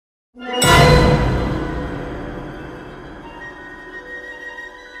Well,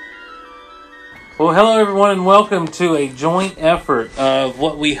 hello everyone, and welcome to a joint effort of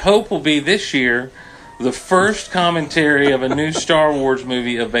what we hope will be this year the first commentary of a new Star Wars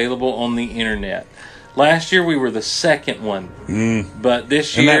movie available on the internet. Last year we were the second one, but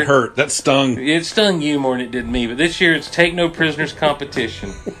this year... And that hurt. That stung. It stung you more than it did me, but this year it's Take No Prisoners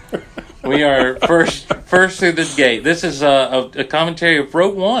competition. We are first through the gate. This is a commentary of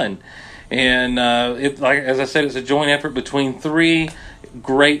Rogue One, and as I said, it's a joint effort between two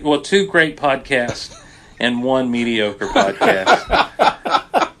great podcasts and one mediocre podcast.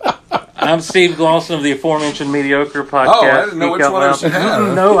 I'm Steve Glosson of the aforementioned mediocre podcast. Oh, I didn't know which one I should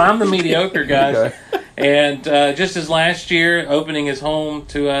have. No, I'm the mediocre, guys. Okay. And just as last year, opening his home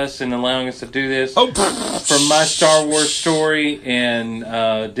to us and allowing us to do this from My Star Wars Story and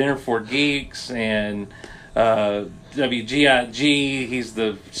Dinner for Geeks and WGIG, he's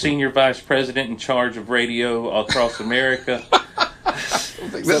the senior vice president in charge of radio across America.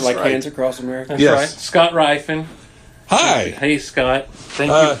 Is that like Hands Across America? That's yes. right. Scott Ryfun. Hi. Hey, Scott.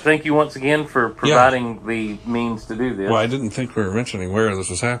 Thank you once again for providing the means to do this. Well, I didn't think we were mentioning where this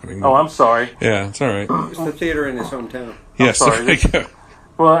was happening. Oh, I'm sorry. Yeah, it's all right. It's the theater in his hometown. Yes, sorry. there you go.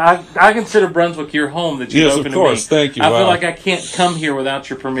 Well, I consider Brunswick your home that you opened to me. Yes, of course. Thank you. I feel like I can't come here without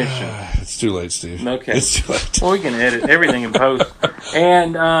your permission. It's too late, Steve. Okay. It's too late. Well, we can edit everything in post.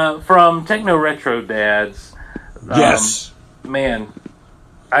 And from Techno Retro Dads. Yes. Man,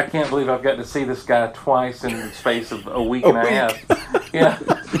 I can't believe I've got to see this guy twice in the space of a week and a half. Yeah.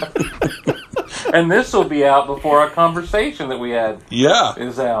 And this will be out before our conversation that we had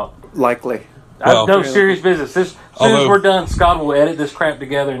is out. Likely. Well, No, serious business. As soon as we're done, Scott will edit this crap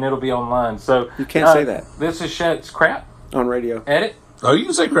together and it'll be online. So you can't say that. This is Shad's crap? On radio. Edit? Oh, you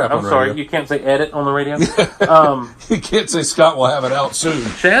can say crap on radio. I'm sorry, you can't say edit on the radio? You can't say Scott will have it out soon.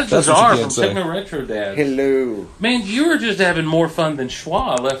 Shazbazzar from Techno Retro Dads. Hello. Man, you were just having more fun than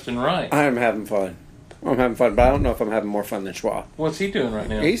Schwa left and right. I'm having fun. But I don't know if I'm having more fun than Schwa. What's he doing right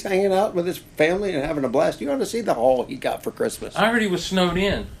now? He's hanging out with his family and having a blast. You ought to see the haul he got for Christmas. I heard he was snowed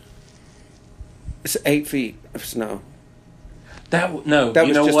in. It's 8 feet of snow. That was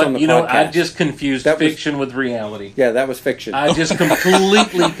just on the podcast. I just confused fiction with reality. Yeah, that was fiction. I just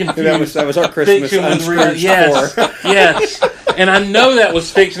completely confused. that was our Christmas fiction with reality. Yes, yes. And I know that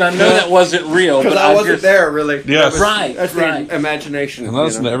was fiction. I know that wasn't real. Because I wasn't there, really. Yes. That's the imagination. And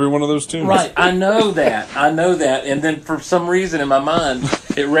listen to every one of those tunes. Right. I know that. And then for some reason in my mind,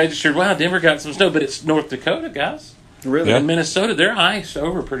 it registered, wow, Denver got some snow, but it's North Dakota, guys. Really? Yeah. In Minnesota, they're iced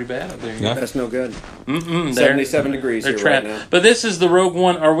over pretty bad up there. Yeah. That's no good. 77 degrees here right now. But this is the Rogue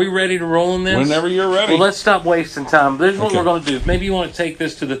One. Are we ready to roll in this? Whenever you're ready. Well, let's stop wasting time. This is what we're going to do. Maybe you want to take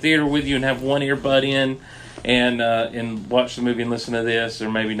this to the theater with you and have one earbud in and watch the movie and listen to this,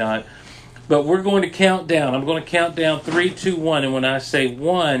 or maybe not. But we're going to count down. I'm going to count down 3, 2, 1, and when I say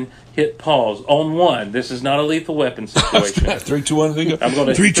 1, hit pause on 1. This is not a lethal weapon situation. 3, 2, 1, and then go. I'm going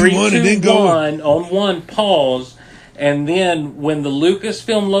to 3, 2, 1, and then go. 1 on 1, pause. And then when the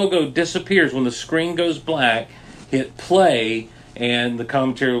Lucasfilm logo disappears, when the screen goes black, hit play, and the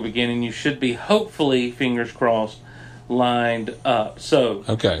commentary will begin, and you should be, hopefully, fingers crossed, lined up. So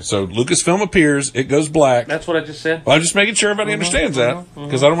Lucasfilm appears, it goes black. That's what I just said? Well, I'm just making sure everybody understands that,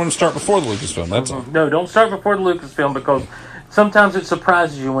 because I don't want to start before the Lucasfilm, that's all. No, don't start before the Lucasfilm, because sometimes it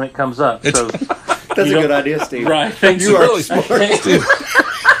surprises you when it comes up. So that's a good idea, Steve. Right. Thanks. You are really smart, Steve.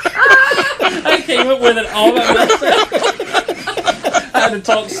 I came up with it all by myself. I had to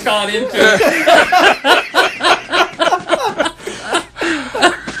talk Scott into it.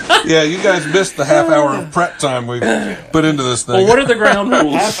 Yeah, you guys missed the half hour of prep time we put into this thing. Well, what are the ground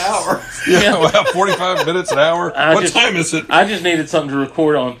rules? Half hour. Yeah, well, 45 minutes, an hour. What time is it? I just needed something to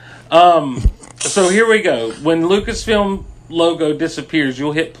record on. So here we go. When Lucasfilm logo disappears,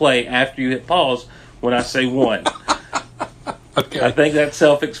 you'll hit play after you hit pause when I say 1. Okay. I think that's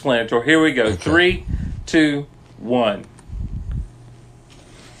self-explanatory. Here we go. Okay. 3, 2, 1.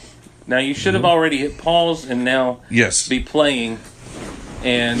 Now you should have already hit pause and now be playing.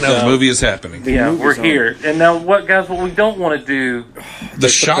 And now the movie is happening. Yeah, we're here. And now what we don't want to do... The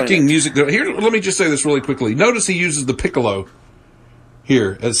shocking music. Here, let me just say this really quickly. Notice he uses the piccolo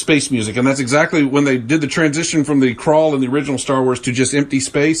here as space music, and that's exactly when they did the transition from the crawl in the original Star Wars to just empty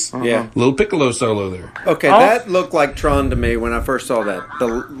space. Yeah. Little piccolo solo there. Okay, that looked like Tron to me when I first saw that. The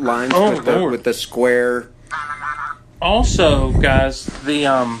lines with the square. Also, guys,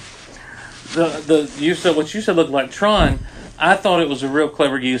 what you said looked like Tron. I thought it was a real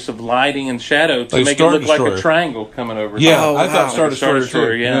clever use of lighting and shadow to Like make it Star look like Destroyer. a triangle coming over. Yeah, Oh, I wow. thought Star Like a Star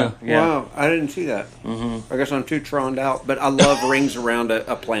Destroyer too. yeah. Wow, I didn't see that. I guess I'm too troned out, but I love rings around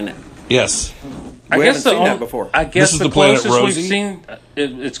a planet. Yes. We haven't seen that before. I guess This is the the planet closest we've Rosie? seen,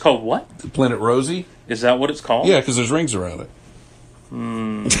 it's called what? The planet Rosie? Is that what it's called? Yeah, because there's rings around it.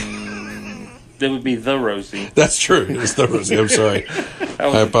 That would be the Rosie. That's true. It's the Rosie. I'm sorry. That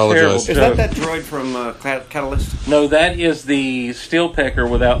was I a apologize. terrible Is that joke. droid from Catalyst? No, that is the steel pecker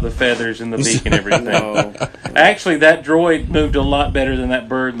without the feathers and the beak and everything. No. Actually, that droid moved a lot better than that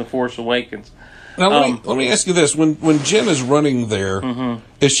bird in The Force Awakens. Now let me ask you this: when Jen is running there,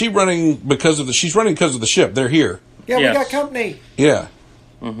 is she running because of the? She's running because of the ship. They're here. Yeah, Yes. we got company. Yeah,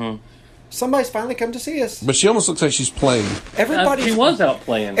 Somebody's finally come to see us. but she almost looks like she's playing. Everybody, She was out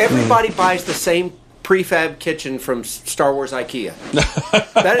playing. Everybody buys the same prefab kitchen from Star Wars IKEA.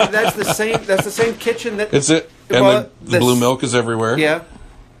 That's the same. That's the same kitchen that. It's it, and Well, the blue milk is everywhere. Yeah.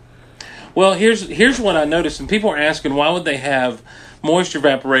 Well, here's what I noticed, and people are asking why would they have moisture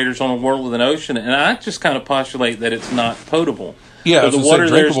evaporators on a world with an ocean, and I just kind of postulate that it's not potable. Yeah, I So was the gonna say water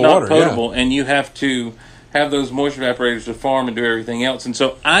there is drinkable not water, yeah. potable, and you have to have those moisture evaporators to farm and do everything else. And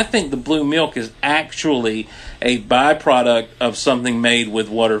so I think the blue milk is actually a byproduct of something made with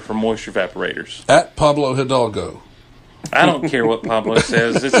water from moisture evaporators. At Pablo Hidalgo. I don't care what Pablo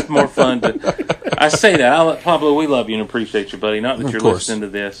says. It's more fun to. I say that. I'll let Pablo, we love you and appreciate you, buddy. Not that Of you're course. listening to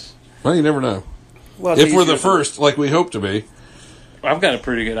this. Well, you never know. Well, it's If we're easier the first, like we hope to be. I've got a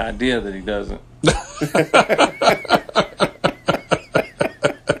pretty good idea that he doesn't.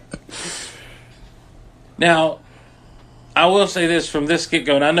 Now, I will say this from this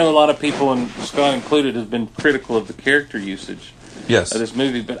get-go, and I know a lot of people, and Scott included, have been critical of the character usage Yes. of this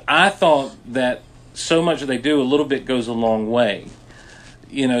movie, but I thought that so much that they do, a little bit goes a long way.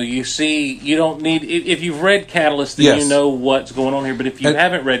 You know, you see, you don't need, if you've read Catalyst, then Yes. you know what's going on here, but if you And-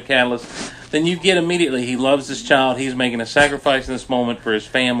 haven't read Catalyst, then you get immediately, he loves this child, he's making a sacrifice in this moment for his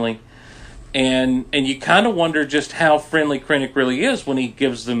family, and you kind of wonder just how friendly Krennic really is when he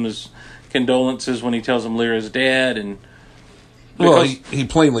gives them his condolences, when he tells them Lyra's dead, and Well, because- he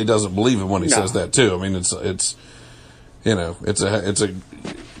plainly doesn't believe him when he No. says that too. I mean, it's you know, it's a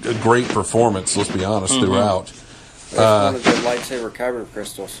great performance. Let's be honest. Throughout. That's one of the lightsaber kyber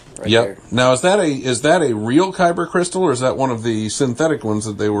crystals right Yep. there. Now is that a real kyber crystal, or is that one of the synthetic ones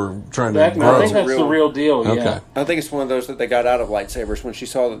that they were trying to I grow? think that's the real deal, yeah. Okay. I think it's one of those that they got out of lightsabers when she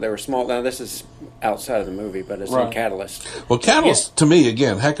saw that they were small. Now this is outside of the movie, but it's in Right. Catalyst. Well, Catalyst to me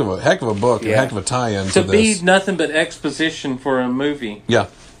again, heck of a book, and Yeah. heck of a tie-in To to be this. nothing but exposition for a movie. Yeah.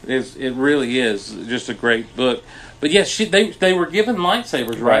 It really is just a great book. But yes, they were given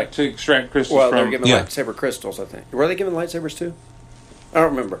lightsabers, right, to extract crystals Well, they were from. given Yeah. lightsaber crystals, I think. Were they given lightsabers too? I don't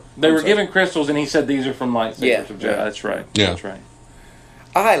remember. They I'm were sorry. given crystals, and he said these are from lightsabers Yeah, of Jedi. yeah. That's right. Yeah. That's right.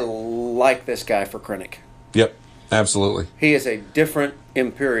 I like this guy for Krennic. Yep. Absolutely. He is a different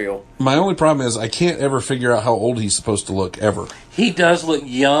Imperial. My only problem is I can't ever figure out how old he's supposed to look ever. He does look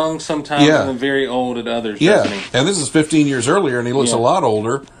young sometimes, Yeah. and then very old at others, Yeah. doesn't he? And this is 15 years earlier, and he looks Yeah. a lot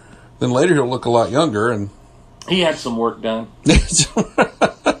older. Then later he'll look a lot younger, and He had some work done.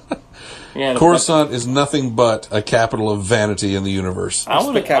 He had Coruscant is nothing but a capital of vanity in the universe. I It's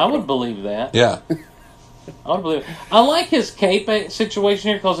the would capital. believe that. Yeah. I would believe it. I like his cape situation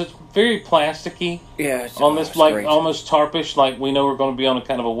here because it's very plasticky. Yeah. On this, it's like great. almost tarpish, like we know we're going to be on a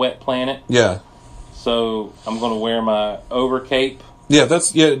kind of a wet planet. Yeah. So I'm going to wear my over cape. Yeah, it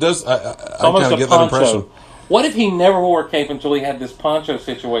does. I It's almost kind a of get that poncho. impression. What if he never wore a cape until he had this poncho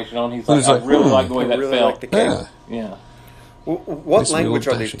situation on? He's like, he's like, I really like the way I that really felt. like the cape. Yeah. Yeah. What Makes me language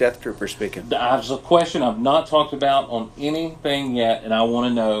look are these fashion. Death Troopers speaking? There's a question I've not talked about on anything yet, and I want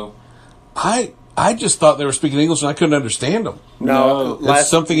to know. I just thought they were speaking English, and I couldn't understand them. No. It's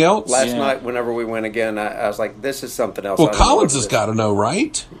something else? Last Yeah. night, whenever we went again, I was like, "This is something else." Well, I don't know Collins what has it is. got to know,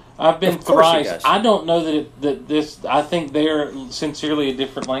 right? I've been Of course he thrice. does. I don't know that this. I think they're sincerely a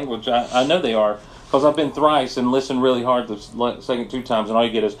different language. I know they are because I've been thrice and listened really hard the second two times, and all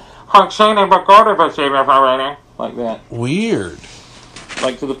you get is like that, Weird.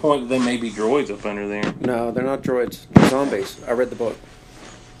 like to the point that they may be droids up under there. No, they're not droids. They're zombies. I read the book.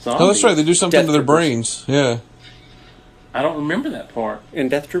 Oh, that's right. They do something Death to their Troopers. brains. Yeah. I don't remember that part. In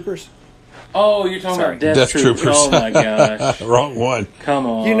Death Troopers? Oh, you're talking Sorry. about Death, Death Troopers. Troopers. Oh my gosh! Wrong one. Come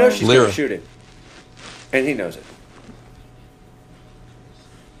on. You know she's going Lyra. to shoot him. And he knows it.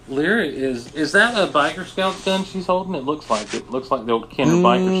 Lyra is that a biker scout gun she's holding? It looks like it. Looks like the old Kinder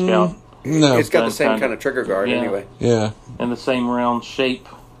biker scout No. It's got the same Kinda. kind of trigger guard Yeah. anyway. Yeah. in the same round shape.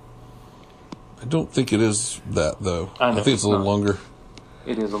 I don't think it is that, though. I know I think it's a little it's not. longer.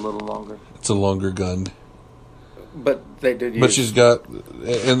 It is a little longer. It's a longer gun. But they did use... But she's got,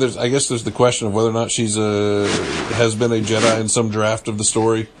 and I guess there's the question of whether or not she's has been a Jedi in some draft of the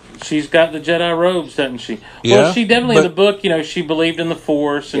story. She's got the Jedi robes, doesn't she? Yeah, well, she definitely, in the book, she believed in the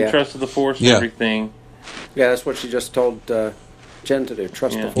Force and trusted the Force and everything. Yeah, that's what she just told Jen to do,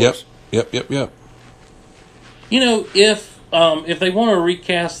 trust the Force. Yep. If they want to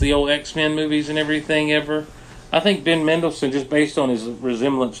recast the old X-Men movies and everything ever, I think Ben Mendelsohn, just based on his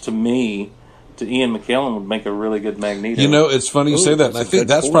resemblance to me, to Ian McKellen, would make a really good Magneto. It's funny you say that, and I think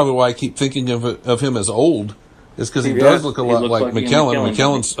that's probably why I keep thinking of him as old, is because he does look a lot like McKellen.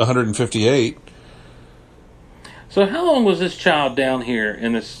 McKellen's 158. So how long was this child down here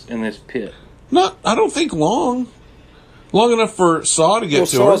in this pit? I don't think long. Long enough for Saw to get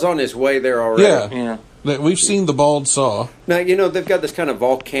to her. Saw's on his way there already. Yeah. We've seen the bald Saw. Now, they've got this kind of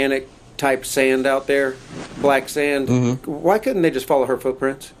volcanic type sand out there, black sand. Mm-hmm. Why couldn't they just follow her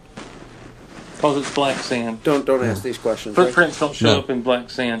footprints? Because it's black sand. Don't ask these questions. Footprints don't show up in black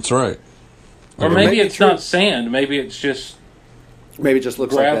sand. That's right. Or maybe it's not sand. Maybe it's just... Maybe it just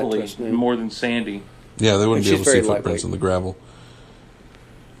looks gravelly like that. more than sandy. Yeah, they wouldn't be able to see footprints in the gravel.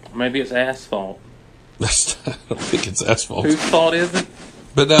 Maybe it's asphalt. I don't think it's asphalt. Whose fault is it?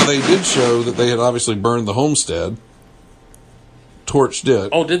 But now they did show that they had obviously burned the homestead. Torched it.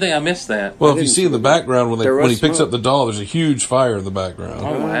 Oh, did they? I missed that. Well, if you see in the background when he picks up the doll, there's a huge fire in the background.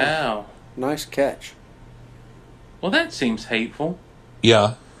 Oh, wow. Nice catch. Well, that seems hateful.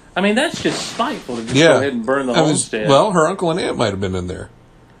 Yeah. I mean, that's just spiteful to just go ahead and burn the homestead. Well, her uncle and aunt might have been in there.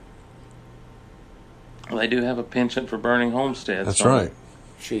 Well, they do have a penchant for burning homesteads. That's right.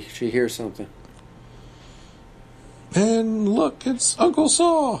 She hears something. And look, it's Uncle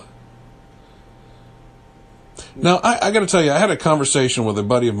Saw. Now, I got to tell you, I had a conversation with a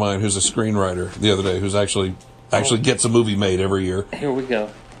buddy of mine who's a screenwriter the other day, who's actually gets a movie made every year. Here we go.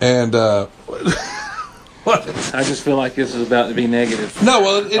 And what? I just feel like this is about to be negative. No,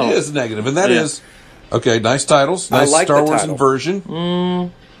 well, it is negative, and that is okay. Nice titles, nice Star Wars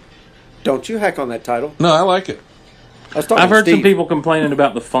inversion. Don't you hack on that title? No, I like it. I've heard some people complaining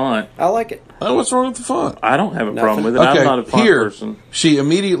about the font. I like it. Oh, what's wrong with the font? I don't have a problem with it. I'm not a font person. She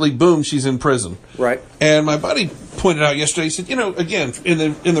immediately, boom, she's in prison. Right. And my buddy pointed out yesterday, he said, again,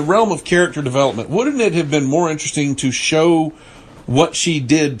 in the realm of character development, wouldn't it have been more interesting to show what she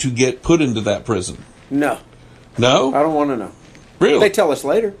did to get put into that prison? No. No? I don't want to know. Really? They tell us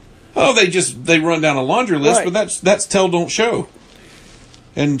later. Oh, they run down a laundry list, but that's tell, don't show.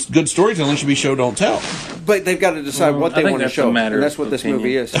 And good storytelling should be show, don't tell. But they've got to decide what they want to show. And that's what this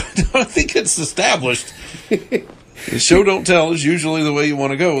movie is. I think it's established. Show, don't tell is usually the way you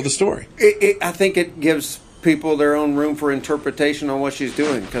want to go with the story. I think it gives people their own room for interpretation on what she's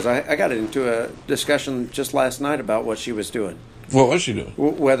doing. Because I got into a discussion just last night about what she was doing. What was she doing?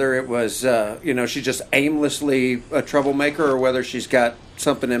 Whether it was, she's just aimlessly a troublemaker or whether she's got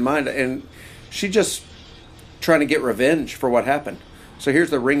something in mind. And she just trying to get revenge for what happened. So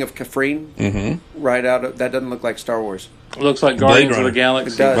here's the Ring of Kafrene, right out of, that doesn't look like Star Wars. It looks like Guardians of the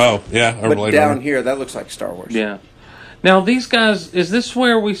Galaxy. It does. Oh, yeah. But Blade down Runner. Here, that looks like Star Wars. Yeah. Now, these guys, is this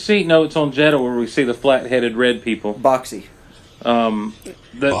where we see, no, it's on Jeddah where we see the flat-headed red people. Boxy.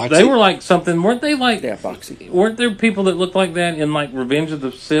 They were like something, weren't they like... Yeah, Boxy. Weren't there people that looked like that in like Revenge of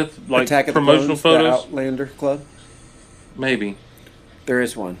the Sith, like Attack of promotional the Clones, photos? The Outlander Club? Maybe. There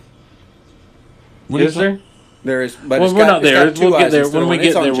is one. Is there? There is, but we're not there. We'll get there. When we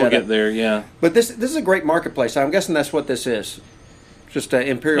get there, we'll Jeddah. get there, yeah. But this is a great marketplace. I'm guessing that's what this is. Just an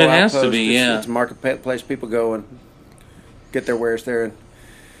Imperial outpost. It has to be, yeah. It's a marketplace. People go and get their wares there. And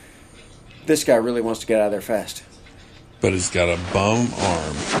this guy really wants to get out of there fast. But he's got a bum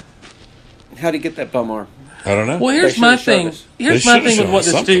arm. How'd he get that bum arm? I don't know. Well, here's my thing. Here's my thing with what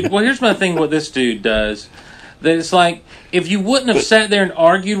this dude... Well, here's my thing what this dude does. That it's like, if you wouldn't have sat there and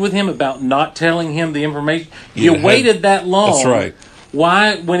argued with him about not telling him the information, you waited that long. That's right.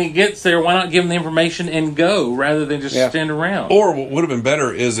 Why, when he gets there, why not give him the information and go rather than just stand around? Or what would have been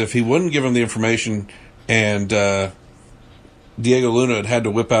better is if he wouldn't give him the information and Diego Luna had to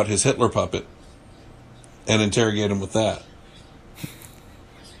whip out his Hitler puppet and interrogate him with that.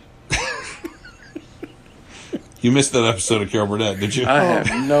 You missed that episode of Carol Burnett, did you? I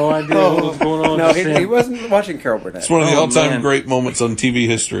have no idea what was going on. No, he wasn't watching Carol Burnett. It's one of the all-time great moments on TV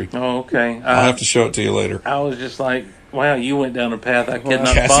history. Oh, okay. I'll have to show it to you later. I was just like, wow, you went down a path I could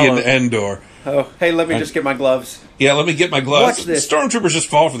not Cassian follow. Endor. Oh, hey, let me just get my gloves. Yeah, let me get my gloves. Watch this. Stormtroopers just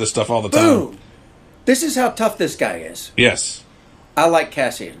fall for this stuff all the time. Boom! This is how tough this guy is. Yes. I like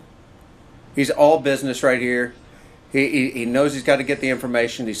Cassian. He's all business right here. He knows he's got to get the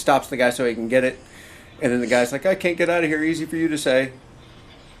information. He stops the guy so he can get it. And then the guy's like, I can't get out of here. Easy for you to say.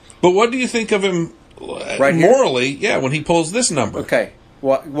 But what do you think of him Right here? morally, yeah, when he pulls this number. Okay,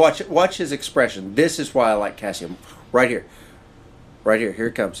 watch his expression. This is why I like Cassian. Right here. Here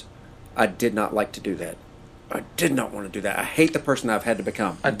it comes. I did not like to do that. I did not want to do that. I hate the person I've had to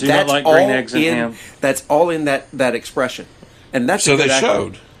become. I do not like green eggs and ham. That's all in that expression, and that's So a good they actor.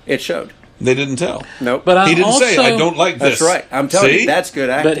 showed. It showed. They didn't tell. Nope. But He didn't say, I don't like this. That's right. I'm telling See? you, that's good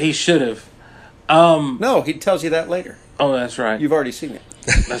acting. But he should have. No, he tells you that later. Oh, that's right. You've already seen it.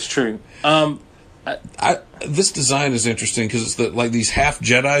 That's true. This design is interesting because it's like these half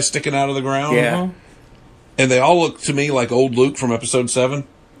Jedi sticking out of the ground. Yeah. And they all look to me like old Luke from Episode 7.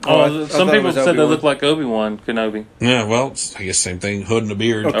 Oh, I some thought it people was said they Obi-Wan. look like Obi-Wan Kenobi. Yeah, well, it's, I guess same thing, hood and a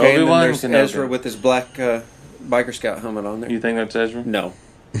beard. Okay, and then Obi-Wan there's Kenobi. Ezra with his black biker scout helmet on there. You think that's Ezra? No.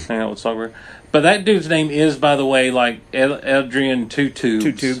 Hang out with Songbird. But that dude's name is, by the way, like Adrian Two Tubes.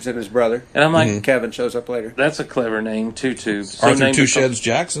 Two Tubes and his brother. And I'm like, Kevin shows up later. that's a clever name, Two Tubes. So Arthur named Two Sheds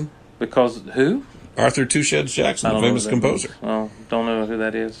Jackson. Because who? Arthur Two Sheds Jackson, I the don't know famous who that composer. is. Oh, don't know who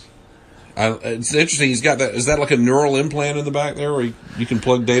that is. It's interesting. He's got that. Is that like a neural implant in the back there, where you can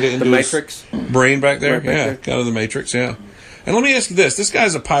plug data into The his Matrix. brain back there? Right back Yeah, there. kind of the Matrix. Yeah. And let me ask you this: this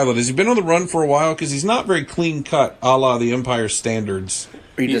guy's a pilot. Has he been on the run for a while? Because he's not very clean cut, a la the Empire standards.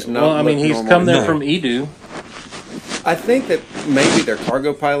 He does not. Well, I mean, look he's normal. come there No. from Edu. I think that maybe their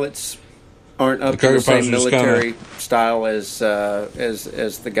cargo pilots aren't up to cargo the same pilots are just military style as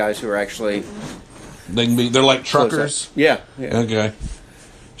the guys who are actually They can be. They're like truckers. Yeah. Yeah. Okay.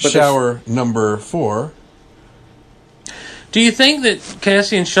 But Shower number 4. Do you think that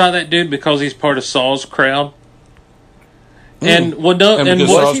Cassian shot that dude because he's part of Saul's crowd? And well, no, And and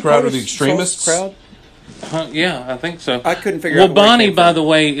because what? Saul's he crowd part are of the Saul's extremists? crowd? Yeah, I think so. I couldn't figure well, out where it Bonnie, came by from. the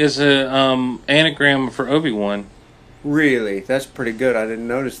way, is a anagram for Obi-Wan. Really, that's pretty good. I didn't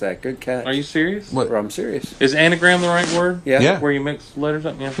notice that. Good catch. Are you serious? What? Well, I'm serious. Is anagram the right word? Yeah. Yeah. Where you mix letters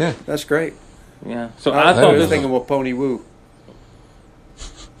up? Yeah. Yeah. That's great. Yeah. So I I thought was this. thinking, well, Pony Woo.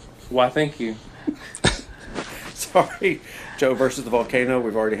 Why? Thank you. Sorry, Joe versus the volcano.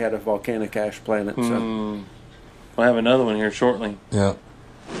 We've already had a volcanic ash planet. So We'll have another one here shortly. Yeah.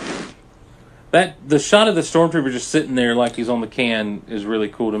 That the shot of the stormtrooper just sitting there like he's on the can is really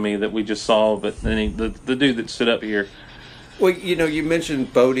cool to me that we just saw. But then the dude that stood up here. well, you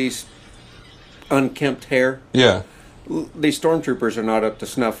mentioned Bodhi's unkempt hair. Yeah. These stormtroopers are not up to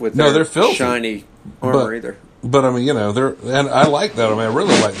snuff with No, their they're filthy. shiny armor But- either. But I mean, they're, and I like that. I mean, I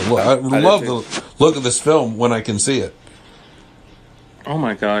really like the look. I do love too. the look of this film when I can see it. Oh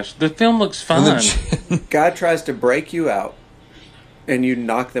my gosh, the film looks And fine. then, God tries to break you out, and you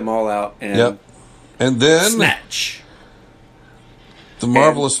knock them all out and yep. And then snatch. the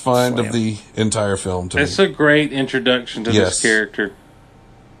marvelous and find slam. of the entire film to me. It's a great introduction to Yes. this character.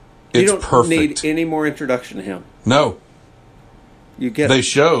 You It's don't perfect. need any more introduction to him. No, You get they it.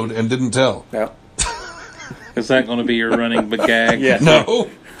 showed and didn't tell. Yeah. Is that going to be your running gag? Yeah. No,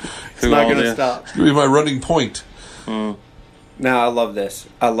 It's not going to stop. it's gonna be my running point. Now, I love this.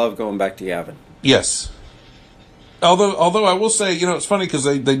 I love going back to Yavin. Yes. Although I will say, it's funny because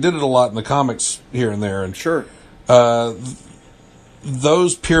they did it a lot in the comics here and there, and Sure.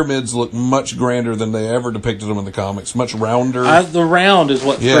 those pyramids look much grander than they ever depicted them in the comics. Much rounder. The round is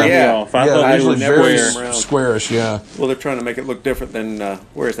what Yeah. threw me Yeah. off. I yeah, thought they're they usually were never very seen square. round. squarish. Yeah. Well, they're trying to make it look different than,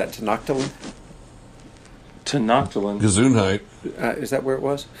 where is that, Tenoctitlan? To Noctilin. Gesundheit. Is that where it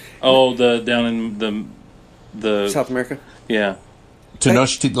was? Oh, down in the South America? yeah.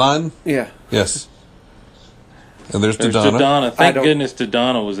 Tenochtitlan. Yeah. Yes. And there's There's Dodonna. Dodonna. I Thank don't- goodness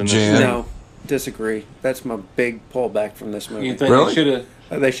Dodonna was in this. Jan. thing. No, disagree. That's my big pullback from this movie. You think Really? they should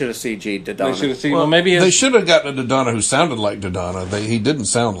have? They should have CG'd They Dodonna. should have seen. Well, Well, maybe they it's, should have gotten a Dodonna who sounded like Dodonna. He didn't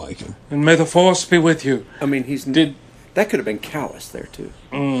sound like him. and may the force be with you. I mean, that could have been Callus there, too.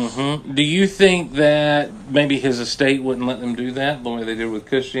 Do you think that maybe his estate wouldn't let them do that the way they did with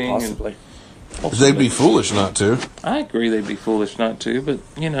Cushing? Possibly. They'd be foolish not to. I agree they'd be foolish not to, but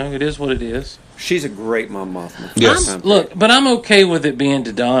it is what it is. She's a great Mon Mothma. Yes. Look, but I'm okay with it being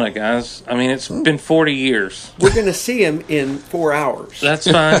Dodonna, guys. I mean, it's been 40 years. We're going to see him in 4 hours. That's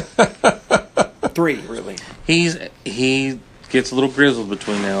fine. 3, really. He gets a little grizzled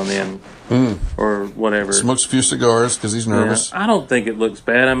between now and then, or whatever. Smokes a few cigars because he's Yeah, nervous. I don't think it looks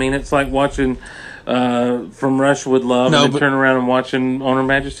bad. I mean, it's like watching From Russia with Love, No, and then but- turn around and watching On Her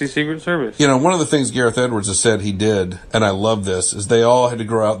Majesty's Secret Service. One of the things Gareth Edwards has said he did, and I love this, is they all had to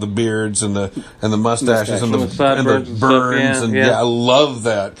grow out the beards and the mustaches and the Mustache. Sideburns and stuff, burns, yeah. I love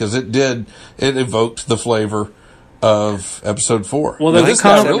that because it evoked the flavor of episode 4. Well, now, this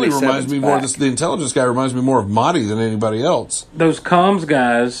guy really 77's reminds me more. back. The intelligence guy reminds me more of Marty than anybody else. Those comms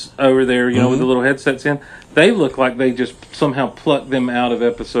guys over there, you know, with the little headsets in, they look like they just somehow plucked them out of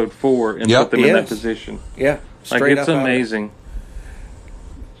episode 4 and Yep. put them in that Yes. position. Yeah, Like, straight it's up out of it. amazing.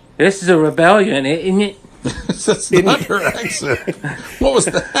 This is a rebellion, isn't it? That's not her accent. What was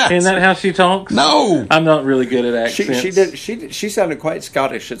that? Isn't that how she talks? No. I'm not really good at accents. She sounded quite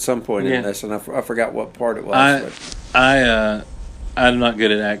Scottish at some point Yeah. in this, and I forgot what part it was. I'm not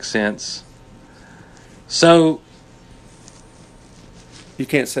good at accents. So, you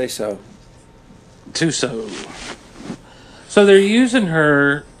can't say so. So they're using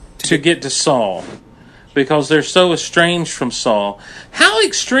her to get to Saul because they're so estranged from Saul. How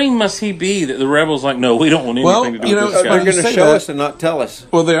extreme must he be that the rebels like, no, we don't want anything Well, to do you know, with this They're guy? you going to say show that- us and not tell us.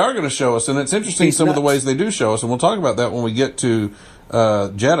 Well, they are going to show us, and it's interesting He's some of the nuts. ways they do show us, and we'll talk about that when we get to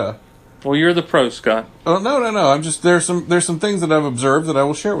Jeddah. Well, you're the pro, Scott. Oh no! I'm just there's some things that I've observed that I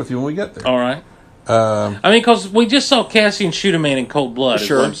will share with you when we get there. All right. I mean, because we just saw Cassian shoot a man in cold blood, is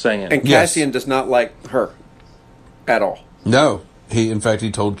what I'm saying. And Yes. Cassian does not like her at all. No, in fact he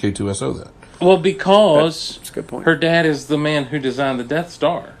told K2SO that. Well, because That's a good point. her dad is the man who designed the Death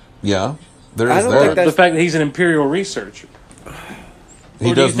Star. Yeah, there I is don't that. think The fact that he's an Imperial researcher.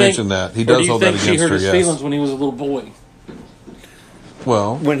 He Or do you does mention that. He does hold that against she hurt her. his Yes. feelings when he was a little boy?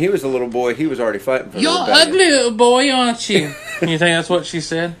 Well, When he was a little boy, he was already fighting for the You're rebellion. ugly little boy, aren't you? You think that's what she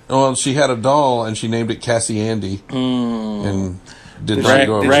said? she had a doll and she named it Cassie Andy, and did Did not she,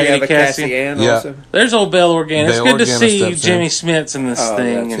 go over. did she Raggedy have a Cassian? Cassian Yeah. also? There's old Bell Organa. It's Bell good to Organa see steps in. Jimmy Smits in this Oh,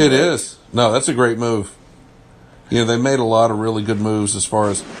 thing. that's- It is. No, that's a great move. You know, they made a lot of really good moves as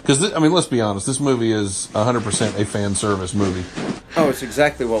far as because I mean, let's be honest, this movie is 100% a fan service movie, Oh, it's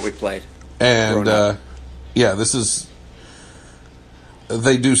exactly what we played. and Grown up. yeah, this is.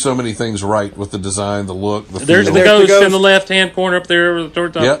 They do so many things right with the design, the look, the There's feel. the There's the ghost in ghost. the left-hand corner up there over the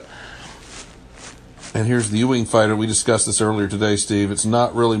toward top. Yep. And here's the U-wing fighter. We discussed this earlier today, Steve. It's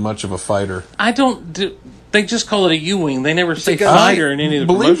not really much of a fighter. I don't do... They just call it a U-wing. They never say a good- fighter in any of the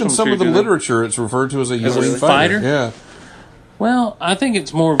believe in promotional some of the material, do they? literature, it's referred to as a As a U-wing fighter? Yeah. Well, I think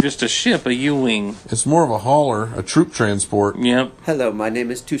it's more of just a ship, a U-wing. It's more of a hauler, a troop transport. Yep. Hello, my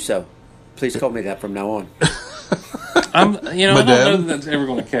name is Tuso. Please call me that from now on. I don't know Madame? that that's ever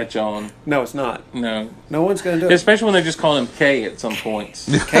going to catch on. No, it's not. No. No one's going to do it. Especially when they're just calling him K at some points.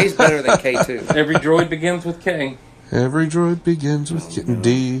 K's better than K2. Every droid begins with K. Every droid begins with kitten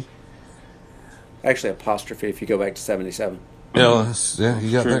D. Actually, apostrophe if you go back to 77. Yeah,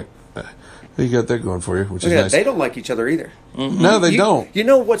 you got True. that. You got that going for you, which Look is at nice. that. They don't like each other either. No, they don't. You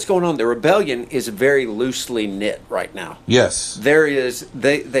know what's going on? The rebellion is very loosely knit right now. Yes. There is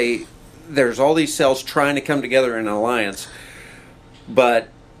there's all these cells trying to come together in an alliance, but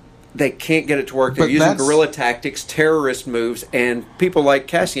they can't get it to work. They're But using that's- guerrilla tactics, terrorist moves, and people like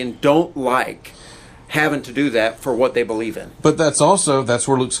Cassian don't like having to do that for what they believe in. But that's where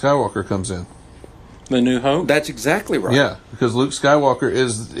Luke Skywalker comes in. The New Hope. That's exactly right. Yeah, because Luke Skywalker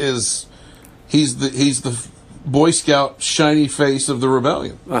is he's the Boy Scout shiny face of the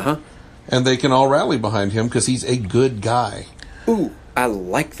rebellion, Uh-huh. and they can all rally behind him because he's a good guy. Ooh, I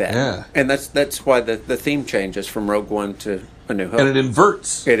like that. Yeah. And that's why the theme changes from Rogue One to A New Hope. And it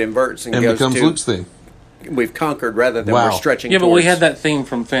inverts It inverts and, and goes becomes to Luke's theme. we've conquered rather than Wow. we're stretching Yeah, but we towards. had that theme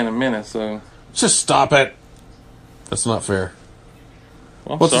from Phantom Menace, so... Just stop it. That's not fair.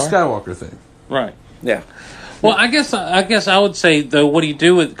 Well, I'm What's sorry. the Skywalker thing? Yeah. Well, I guess I would say though, what do you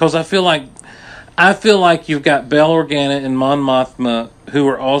do with? Because I feel like you've got Bail Organa and Mon Mothma who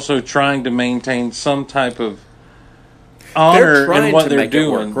are also trying to maintain some type of honor trying in what to they're make it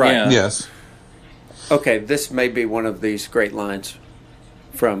doing. work, right. Yeah. Yes. Okay, this may be one of these great lines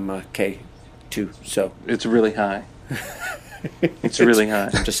from K2. So It's really high. It's really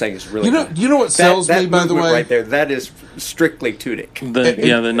high. I'm just saying it's really You know, high. you know what sells that me, by the movement way? right there, that is strictly Tudyk.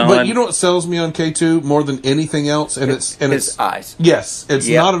 The non. But you know what sells me on K2 more than anything else? And it's His eyes. Yes, it's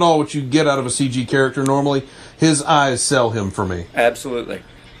Yep. not at all what you get out of a CG character normally. His eyes sell him for me, Absolutely.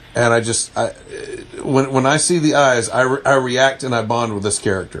 and when I see the eyes, I react and I bond with this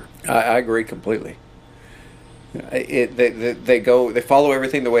character. I agree completely. They follow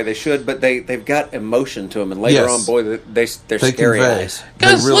everything the way they should, but they've got emotion to them, and later Yes. on, boy, they're They scary convey. eyes.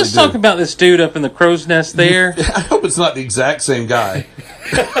 Guys, They really let's do. talk about this dude up in the crow's nest there. I hope it's not the exact same guy.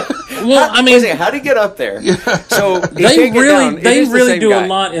 Well, I mean, How'd he get up there? So he they can't get down. really, It they is the really same do guy. a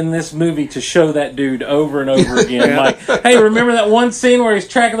lot in this movie to show that dude over and over again. Like, hey, remember that one scene where he's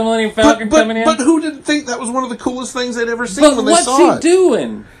tracking the Millennium Falcon coming in? But who didn't think that was one of the coolest things they'd ever seen But when they what's saw he it?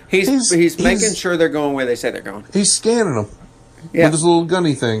 doing? He's making he's- sure they're going where they say they're going. He's scanning them. Yeah. with his little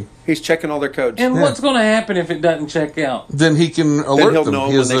gunny thing. He's checking all their codes. And what's going to happen if it doesn't check out? Then he can then alert he'll them. know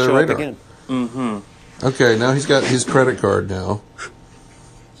He when has they the show radar. up again. Mm-hmm. Okay, now he's got his credit card now.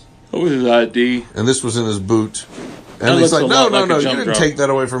 What was his ID? And this was in his boot. That And he's looks like, a no, lot no, like a no, you jump didn't drive. take that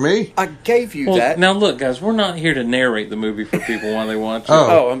away from me. I gave you Well, that. now look, guys, we're not here to narrate the movie for people while they watch it.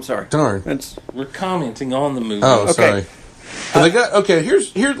 Oh. I'm sorry. Darn. That's We're commenting on the movie. Oh, Okay. sorry. But they got,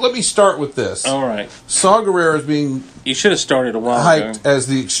 here, let me start with this. All right. Saw Gerrera is being You should have started a while hyped ago. as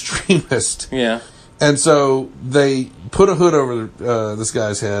the extremist. Yeah. And so they put a hood over this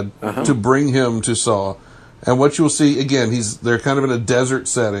guy's head to bring him to Saw. And what you'll see, again, they're kind of in a desert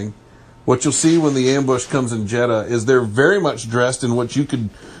setting. What you'll see when the ambush comes in Jeddah is they're very much dressed in what you could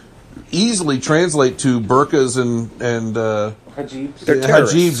easily translate to burqas and Hajibs. They're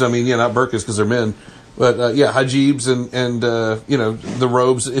terrorists. hajibs. I mean, not burqas because they're men. But, hajibs and the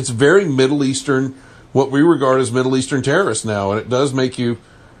robes. It's very Middle Eastern, what we regard as Middle Eastern terrorists now. And it does make you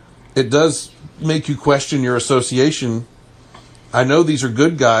question your association. I know these are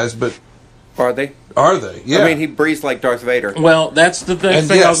good guys, but are they? are they? Yeah. I mean, he breathes like Darth Vader. Well, that's the next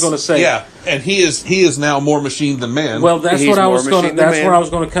thing I was going to say. Yeah, and he is now more machine than man. Well, that's He's what I more was going to. machine than That's man. where I was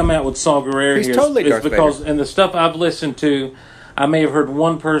going to come out with Saw Gerrera. He's here, totally is Darth because Vader. and the stuff I've listened to, I may have heard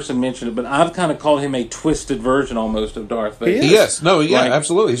one person mention it, but I've kind of called him a twisted version almost of Darth Vader. is. yes, no, yeah, Like-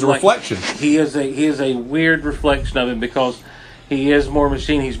 absolutely. He's a like, reflection. He is a weird reflection of him because he is more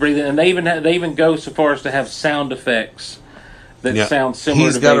machine. He's breathing, and they even go so far as to have sound effects that Yeah. sound similar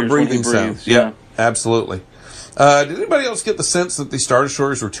He's to got a Vader's when he breathing sound. breathes. Yeah, absolutely. Did anybody else get the sense that the Star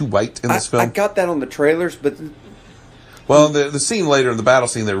Destroyers were too white in this film? I got that on the trailers, but Well, the scene later, the battle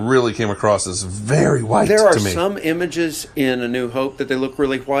scene, that really came across as very white there are to me. some images in A New Hope that they look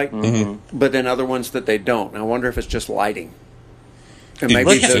really white, but then other ones that they don't. I wonder if it's just lighting. And He-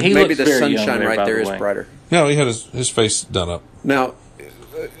 maybe he maybe looks the very young sunshine there, right by there the is way. brighter. No, he had his face done up. Now,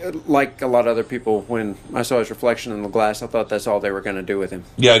 like a lot of other people, when I saw his reflection in the glass, I thought that's all they were going to do with him.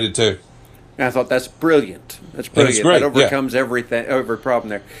 Yeah, I did too. And I thought that's brilliant. That's And it's brilliant. great, That overcomes every problem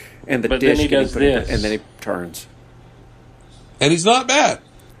there. And the But then dish he getting does put in- this. and then he turns. And he's not bad.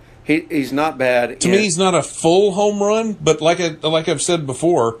 He's not bad. To me, he's not a full home run, but like I've said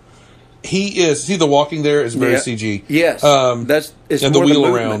before, he is. See, the walking there is very CG. Yes, that's it's and the more wheel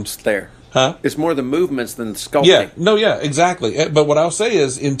the around. movements there. Huh? It's more the movements than the sculpting. Yeah, no, yeah, exactly. But what I'll say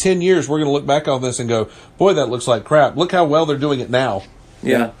is, in 10 years, we're going to look back on this and go, boy, that looks like crap. Look how well they're doing it now.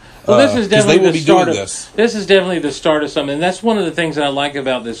 Yeah. Well, this is 'cause they definitely will the be start doing of this. this is definitely the start of something. And that's one of the things that I like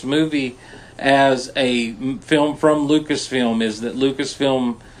about this movie as a film from Lucasfilm is that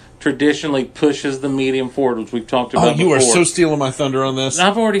Lucasfilm traditionally pushes the medium forward, which we've talked about Oh, you before. are so stealing my thunder on this.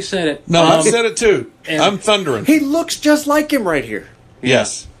 I've already said it. No, I've said it too. and- I'm thundering. He looks just like him right here.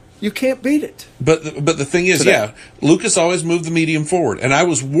 Yes. You can't beat it. But the thing is, Today. yeah, Lucas always moved the medium forward. And I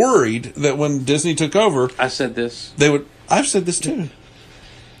was worried that when Disney took over, I said this. they would... I've said this too.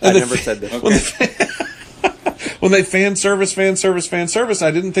 I never said this. When they fan service,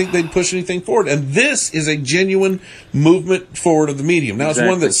 I didn't think they'd push anything forward. And this is a genuine movement forward of the medium. Now, it's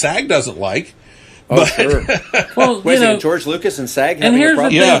one Exactly. that SAG doesn't like. Oh, sure. Well, Wait you a know, second, George Lucas and SAG and having a here's the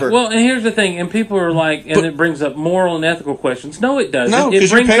problem? thing. Yeah. Ever. Well, and here's the thing. And people are like, and it brings up moral and ethical questions. No, it doesn't. No, it because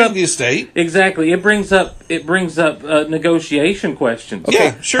you're brings paying up the estate. exactly. It brings up negotiation questions.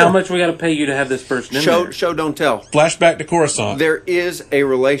 Yeah, sure. How much we got to pay you to have this person in there? Show, don't tell. Flashback to Coruscant. There is a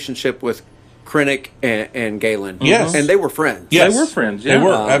relationship with Krennic and Galen. Yes. And they were friends. Yes. They were friends, They yeah.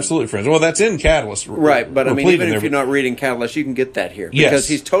 were absolutely friends. Well, that's in Catalyst. Right, but I mean, Replete even in if there. you're not reading Catalyst, you can get that here. Yes. Because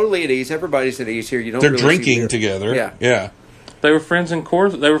he's totally at ease. Everybody's at ease here. You don't They're really see drinking Lyra. together. Yeah. Yeah. They were friends in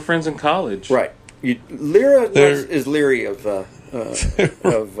They were friends in college. Right. Lyra They're- is leery of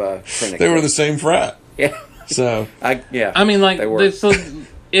Krennic. They were the same frat. Yeah. So, Yeah. I mean, like, They were. it's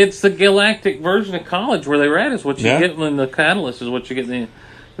the galactic version of college where they were at is what you Yeah. get when the Catalyst is what you get the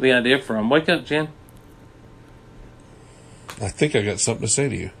idea from. Wake up, Jen. I think I got something to say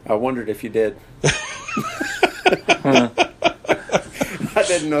to you. I wondered if you did. I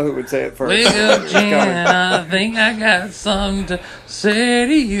didn't know who would say it first. Wake up, Jen. I think I got something to say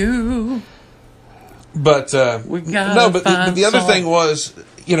to you. But We gotta no, but find the other some- thing was,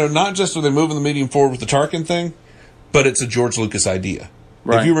 not just are they moving the medium forward with the Tarkin thing, but it's a George Lucas idea.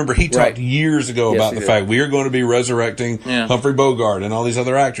 Right. If you remember, he talked Right. years ago Yes, about he the did. fact we are going to be resurrecting Yeah. Humphrey Bogart and all these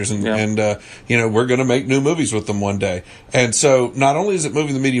other actors, and Yeah. we're going to make new movies with them one day. And so, not only is it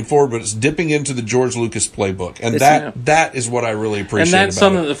moving the medium forward, but it's dipping into the George Lucas playbook, and that is what I really appreciate. And that's about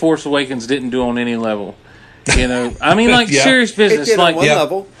something it. that The Force Awakens didn't do on any level. I mean, like, Yeah. serious It business. did Like, on one Yeah.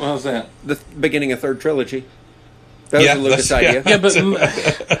 level. what was that? The beginning of third trilogy. That was a Lucas idea. Yeah,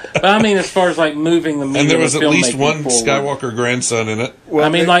 but I mean, as far as like moving the medium, And there was of at least filmmaking one forward. Skywalker grandson in it. Well, I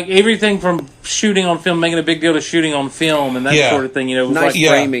mean, like everything from shooting on film, making a big deal to shooting on film, and that Yeah. sort of thing. You know, it was Nice like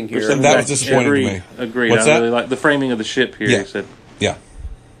framing here. And that was disappointing agreed, to me. Agreed. What's I that? really like the framing of the ship here. Yeah. He said, Yeah.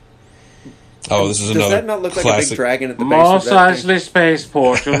 Oh, this is Does another that not look like a classic. big dragon at the base "Mos of that thing? Eisley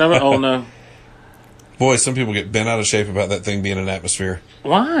Spaceport." You'll never. Oh no. Boy, some people get bent out of shape about that thing being an atmosphere.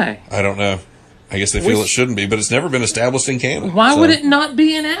 Why? I don't know. I guess they feel We- it shouldn't be, but it's never been established in canon. Why so. would it not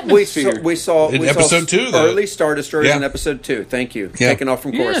be an We atmosphere? saw In we episode saw 2, though. early Star Destroyers Yeah. in episode 2. Thank you. Yeah. Taking off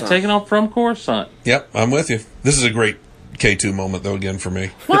from yeah, Coruscant. taking off from Coruscant. Yep, I'm with you. This is a great K2 moment, though, again, for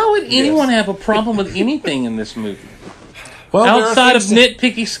me. Why would anyone have a problem with anything in this movie Well, there are outside of things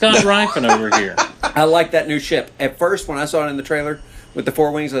nitpicky Scott Ryfun over here? I like that new ship. At first, when I saw it in the trailer with the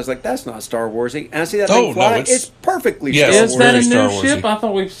 4 wings, I was like, "That's not Star Warsy." And I see that Oh, thing no, fly. it's- It's perfectly Yes, Star Is Wars. that a very Star new Warsy. ship? I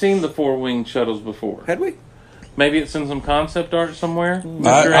thought we've seen the 4-winged shuttles before. Had we? Maybe it's in some concept art somewhere.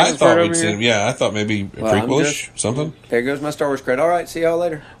 I thought we'd seen. Yeah, I thought maybe a Well, I'm prequelish just- something. There goes my Star Wars cred. All right, see y'all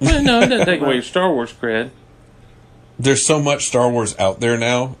later. Well, no, it doesn't take away your Star Wars cred. There's so much Star Wars out there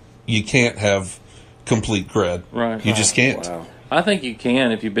now. You can't have complete cred. Right. You just can't. Wow. I think you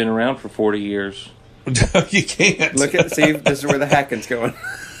can if you've been around for 40 years. You can't. Look at see. This is where the hacking's going.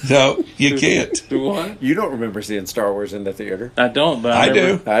 No, you can't. Do what? You don't remember seeing Star Wars in the theater? I don't, but I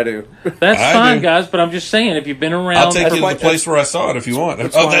remember- do. I do. That's I fine, do. guys. But I'm just saying, if you've been around, I'll take That's you to why- the place where I saw it if you want.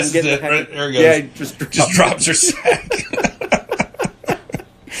 That's Oh, why that's I'm getting it. the Right, hack- there it goes. Yeah, he just Drops her sack.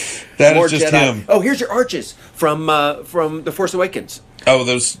 That More is just Jedi. him. Oh, here's your arches from The Force Awakens. Oh,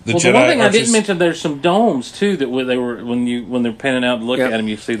 those the well, Jedi the one thing I arches. didn't mention, there's some domes too that when they were when they're panning out to look Yep. at them,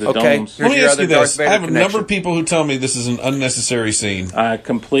 you see the Okay. domes. Let me Here's your ask you other Darth this: I Vader have a number connection. of people who tell me this is an unnecessary scene. I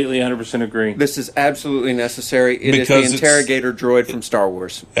completely 100% agree. This is absolutely necessary. It is Because the it's- interrogator droid from Star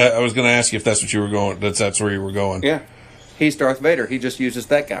Wars. I was going to ask you if that's what you were going. That's where you were going. Yeah. He's Darth Vader. He just uses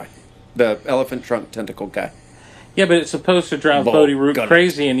that guy. The elephant trunk tentacle guy. Yeah, but it's supposed to drive Bull Bodhi Root gunner.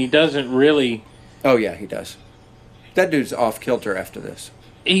 crazy, and he doesn't really. Oh, yeah, he does. That dude's off kilter after this.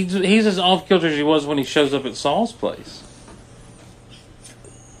 He's as off kilter as he was when he shows up at Saul's place.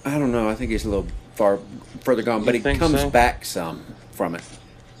 I don't know. I think he's a little further gone, but You he think comes so? back some from it.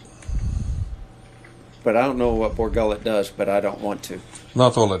 But I don't know what Borgullet does, but I don't want to.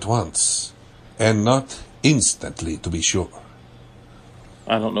 Not all at once, and not instantly, to be sure.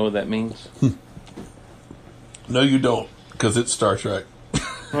 I don't know what that means. No, you don't, because it's Star Trek.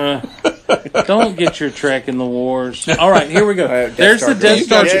 Don't get your Trek in the wars. All right, here we go. Death There's Star the Death droid.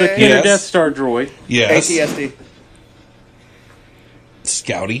 Star, Yeah, the yeah, Killer yes. Death Star droid. Yes, ATSD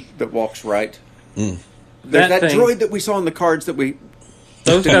Scouty. that walks right. That There's that thing. droid that we saw in the cards that we...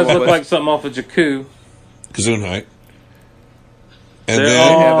 Those guys look What? like something off of Jakku. Gesundheit. And They're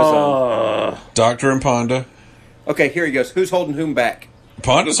then have his all- Doctor and Ponda. Okay, here he goes. Who's holding whom back?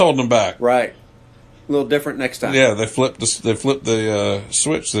 Ponda's holding him back. Right. A little different next time. Yeah, they flipped the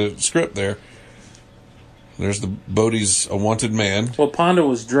switch, the script there. There's the Bodhi's a wanted man. Well, Ponda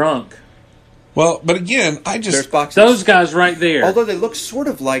was drunk. Well, but again, There's just boxes. Those guys right there. Although they look sort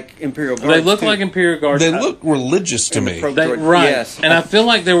of like Imperial Guards. They look too. like Imperial Guards. they look religious to in the me. pro- Right. Yes. And I feel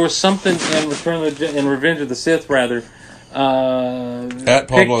like there was something in Revenge of the Sith, rather, At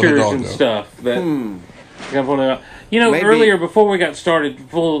Pablo pictures Hidalgo. and stuff. That, got pointed out. You know, Maybe- earlier before we got started,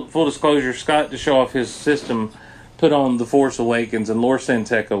 full disclosure, Scott, to show off his system, put on The Force Awakens, and Lor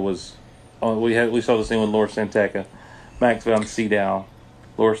Santeca was. We saw the scene with Lor Santeca, Max von Sydow,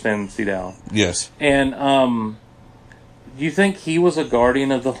 Lor San Sydow, Yes. and do you think he was a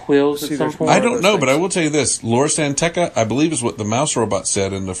guardian of the Whills at See, some there's point? I of don't those know, but I things. will tell you this. Laura Santeca, I believe, is what the mouse robot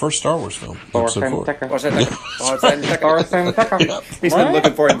said in the first Star Wars film. Lor Episode 4. Santeca. What's that? What's that? Lor Santeca. He's been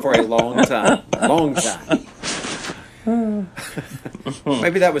looking for him for a long time. Long time.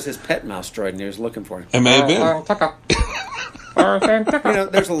 Maybe that was his pet mouse droid and he was looking for him. It may have been. You know,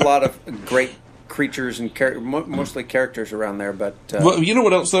 there's a lot of great creatures and mostly characters around there, but... Well, you know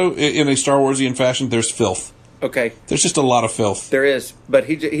what else, though? In a Star Warsian fashion, there's filth. okay, There's just a lot of filth. there is. But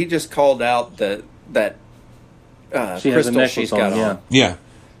he just called out that She has a crystal necklace she's on, got yeah. on. Yeah.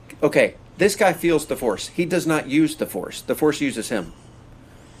 Okay, this guy feels the Force. He does not use the Force. The Force uses him.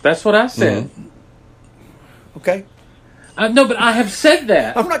 That's what I said. Okay? No, but I have said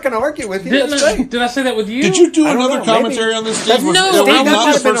that. I'm not going to argue with you. Didn't That's I, great. did I say that with you? Did you do I don't another know, commentary maybe. on this, Steve? That's- Was- no, was that not might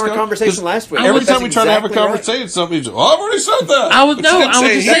have the been first our com- conversation 'cause last week. Every That's time we try to have a exactly right. conversation, somebody's, I've already said that. I was But you didn't I was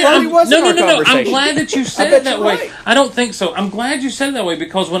say just he- saying. probably was in our No. I'm conversation. glad that you I said bet it that you're way. right. I don't think so. I'm glad you said it that way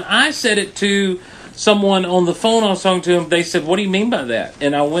because when I said it to someone on the phone, I was talking to them. They said, "What do you mean by that?"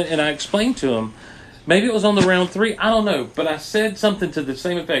 And I went and I explained to them. Maybe it was on the round 3. I don't know, but I said something to the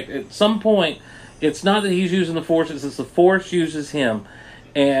same effect. At some point, it's not that he's using the Force; it's that the Force uses him,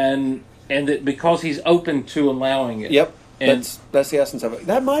 and that because he's open to allowing it. Yep. And That's the essence of it.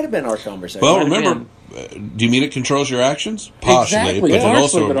 That might have been our conversation. Well, Might have remember, do you mean it controls your actions? Partially, Exactly, but it partially,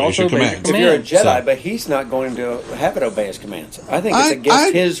 also but obeys also your obeys your commands. if you're a Jedi, So- but he's not going to have it obey his commands. I think it's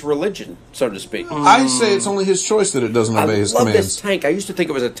against his religion, so to speak. I say it's only his choice that it doesn't obey his love commands. this tank. I used to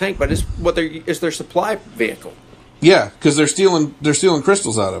think it was a tank, but it's their supply vehicle. Yeah, because they're stealing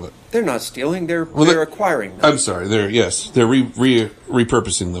crystals out of it. They're not stealing. They're they're- acquiring them. I'm sorry. They're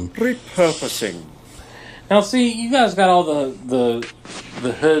repurposing them. Repurposing. Now, see, you guys got all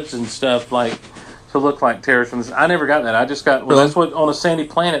the hoods and stuff like to look like terrorists. I never got that. I just got. Well, Really? that's what on a sandy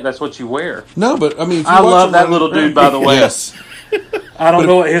planet. That's what you wear. No, but I mean, if you I watch love them that run- little dude, by the way. Yes, I don't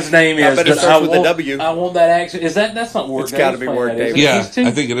know what his name is, bet it but I starts with a want. W. I want that action. Is that's not Ward? It's gotta be Ward Davis. Yeah, He's too,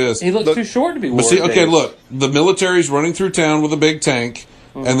 I think it is. He looks too short to be Ward. But see, okay, Davis. look, the military's running through town with a big tank,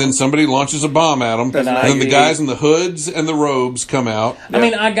 and then somebody launches a bomb at them, and then the guys in the hoods and the robes come out. I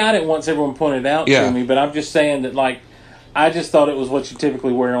mean, I got it once everyone pointed it out Yeah. to me, but I'm just saying that, like, I just thought it was what you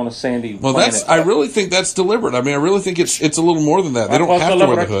typically wear on a sandy Well, planet. I really think that's deliberate. I mean, I really think it's a little more than that. They don't have to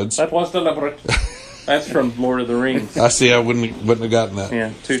wear the hoods. That was deliberate. That's from Lord of the Rings. I see. I wouldn't have gotten that.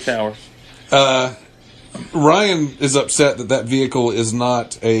 Yeah, Two Towers. Ryan is upset that vehicle is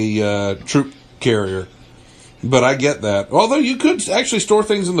not a troop carrier, but I get that. Although you could actually store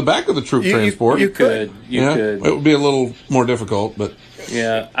things in the back of the troop transport. You could. You could. It would be a little more difficult, but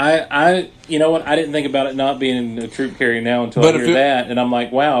Yeah, I you know what? I didn't think about it not being a troop carrier now until But I if hear it- that, and I'm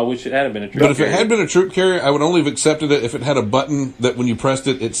like, wow, I wish it had been a troop But if carrier. it had been a troop carrier, I would only have accepted it if it had a button that when you pressed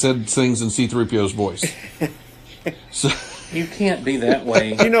it, it said things in C-3PO's voice. So, You can't be that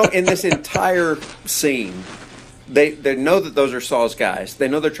way. You know, in this entire scene, they know that those are Saw's guys. They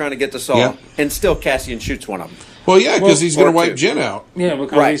know they're trying to get to Saw, Yeah. and still Cassian shoots one of them. well, yeah, because he's going or to wipe two. Jen out. Yeah,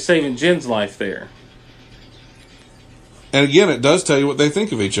 because Right. he's saving Jen's life there. And again, it does tell you what they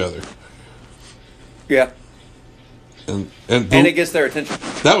think of each other. Yeah, And and it gets their attention.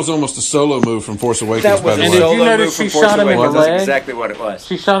 that was almost a solo move from Force Awakens, That by was the a And way. did you solo notice move from she Force shot him in the Awakens. That's leg? exactly what it was.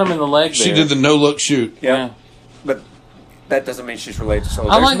 She shot him in the leg there. She did the no-look shoot. Yeah. But that doesn't mean she's related to Solo.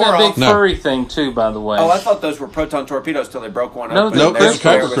 I There's like more that big off- No. furry thing, too, by the way. Oh, I thought those were proton torpedoes till they broke one No, up. they're Nope, they're kyber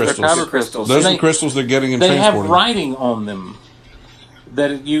crystals. crystals. They're kyber crystals. Those They- are crystals they're getting and They have transporting. writing on them that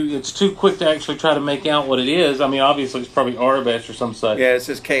it's too quick to actually try to make out what it is. I mean, obviously, it's probably Arabesh or some such. Yeah, it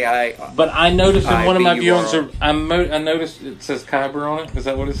says KI. But I noticed in one of my IBUR. viewings, I noticed it says Kyber on it. Is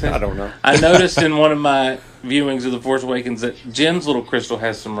that what it says? I don't know. I noticed in one of my viewings of The Force Awakens that Jen's little crystal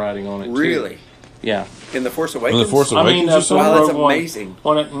has some writing on it, too. Really? Yeah. In The Force Awakens? In The Force I mean, Awakens, you saw? Wow, that's Rogue One. amazing.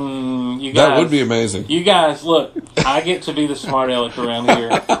 You guys, That would be amazing. You guys, look, I get to be the smart aleck around here,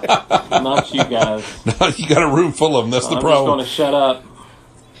 not you guys. You got a room full of them. That's the I'm problem. just going to shut up.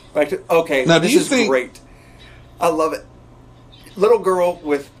 Okay, Now, do this you is think- great. I love it. Little girl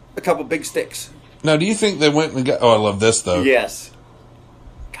with a couple big sticks. Now, do you think they went and got... Oh, I love this, though. Yes.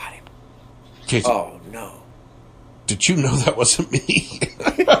 Got him. Casey, Oh, no. did you know that wasn't me?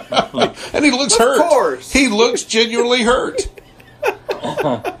 And he looks hurt. course. He looks genuinely hurt.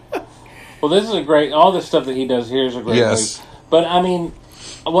 Well, this is a great. All the stuff that he does here is a great Yes. movie. But I mean,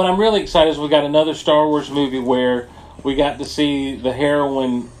 what I'm really excited is we got another Star Wars movie where we got to see the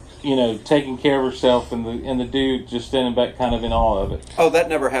heroine, taking care of herself, and the dude just standing back, kind of in awe of it. Oh, that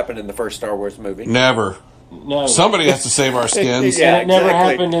never happened in the first Star Wars movie. Never. No, Somebody has to save our skins. Yeah. and it never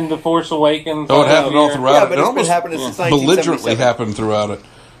exactly. happened in The Force Awakens. Oh, it happened all throughout Yeah, it. but It it's been almost happening since belligerently 1977. happened throughout it.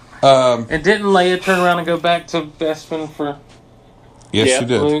 And didn't Leia turn around and go back to Bespin for Yes, Yeah. she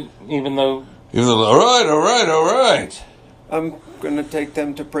did. Luke, even though? Even though, all right. I'm going to take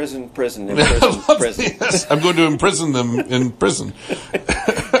them to prison. Yes, I'm going to imprison them in prison.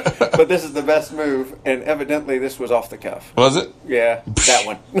 But this is the best move, and evidently this was off the cuff. Was it? Yeah, that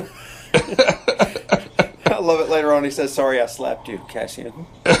one. I love it. Later on, he says, "Sorry, I slapped you, Cassian."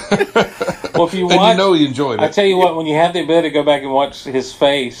 Well, if you watch, And you know he enjoyed I it. tell you what, when you have the ability to go back and watch his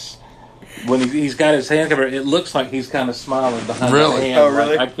face, when he's got his hand covered, it looks like he's kind of smiling behind Really? the hand. Oh,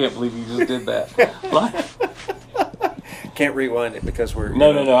 really? Like, I can't believe you just did that. Like, Can't rewind it because we're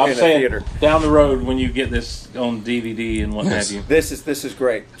no. I'm in a saying theater. down the road when you get this on DVD and what Yes. have you. This is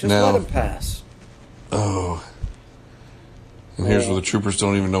great. Just No. let him pass. Oh. And here's where the troopers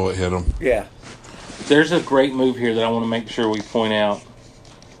don't even know what hit them. Yeah. There's a great move here that I want to make sure we point out,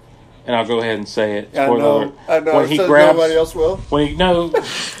 and I'll go ahead and say it. I Spoiler know. alert. I know. When he So grabs, nobody else will. when he no,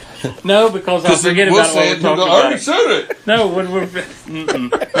 because I'll forget we'll about it when say we're it. He'll talking go, I about already it. said it. No, when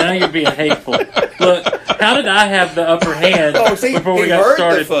now you're being hateful. Look, how did I have the upper hand Oh, see, before we he got heard the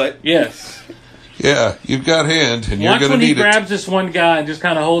started? foot. Yes. Yeah, you've got hand, and you're Watch going to when he need it. grabs this one guy and just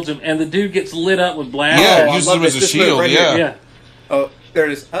kind of holds him, and the dude gets lit up with blast. Yeah, I uses love him as a this move shield. right here. Yeah. Yeah. Oh, there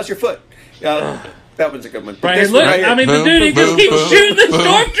it is. How's your foot? That one's a good one. Right This here, look. one right here. I mean, Boom, the dude, he just boom, keeps boom, shooting the boom.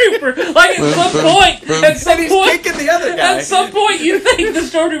 stormtrooper. Like, at some point, at some and he's point, kicking the other guy. at some point, you think the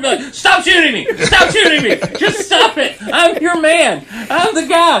stormtrooper like, stop shooting me! Stop shooting me! Just stop it! I'm your man. I'm the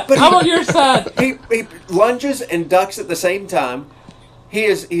guy. I'm on your side. He lunges and ducks at the same time. He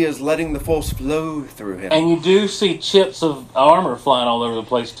is letting the force flow through him. And you do see chips of armor flying all over the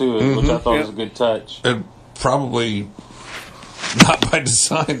place too, which I thought was a good touch. And probably not by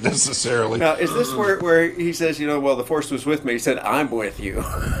design necessarily. Now, is this where he says, well, the force was with me? He said, I'm with you.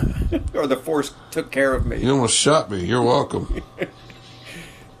 Or the force took care of me. You almost shot me. You're welcome.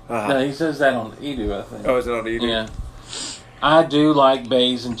 No, he says that on Edu, I think. Oh, is it on Edu? Yeah. I do like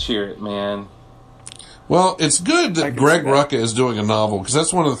Baze and Chirrut, man. Well, it's good that Greg Rucka is doing a novel, because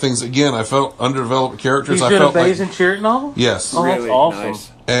that's one of the things, again, I felt underdeveloped characters. He's doing a Baze and Chirrut novel? Yes. Oh, that's Really awesome.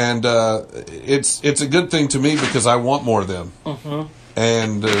 nice. And it's a good thing to me because I want more of them. Mm-hmm.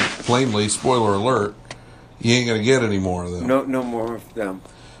 And plainly, spoiler alert, you ain't going to get any more of them. No more of them.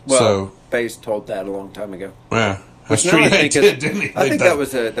 Well, Baze told that a long time ago. Yeah. That's Which true. now They did, didn't he? I think that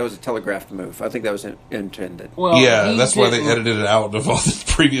was a telegraphed move. I think that was intended. Well, Yeah, he that's why they didn't- edited it out of all the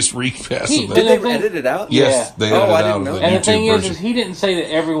previous recasts He of that. Did did they edit it out? Yes, they edited Oh, I it out didn't of know the that. And the YouTube thing version. is he didn't say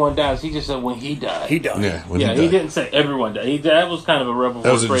that everyone dies. He just said when he died. He died. Yeah, when Yeah, he he died. didn't say everyone died. That was kind of a Rebel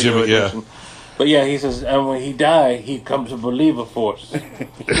That was Force a radio Jimmy, yeah. edition. But yeah, he says, and when he died, he'd come to believe a force.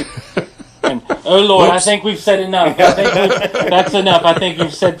 And, oh Lord, I Whoops. think we've said enough. That's enough. I think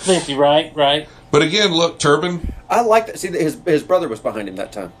you've said plenty, right? Right? But again, look, Turban. I like that. See, his brother was behind him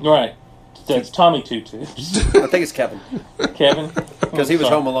that time. Right. That's Tommy Two Tips. I think it's Kevin. Kevin? Because he was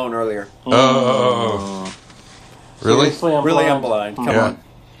home alone earlier. Oh. Really? Seriously, I'm Really, blind. I'm blind. Come Yeah. on.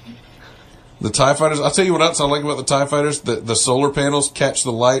 The TIE Fighters, I'll tell you what else I like about the TIE Fighters. The solar panels catch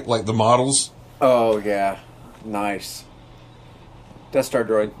the light like the models. Oh, yeah. Nice. Death Star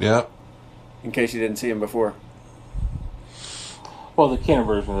droid, Yeah. in case you didn't see him before. Well, the Kenner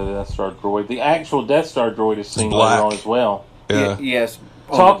version of the Death Star droid. The actual Death Star droid is seen black. later on as well. Yeah. Yes.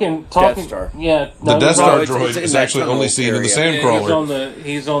 on Talking, the Death Star. yeah. The no, Death no, Star it's- droid it's in is that actually tunnel only seen in the area. Sandcrawler.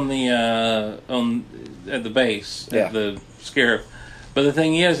 He's on at the base, Yeah. at the Scarab. But the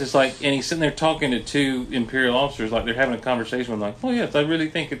thing is, it's like, and he's sitting there talking to two Imperial officers, like they're having a conversation with him, like, oh yes, I really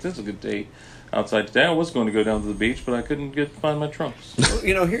think it is a good day outside today. I was going to go down to the beach, but I couldn't find my trunks.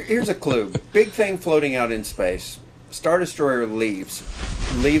 Well, here's a clue. Big thing floating out in space. Star Destroyer leaves.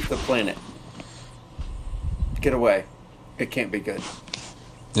 Leave the planet. Get away. It can't be good.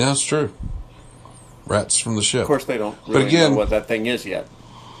 Yeah, that's true. Rats from the ship. Of course, they don't But really again- know what that thing is yet.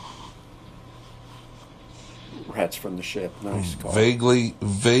 Rats from the ship. Nice call. Vaguely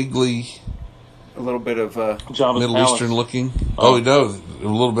A little bit of Jabba's Middle palace. Eastern looking. Oh, no, a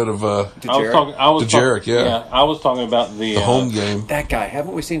little bit of I was Dejarik. talking. I was Dejarik, talking, yeah. I was talking about the home game. That guy.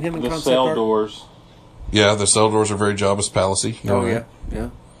 Haven't we seen him in the concept cell art? doors. Yeah, the cell doors are very Jabba's palacey. You're Oh, right. yeah.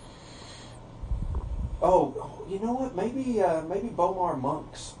 Oh, you know what? Maybe Bomar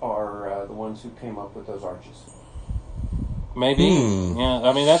monks are the ones who came up with those arches, Maybe. Yeah.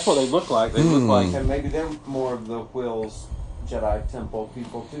 I mean, that's what they look like. They look like. and maybe they're more of the Whills Jedi Temple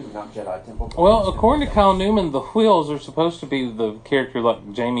people too, not Jedi Temple. but Well, Temple. according to Kyle Newman, the Wheels are supposed to be the character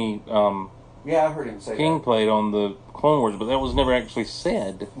like Jamie yeah, I heard him say King that. played on the Clone Wars, but that was never actually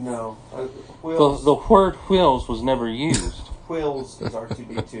said. No, The Whills. the word Wheels was never used. Whills is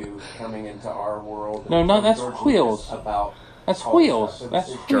R2D2 coming into our world. No, no, that's George Whills. Lucas About That's all this Wheels. stuff. That's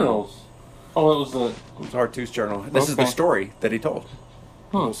It's Wheels. Oh, it was the. It was R2's journal. This is the Okay. story that he told.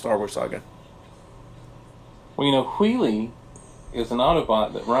 The whole Star Wars saga. Well, you know, Wheelie is an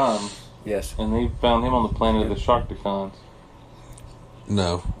Autobot that rhymes, Yes. and they found him on the planet of the Sharkticons.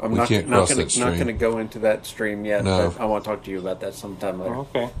 No, I'm we not can't not cross gonna that stream. not going to go into that stream yet. No. But I want to talk to you about that sometime later. Oh,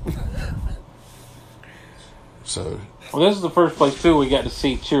 okay. So, Well, this is the first place too we got to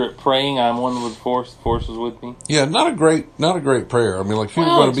see Chirrut praying. I'm one with the Force. The Force is with me. yeah, not a great prayer. I mean, like, if he Well,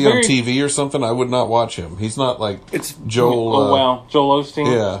 were going it's to be on very- TV or something, I would not watch him. He's not like It's Joel. Oh wow, Joel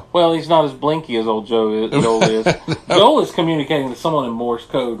Osteen. yeah. Well, he's not as blinky as old Joel is. Joel is communicating to someone in Morse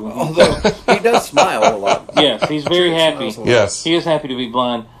code. When he, although he does smile a lot. yes, he's very happy. smiles a lot. Yes. He is happy to be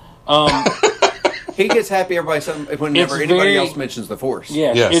blind. He gets happy whenever It's anybody very- else mentions the Force.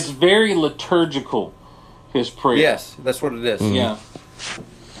 Yes, Yes. it's very liturgical. His prayer. Yes, that's what it is. Yeah.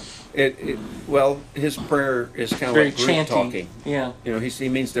 Well, his prayer is kind of Very like Groot chanting. talking. Yeah, You know, he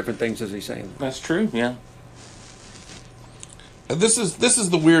means different things as he's saying them. that's true. Yeah. This is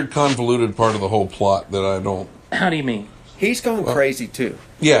the weird, convoluted part of the whole plot that I don't. How do you mean? He's gone crazy too.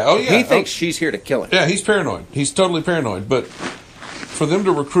 Yeah. Oh yeah. He thinks she's here to kill him. Yeah, he's paranoid. He's totally paranoid. But for them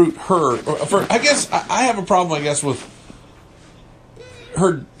to recruit her, I guess I have a problem. I guess with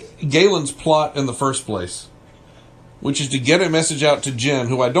her Galen's plot in the first place, which is to get a message out to Jen,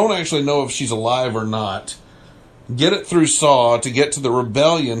 who I don't actually know if she's alive or not. Get it through Saw to get to the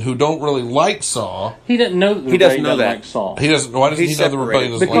rebellion, who don't really like Saw. He doesn't know that the He doesn't rebellion know that. like Saw. He doesn't. Why doesn't he know the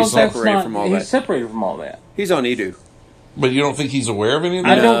rebellion doesn't like Because Saw? that's Separated not. from all He's that. separated from all that. He's on Edu. But you don't think he's aware of any of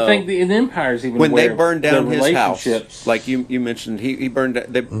I that? don't think the Empire's even When aware they burned of down the his house, relationships. like you mentioned, he burned.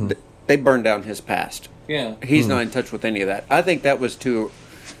 They burned down his past. Yeah. He's not in touch with any of that. I think that was to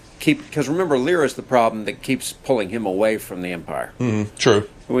keep, because remember, Lyra's the problem that keeps pulling him away from the Empire. True.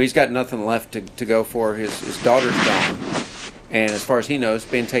 Well, he's got nothing left to go for. His daughter's gone, and as far as he knows,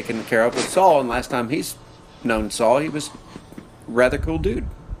 being taken care of with Saul. And last time he's known Saul, he was a rather cool dude.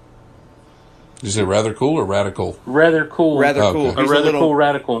 Did you say rather cool or radical? Rather cool. Rather Okay. cool. A He's rather little- cool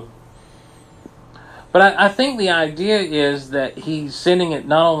radical. But I think the idea is that he's sending it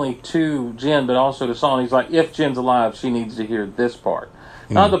not only to Jen, but also to Saul. And he's like, if Jen's alive, she needs to hear this part.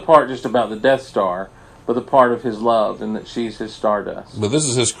 Not the part just about the Death Star, but the part of his love and that she's his Stardust. But this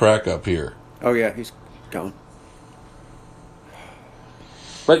is his crack up here. Oh yeah, he's gone.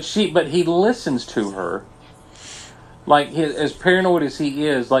 But he listens to her. Like, as paranoid as he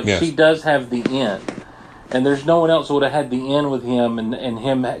is, like, Yes. she does have the end. And there's no one else who would have had the end with him and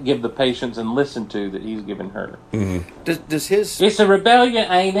him give the patience and listen to that he's given her. Does his It's a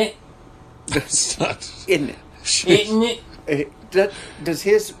rebellion, ain't it? It's not. isn't it? Isn't it? Does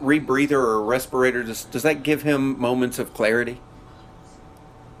his rebreather or respirator does that give him moments of clarity?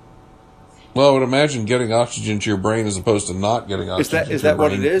 Well, I would imagine getting oxygen to your brain as opposed to not getting oxygen Is to your that what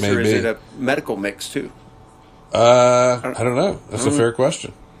brain. it is, or is Maybe. it a medical mix too? I don't know. That's a fair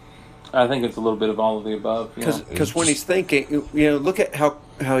question. I think it's a little bit of all of the above. Yeah. Because when he's thinking, look at how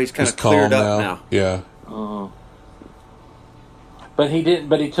he's kind He's of cleared calm up now. Yeah. But he didn't.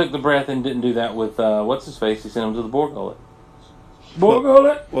 But he took the breath and didn't do that with what's his face. He sent him to the Borgullet.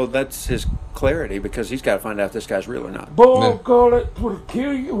 Borgullet. Well, that's his clarity because he's got to find out if this guy's real or not. Borgullet will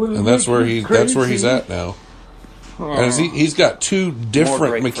kill you. And that's where he's at now. And he's got two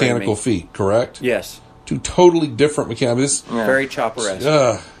different great mechanical framing. feet, correct? Yes, Two totally different mechanical. very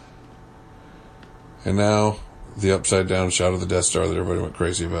chopper-esque. And now the upside down shot of the Death Star that everybody went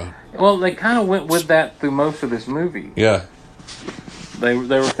crazy about. Well, they kind of went with that through most of this movie. Yeah. They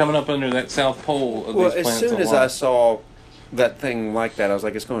were coming up under that South Pole of Well, these as planets. soon a as lot. I saw that thing like that, I was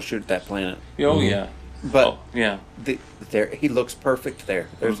like, it's going to shoot at that planet. Oh yeah. But Yeah. he looks perfect there.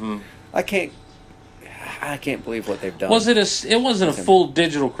 There's, I can't believe what they've done. It wasn't a full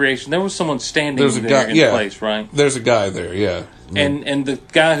digital creation. There was someone standing There's a there guy, in place, right? There's a guy there, yeah. And the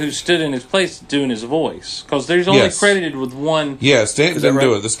guy who stood in his place doing his voice, because there's only Yes. credited with one. Yeah, Stanton Is that didn't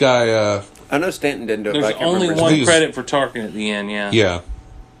do right? it. This guy, I know Stanton didn't do it, There's but I can't only remember. one He's- credit for Tarkin at the end. Yeah. yeah.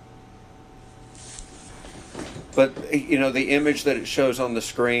 But, the image that it shows on the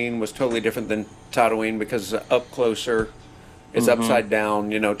screen was totally different than Tatooine because it's up closer. It's upside down,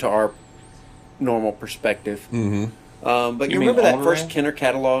 to our normal perspective. Mm-hmm. But you mean remember that all first around? Kenner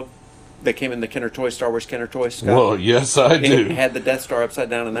catalog that came in the Kenner Toys, Star Wars Kenner Toys? Scott? Well, yes, I It do. had the Death Star upside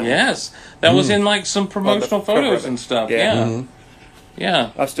down in that one. Yes, that was in like some promotional cover of photos it. and stuff. Yeah. Yeah.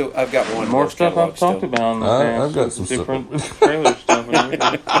 Yeah. I've got one. of More those stuff I've catalogs talked still. about in the I've past. got some stuff. different trailer stuff. And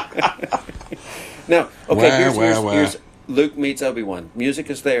everything. Now, okay, Wah. here's Luke meets Obi-Wan. Music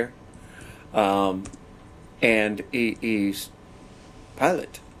is there. And he's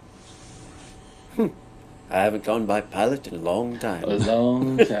Pilot. I haven't gone by Pilot in a long time. A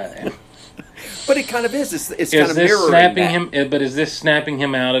long time. But it kind of is. It's Is kind of this mirroring snapping that. him? But is this snapping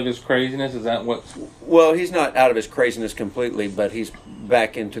him out of his craziness? Is that what? Well, he's not out of his craziness completely, but he's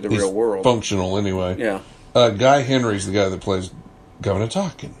back into the He's real world. functional anyway. Yeah. Guy Henry's the guy that plays Governor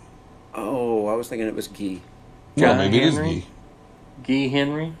Tarkin. Oh, I was thinking it was Guy. Well, Guy maybe it is Henry? Guy. Guy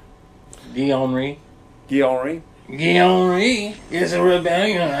Henry? Guy Henry? Guy Henry? Guy Henry is a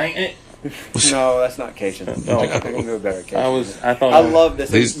rebellion, ain't it? No, that's not Cajun. Oh. I can do a better Cajun. I thought. I love this.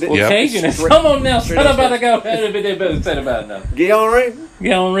 These- Well, Yep. Cajun is. Straight- Come on now, straight son up about to go. Said about it now. Guy Henry? Guy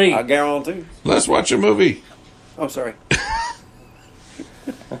Henry. I guarantee. Let's watch a movie. Oh, sorry.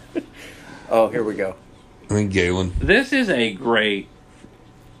 Oh, here we go. I mean, Galen. This is a great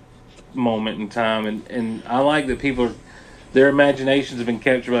moment in time, and I like that their imaginations have been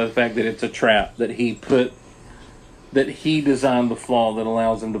captured by the fact that it's a trap that he designed the flaw that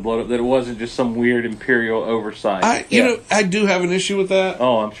allows him to blow it up. That it wasn't just some weird Imperial oversight. I do have an issue with that.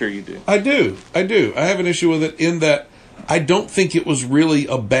 Oh, I'm sure you do. I do. I have an issue with it in that I don't think it was really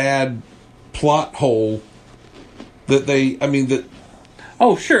a bad plot hole that they. I mean that.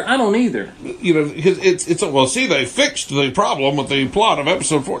 Oh, sure. I don't either. You know, it's well. See, they fixed the problem with the plot of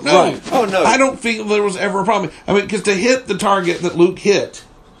episode 4. No, Right. Oh, no. I don't feel there was ever a problem. I mean, because to hit the target that Luke hit,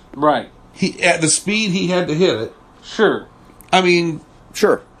 Right. he at the speed he had to hit it. Sure. I mean,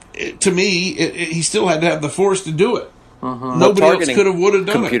 Sure. to me, he still had to have the force to do it. Mm-hmm. Nobody else Targeting could have would have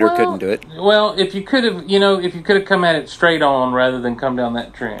done Computer it. couldn't do it. Well, if you could have come at it straight on rather than come down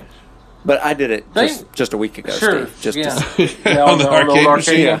that trench. But I did it They- just a week ago, Sure. Steve. Just yeah. to- Yeah, On the arcade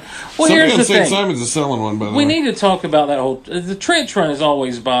machine. Well, Somebody here's on the St. thing. Simon's is selling one, by the We way. need to talk about that whole. The trench run has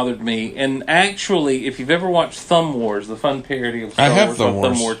always bothered me, and actually, if you've ever watched Thumb Wars, the fun parody of Star I have Wars, Thumb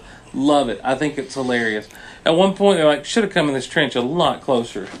on Wars. love it. I think it's hilarious. At one point, they're like, "Should have come in this trench a lot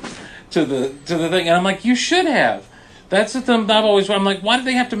closer to the thing," and I'm like, "You should have." That's the thing I've always. I'm like, why did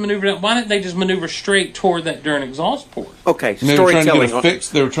they have to maneuver that? Why didn't they just maneuver straight toward that darn exhaust port? Okay, And they were trying to storytelling. get a fix.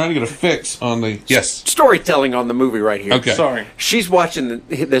 They were trying to get a fix on the Storytelling on the movie right here. Okay. Sorry. She's watching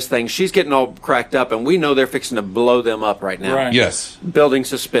this thing. She's getting all cracked up, and we know they're fixing to blow them up right now. Right. Yes. Building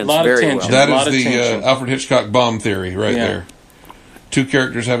suspense Lot of very tension. well. That lot is of the tension. Alfred Hitchcock bomb theory right Yeah. there. Two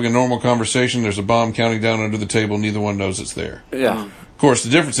characters having a normal conversation. There's a bomb counting down under the table. Neither one knows it's there. Yeah. Of course, the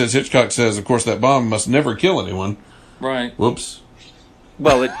difference is Hitchcock says, of course, that bomb must never kill anyone. Right. Whoops.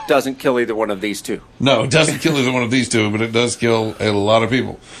 Well, it doesn't kill either one of these two. No, it doesn't kill either one of these two, but it does kill a lot of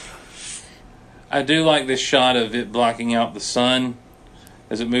people. I do like this shot of it blocking out the sun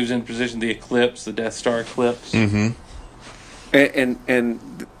as it moves into position. The eclipse, the Death Star eclipse. Mm-hmm. And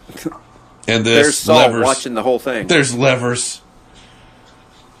And there's there's Saul levers. watching the whole thing. There's levers.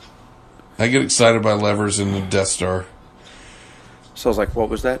 I get excited by levers in the Death Star. So I was like, what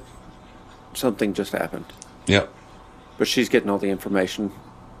was that? Something just happened. Yep. But she's getting all the information.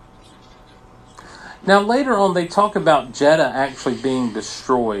 Now later on, they talk about Jeddah actually being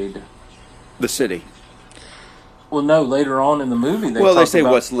destroyed. The city. Well, no, later on in the movie, they Well, they talk say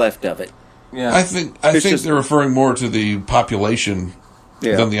about, what's left of it. Yeah, I think It's just- they're referring more to the population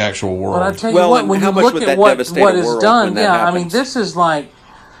Yeah. than the actual world. But I tell you Well, what, and when how you much look would at that what devastate what a is world done, when that yeah, I mean, happens?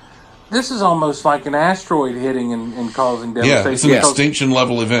 this is almost like an asteroid hitting and causing Yeah, devastation. it's an because- extinction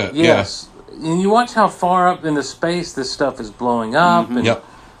level event. Yes, and you watch how far up into space this stuff is blowing up, Mm-hmm. and Yeah. Yep.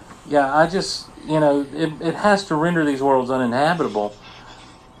 yeah, I just it has to render these worlds uninhabitable.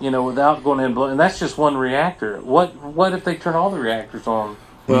 Without going in and blowing. And that's just one reactor. What if they turn all the reactors on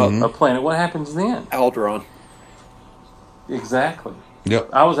Well, a planet? What happens then? Alderaan. Exactly. Yep.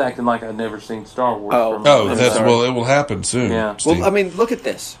 I was acting like I'd never seen Star Wars. Oh. from- Oh, I'm that's sorry. well. It will happen soon. Yeah. Steve. Well, I mean, look at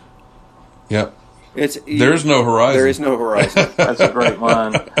this. Yep. It's There's no horizon. There is no horizon. That's a great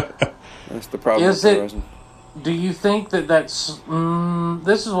line. That's the problem Is with it- horizon. Do you think that's...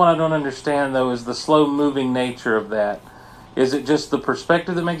 this is what I don't understand, though, is the slow-moving nature of that. Is it just the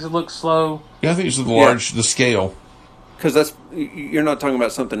perspective that makes it look slow? Yeah, I think it's the scale. Because you're not talking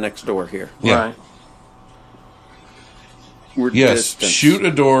about something next door here. Yeah. Right. We're Yes, distant. shoot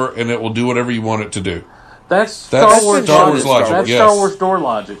a door and it will do whatever you want it to do. That's That's Star Wars Star Wars logic, That's yes. Star Wars door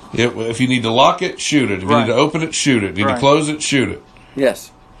logic. If you need to lock it, shoot it. If you Right. need to open it, shoot it. If you need Right. to close it, shoot it.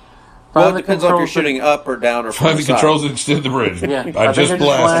 Yes. Find Well, the it depends on if you're controls that- shooting up or down or from Find the the side. controls and extend the bridge. Yeah, I I think just I just I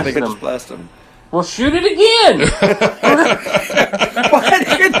blasted. think I them. just blast them. Well, shoot it again! Why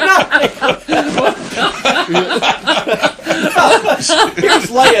did Here's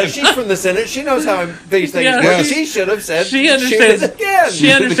Leia. She's from the Senate. She knows how these things Yeah. work. Yes. She should have said, She shoot understands. it again.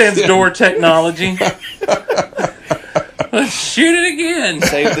 She understands door technology. Shoot it again.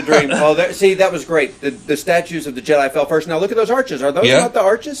 Save the dream. Oh, see, that was great. The statues of the Jedi fell first. Now look at those arches. Are those Yeah. not the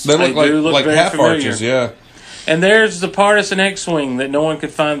arches? They look They do look like very half familiar. arches, yeah. And there's the partisan X-wing that no one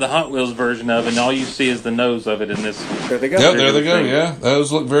could find the Hot Wheels version of, and all you see is the nose of it in this. There they go. Yep, there they go, thing. yeah.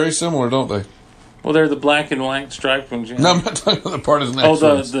 Those look very similar, don't they? Well, they're the black and white striped ones. Yeah. No, I'm not talking about the partisan Oh,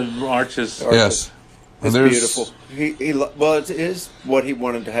 X-Wings. the arches. Yes. It's There's- beautiful. Well, it is what he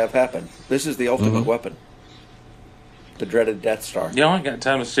wanted to have happen. This is the ultimate weapon. The dreaded Death Star. Y'all ain't got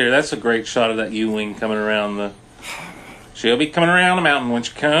time to stare. That's a great shot of that U-wing coming around the... She'll be coming around the mountain when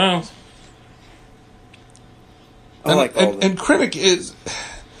she comes. I like all and Krennic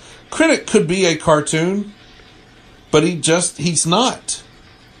could be a cartoon, but he's not.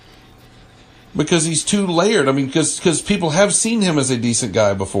 Because he's too layered. I mean, because people have seen him as a decent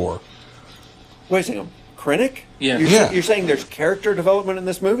guy before. Wait a second. Krennic? Yeah. You're saying there's character development in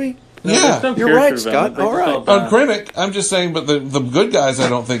this movie? No, Yeah. there's no You're character right, Scott. development. They All just right. all On die. Krennic, I'm just saying, but the good guys I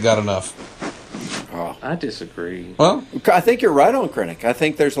don't think got enough. I disagree. Well, I think you're right on Krennic. I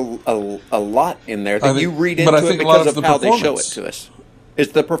think there's a lot in there I that think- you read but I into it think a lot because of of the how they show it performance. to us.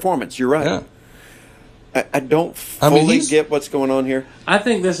 It's the performance. You're right. yeah. I don't fully get what's going on here. I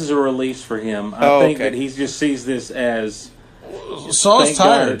think this is a release for him. I think that he just sees this as Saw's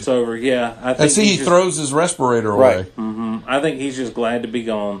tired. It's over. Yeah, I think and see, he throws his respirator away. Right. Mm-hmm. I think he's just glad to be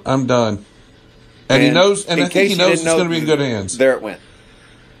gone. I'm done. And he knows, and I think he knows it's going to be in good hands. There it went.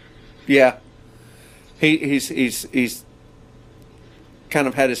 Yeah, he's kind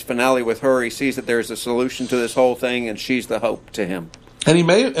of had his finale with her. He sees that there's a solution to this whole thing, and she's the hope to him.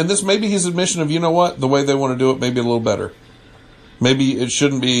 And this may be his admission of, you know what, the way they want to do it may be a little better. Maybe it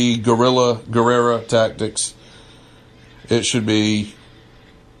shouldn't be guerrilla tactics. It should be,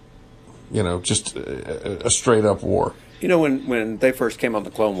 just a straight up war. When they first came on the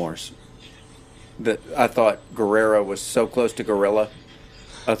Clone Wars, that I thought Guerrero was so close to guerrilla.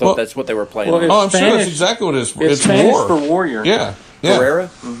 I thought that's what they were playing. Well, I'm sure that's exactly what it is. It's Spanish war. For warrior. Yeah. Guerrera?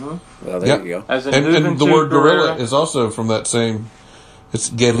 Mm-hmm. Well, there you go. And the word guerrilla is also from that same... It's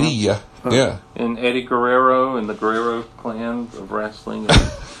guerrilla. Yeah. And Eddie Guerrero and the Guerrero clan of wrestling.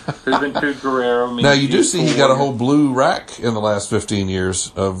 Juventud Guerrero. Now, you do see he got a whole blue rack in the last 15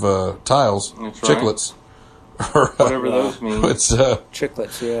 years of tiles. That's chiclets. Right. Whatever those mean. It's,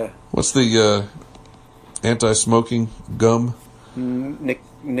 chiclets, yeah. What's the anti-smoking gum?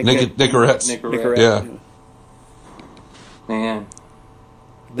 Nicorettes. Yeah. Man.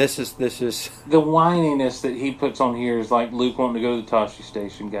 This is the whininess that he puts on here is like Luke wanting to go to the Tashi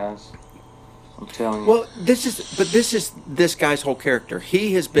station, guys. I'm telling you. Well, this is this guy's whole character.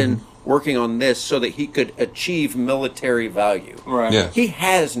 He has been working on this so that he could achieve military value. Right. Yeah. He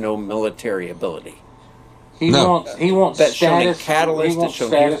has no military ability. He wants that status. Catalyst. He wants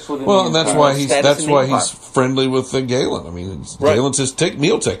status within the and that's why he's friendly with Galen. I mean, Galen's his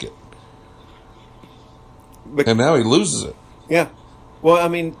meal ticket, and now he loses it. Yeah. Well, I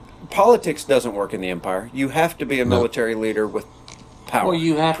mean, politics doesn't work in the Empire. You have to be a military leader with power. Well,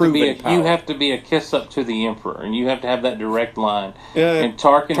 you have to be a kiss up to the Emperor, and you have to have that direct line. Yeah. And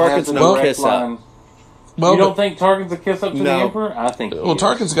Tarkin's has a direct line. Well, you don't think Tarkin's a kiss up to the Emperor? I think. Well,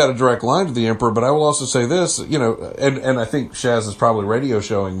 Tarkin's got a direct line to the Emperor, but I will also say this, and I think Shaz is probably radio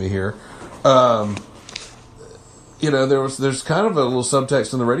showing me here. There's kind of a little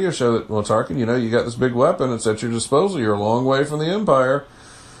subtext in the radio show that, well, Tarkin, you got this big weapon, it's at your disposal, you're a long way from the Empire.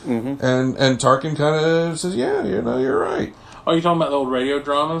 Mm-hmm. And Tarkin kind of says, yeah, you're right. Are you talking about the old radio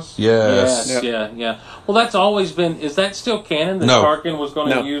dramas? Yes. Yeah. Well, that's always been, is that still canon that Tarkin was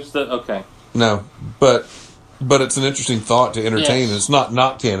going to use the, okay. No, but it's an interesting thought to entertain. Yes. It's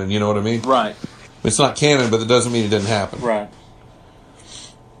not canon, you know what I mean? Right. It's not canon, but it doesn't mean it didn't happen. Right.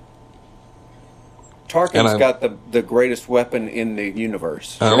 Tarkin's got the greatest weapon in the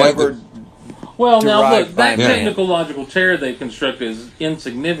universe. Well, now look, that technical logical chair they constructed is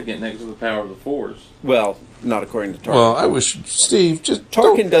insignificant next to the power of the Force. Well, not according to Tarkin. Well, I wish, Steve, just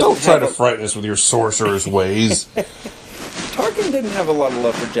Tarkin don't try to frighten us with your sorcerer's ways. Tarkin didn't have a lot of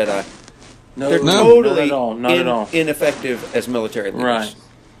love for Jedi. No, they're totally not at all. Ineffective as military leaders. Right.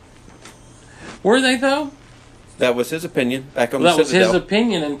 Were they, though? That was his opinion back on the Citadel. That was his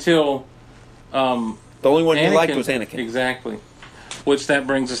opinion until... the only one he liked was Anakin. Exactly. Which that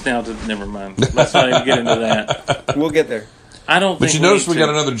brings us now to... Never mind. Let's not even get into that. We'll get there. I don't think But you notice we got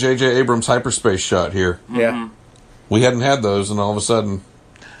another J.J. Abrams hyperspace shot here. Yeah. Mm-hmm. We hadn't had those, and all of a sudden...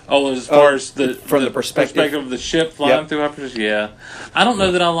 Oh, as far as from the perspective of the ship flying through hyperspace, yeah. I don't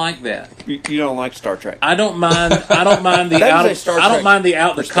know that I like that. You don't like Star Trek. I don't mind the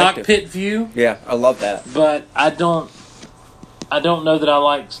cockpit view. Yeah, I love that. But I don't know that I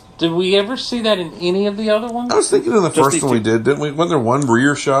like. Did we ever see that in any of the other ones? I was thinking in the first one we did, didn't we? Wasn't there one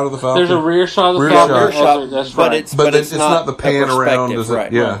rear shot of the Falcon? There's a rear shot of the Falcon. Shot, that's right. But it's not the pan around, is it?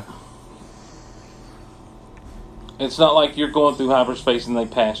 Right. Yeah. It's not like you're going through hyperspace and they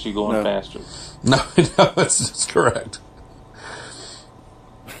pass you going faster. No, that's correct.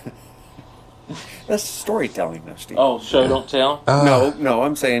 That's storytelling, though, Steve. Oh, show don't tell? No,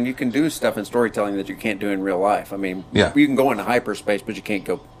 I'm saying you can do stuff in storytelling that you can't do in real life. I mean, you can go into hyperspace, but you can't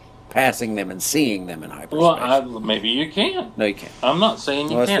go passing them and seeing them in hyperspace. Well, maybe you can. No, you can't. I'm not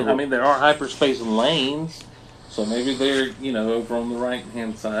saying you can't. I mean, there are hyperspace lanes. So maybe they're, over on the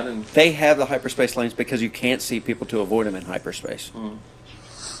right-hand side. And they have the hyperspace lanes because you can't see people to avoid them in hyperspace. Mm.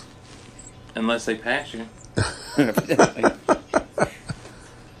 Unless they pass you.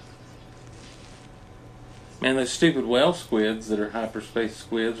 Man, those stupid whale squids that are hyperspace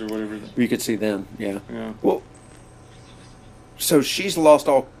squids or whatever. You could see them, yeah. Well, so she's lost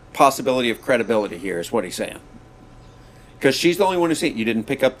all possibility of credibility here, is what he's saying. Because she's the only one who see it. You didn't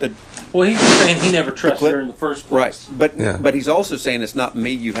pick up the... Well, he's saying he never trusted her in the first place. Right. But he's also saying it's not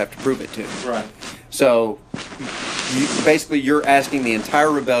me you have to prove it to. Right. So, basically, you're asking the entire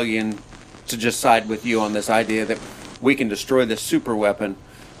rebellion to just side with you on this idea that we can destroy this super weapon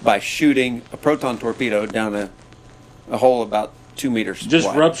by shooting a proton torpedo down a hole about 2 meters Just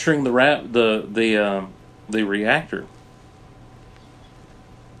wide. rupturing the reactor.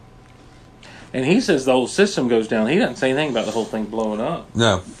 And he says the whole system goes down. He doesn't say anything about the whole thing blowing up.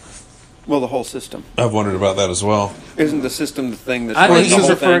 No, Well, the whole system. I've wondered about that as well. Isn't the system the thing that's I running think the he's whole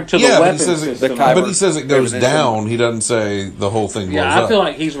referring thing? to the Yeah, but weapon he says system. kyber- But he says it goes everything. down. He doesn't say the whole thing blows Yeah, up. I feel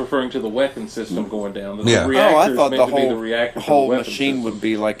like he's referring to the weapon system going down. The Yeah. reactor Oh, I is thought meant the to be the reactor for the whole weapon machine system. would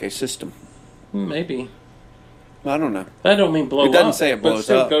be like a system. Maybe. I don't know. That don't mean blow up. It doesn't say it blows but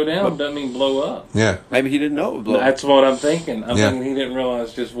still up, go down but- doesn't mean blow up. Yeah. Maybe he didn't know it would blow up. That's what I'm thinking. I'm Yeah. thinking he didn't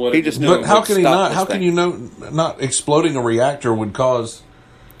realize just what He it just was. knew But it how would can he stop not? this How can thing. you know not exploding a reactor would cause?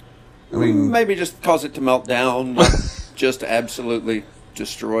 I mean, Maybe just cause it to melt down, not just absolutely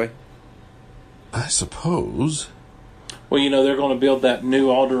destroy. I suppose. Well, they're going to build that new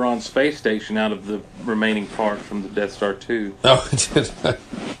Alderaan space station out of the remaining parts from the Death Star 2. Oh, it did.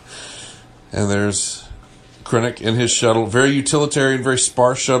 And there's Krennic in his shuttle. Very utilitarian, very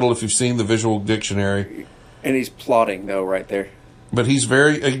sparse shuttle if you've seen the visual dictionary. And he's plotting, though, right there. But he's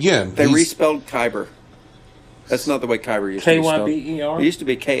very, again... They he's- respelled Kyber. That's not the way Kyber used to be spelled. K-Y-B-E-R? It used to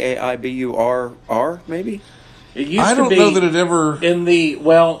be K-A-I-B-U-R-R, maybe? It used I to don't be know that it ever... in the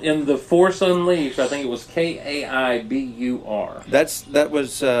Force Unleashed, I think it was K-A-I-B-U-R. That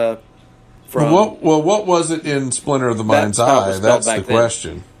was from... what was it in Splinter of the Mind's That's how it Eye? was spelled That's the back then.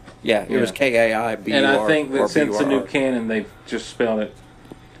 question. Yeah, it was Yeah. K-A-I-B-U-R. And I think or that since the new B-U-R-R. canon, they've just spelled it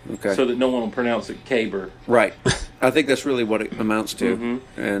Okay. so that no one will pronounce it Caber. Right. I think that's really what it amounts to.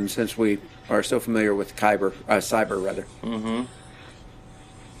 Mm-hmm. And since we are so familiar with Cyber, rather. Mm-hmm.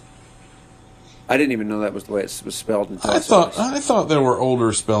 I didn't even know that was the way it was spelled until I saw thought this. there were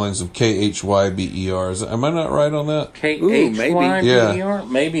older spellings of K-H-Y-B-E-R. Am I not right on that? K-H-Y-B-E-R?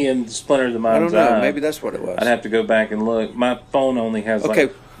 Maybe in Splinter of the I Mind's don't know. Eye. Maybe that's what it was. I'd have to go back and look. My phone only has Okay,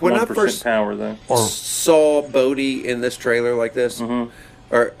 like when I 1% first- power, though. Saw Bodhi in this trailer like this, Mm-hmm.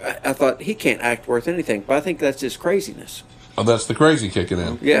 or I thought he can't act worth anything, but I think that's just craziness. Oh, that's the crazy kicking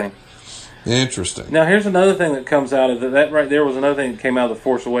in. Yeah. Interesting. Now, here's another thing that comes out of that right there was another thing that came out of the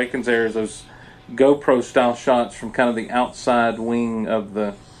Force Awakens there is those GoPro style shots from kind of the outside wing of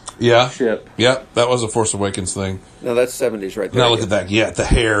the Yeah. ship. Yeah, that was a Force Awakens thing. No, that's 70s right there. Now look at that. Yeah, the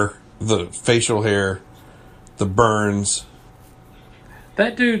hair, the facial hair, the burns.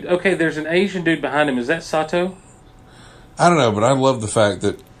 That dude, okay, there's an Asian dude behind him. Is that Sato? I don't know, but I love the fact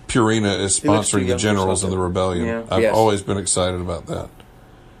that Purina is He looks too sponsoring the young for generals in the something. rebellion. Yeah. I've Yes. always been excited about that.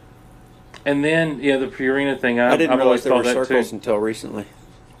 And then, the Purina thing, I didn't I've always realize there were thought that circles too. until recently.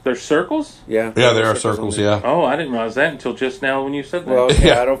 There's circles? Yeah. Yeah, there were are circles, on there. yeah. Oh, I didn't realize that until just now when you said that. Well, okay,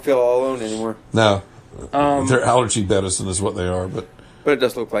 Yeah. I don't feel all alone anymore. No, they're allergy medicine is what they are, but But it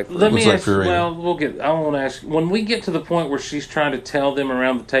does look like... Let me Looks like ask. Purina. I want to ask. When we get to the point where she's trying to tell them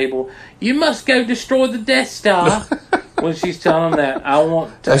around the table, you must go destroy the Death Star. When she's telling them that, I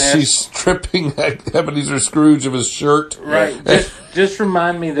want to as ask. she's stripping Ebenezer Scrooge of his shirt. Right. Just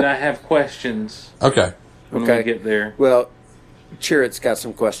remind me that I have questions Okay. when Okay. we get there. Well, Chirrut's got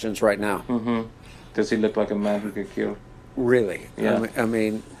some questions right now. Does he look like a man who could kill? Really? Yeah. I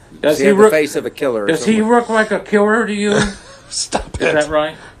mean Does does he he have look- the face of a killer? or Does he something? look like a killer to you? Is Stop it. that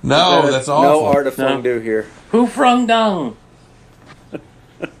right? No, Is that- that's No awful. art of No. fondue here. Who frung down?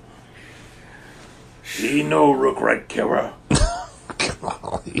 He no look like killer.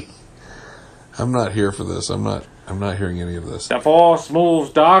 Golly. I'm not here for this. I'm not hearing any of this. The force moves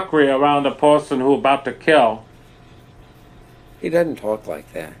darkly around the person who about to kill. He doesn't talk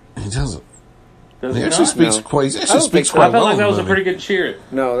like that. He doesn't. Does He he actually not? speaks No. quite. He I actually don't speaks think so. quite I felt well. like that was a in the pretty good cheer.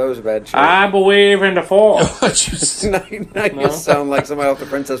 No, that was a bad cheer. I believe in the force. movie. now you sound like somebody off the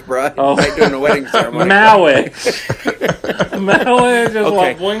Princess Bride Oh. right during the wedding ceremony. Malwich. Malwich is Okay,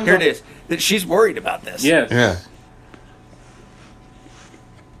 like wings here on- it is. That she's worried about this. Yes. Yeah.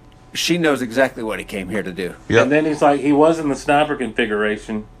 She knows exactly what he came here to do. Yep. And then he's like, he was in the sniper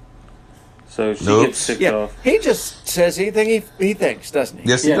configuration. So she Nope. gets ticked Yeah, off. he just says anything he thinks, doesn't he?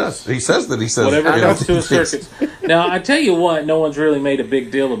 Yes, he Yes. does. He says that. He says Whatever yeah, comes to his he thinks- circuits. Now, I tell you what, no one's really made a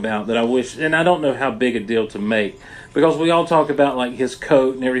big deal about that I wish, and I don't know how big a deal to make, because we all talk about like his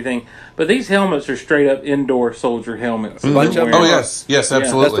coat and everything, but these helmets are straight up indoor soldier helmets. A bunch of them Oh are. yes, yes, Yeah.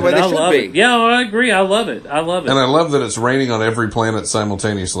 absolutely. That's the way And they I should love be. it. Yeah, I agree. I love it. I love it. And I love that it's raining on every planet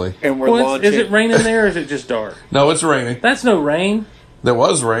simultaneously. And we're Well, launching. is it raining there or is it just dark? No, it's raining. That's no rain. There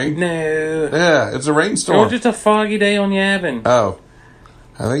was rain. No. Yeah, it's a Or rainstorm. just a foggy day on Yavin. Oh,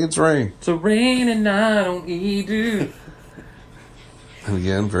 I think it's rain. It's a rainy night on Edu. And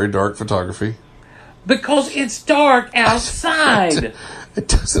again, very dark photography. Because it's dark outside. It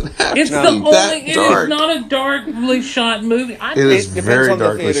doesn't have It's to the be only. that It dark. is not a darkly shot movie. It is depends very on the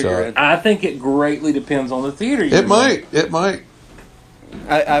darkly theater you're shot. in. I think it greatly depends on the theater. It might.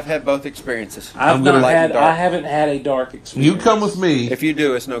 I've had both experiences. I've gonna not light had. and dark. I haven't had a dark experience. You come with me, If you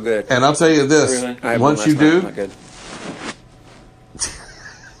do, it's no good. and I'll tell you this: Really? All right, once well, you that's do, not good.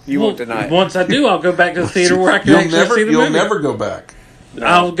 You won't deny it. Once I do, I'll go back to the theater where I can actually see the you'll movie. never go back.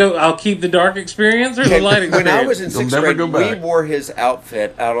 I'll keep the dark experience or the light experience. When I was in You'll 6th never grade, go we back. wore his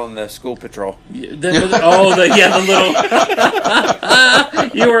outfit out on the school patrol. the little.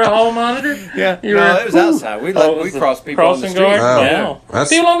 You were a hall monitor. Yeah, You no, were- it was outside. We Oh, it was crossed people on the crossing street. guard. Wow. Yeah. That's-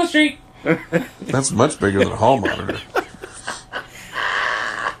 See you on the street. That's much bigger than a hall monitor.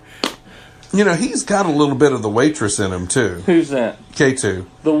 You know, he's got a little bit of the waitress in him too. Who's that? K2.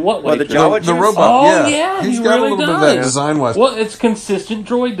 The what? Well, the waitress? Jawa The juice? robot. Oh, yeah, He's he got really a little bit of does. that design wise. Well, it's consistent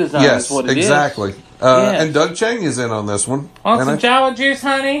droid design. Yes, is what it is. exactly. Yes. And Doug Chang is in on this one. Want And some Jawa juice,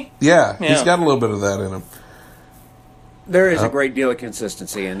 honey? yeah, he's Yeah. got a little bit of that in him. There is a great deal of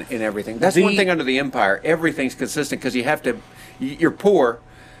consistency in everything. That's one thing under the Empire. Everything's consistent because you have to. You're poor,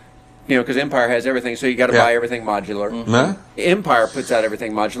 because Empire has everything, so you got to Yeah. buy everything modular. Nah? Empire puts out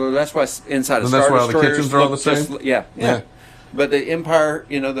everything modular. That's why inside of And Star that's why all the Destroyers kitchens are all look the just- same? yeah. Yeah. But the Empire,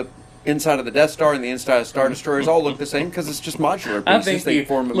 the inside of the Death Star and the inside of Star Destroyers all look the same because it's just modular I pieces. think They you.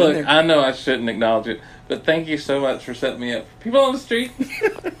 form them Look, in there. I know I shouldn't acknowledge it, but thank you so much for setting me up. People on the street.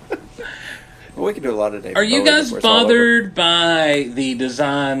 Well, we can do a lot of David Are you Bowie guys before it's all over. bothered by the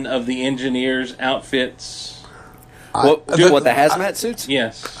design of the engineers' outfits? What the hazmat suits?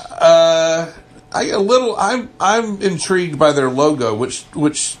 Yes. I'm intrigued by their logo,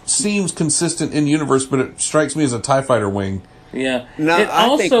 which seems consistent in universe, but it strikes me as a TIE fighter wing. Yeah. No, it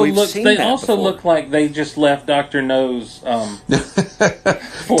I think also we've looks. seen They that also before. look like they just left Dr. No's Dun,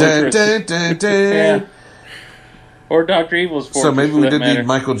 fortress. dun, dun, dun. Yeah. Or Dr. Evil's fortress. So maybe for we that did matter. need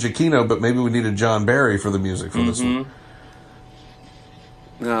Michael Giacchino, but maybe we needed John Barry for the music for this one.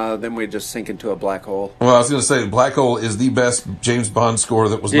 Then we just sink into a black hole. Well, I was going to say Black Hole is the best James Bond score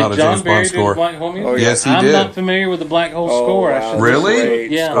that was Did not a John James Barry Bond do score. the Black Hole music? Oh, yeah. Yes, he I'm did. not familiar with the Black Hole score. I wow. should Really?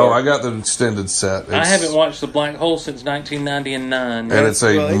 Great Yeah. score. Oh, I got the extended set. I haven't watched the Black Hole since 1999. And it's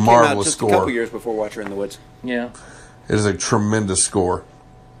a Well, it came out marvelous just score. a couple years before Watcher in the Woods. Yeah. It is a tremendous score.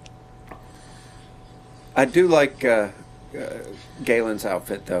 I do like Galen's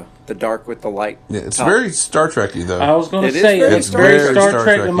outfit, though. The dark with the light. Yeah, it's top. very Star Trek-y, though. I was going It to is say very it's Star very Trek. Star Star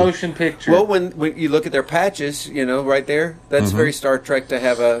Trek the Trek-y. motion picture. Well, when you look at their patches, right there, that's very Star Trek to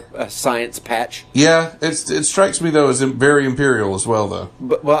have a science patch. Yeah, it strikes me, though, as very Imperial as well, though.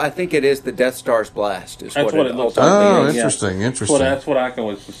 But well, I think it is the Death Star's blast. Is That's what it looks ultimately Oh, is. interesting, Well, interesting. that's what I can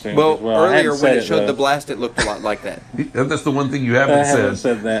always assume Well, as well. I earlier hadn't when said it showed though. the blast, it looked a lot like that. That's the one thing you I haven't haven't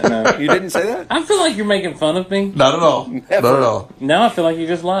said. said that, no. You didn't say that? I feel like you're making fun of me. Not at all. Not at all. Now I feel like you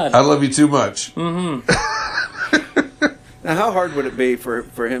just lied. I love you too much. Now, how hard would it be for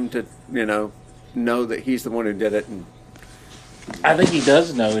him to know that he's the one who did it? And I think he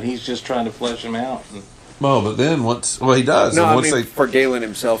does know it. He's just trying to flesh him out. Well, but then he does. no, and I once mean for Galen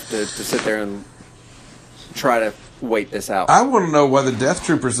himself to sit there and try to wait this out. I want to know why the Death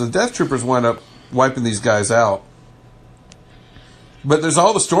Troopers wind up wiping these guys out. But there's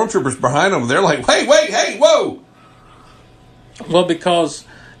all the stormtroopers behind them. They're like, hey, wait, hey, whoa! Well, because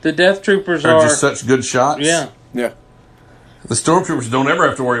the Death Troopers They're are... just such good shots. Yeah. Yeah. The stormtroopers don't ever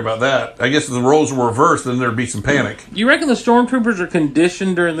have to worry about that. I guess if the roles were reversed, then there'd be some panic. You reckon the Stormtroopers are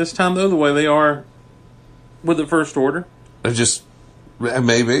conditioned during this time, though, the way they are with the First Order? It just,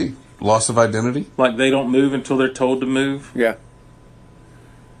 maybe, loss of identity. Like they don't move until they're told to move? Yeah.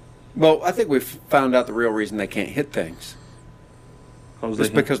 Well, I think we've found out the real reason they can't hit things. It's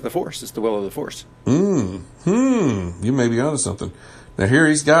because of the Force. It's the will of the Force. You may be onto something. Now here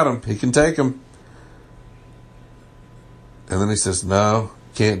he's got him. He can take him. And then he says, no,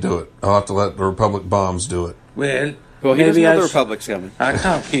 can't do it. I'll have to let the Republic bombs do it. Well, Well, he doesn't maybe know I the sh- Republic's coming. I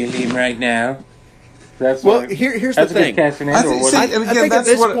can't kill him right now. That's Well, what- here's that's the a good thing. casting in, I or think- what? see, I and again, think at that's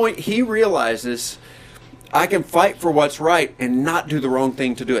this what- point he realizes I can fight for what's right and not do the wrong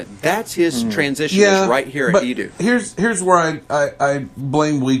thing to do it. That's his transition is right here at but Edu. Here's where I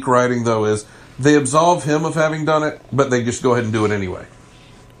blame weak writing, though, is they absolve him of having done it, but they just go ahead and do it anyway.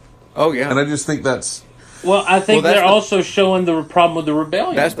 Oh, yeah. And I just think that's... Well, I think Well, that's they're the- also showing the problem with the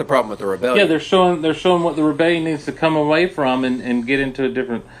rebellion. That's the problem with the rebellion. Yeah, they're showing what the rebellion needs to come away from and get into a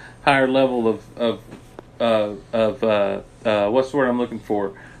different, higher level of what's the word I'm looking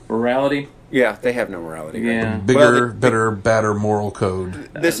for? Morality. Yeah, they have no morality. Right? Yeah. Bigger, Well, better, badder moral code.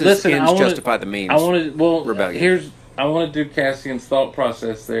 This is Listen, ends I wanna- justify the means. I wanted. Well, Rebellion. I want to do Cassian's thought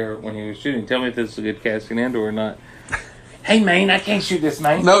process there when he was shooting. Tell me if this is a good Cassian Andor or not. Hey, man, I can't shoot this,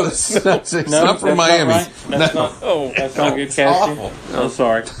 man. No, it's not from Miami. That's not good, Cassian. Awful. Oh,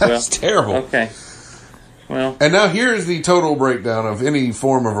 sorry. That's terrible. Okay. Well. And now here's the total breakdown of any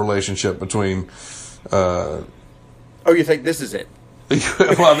form of relationship between... Oh, you think this is it?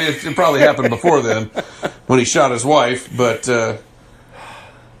 well, I mean, it probably happened before then when he shot his wife, but I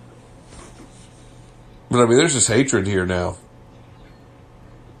mean, there's this hatred here now.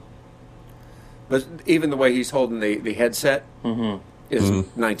 But even the way he's holding the headset is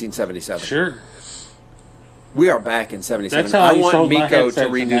 1977. Sure. We are back in 77. That's how I he want sold my Miko to headsets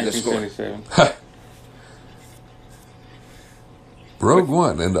in redo the score. 1977. Rogue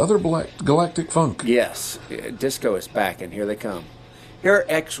One and other galactic funk. Yes, disco is back, and here they come. Here are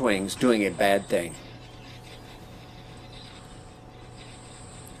X-Wings doing a bad thing.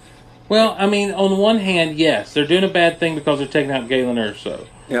 Well, I mean, on the one hand, yes, they're doing a bad thing because they're taking out Galen Erso.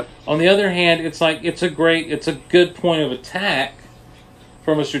 Yep. On the other hand, it's like it's a good point of attack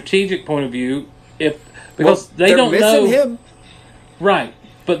from a strategic point of view. Because they don't know him, right?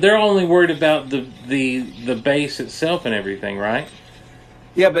 But they're only worried about the base itself and everything, right?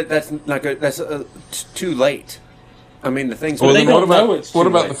 Yeah, but that's not good. That's too late. I mean, the things. Well, Well, they then don't know it's what too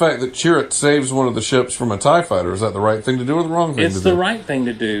about late. the fact that Chirrut saves one of the ships from a TIE fighter? Is that the right thing to do or the wrong thing to do? It's the right thing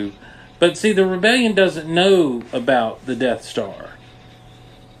to do. But see, the Rebellion doesn't know about the Death Star.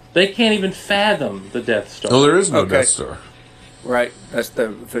 They can't even fathom the Death Star. No, there is no Okay. Death Star. Right, that's the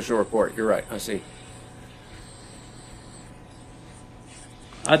official report. You're right. I see.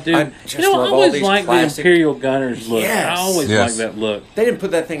 I do. I just I love all always these like classic- the Imperial Gunners look. Yes. I always Yes. like that look. They didn't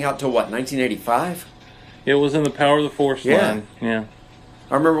put that thing out till what, 1985? It was in the Power of the Force Yeah. line. Yeah.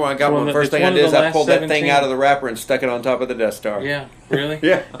 I remember when I got It's one. one of- First it's thing I one of did the is I last pulled that thing 17. out of the wrapper and stuck it on top of the Death Star. Yeah. Really?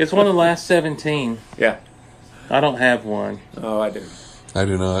 Yeah. It's one of the last 17. Yeah. I don't have one. Oh, I do. I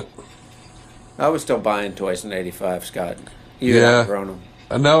do not. I was still buying toys in '85, Scott. You Yeah. had grown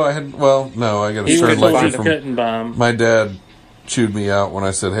them. No, I had. Well, no, I got a He third was lecture like from couldn't buy 'em. my dad. Chewed me out when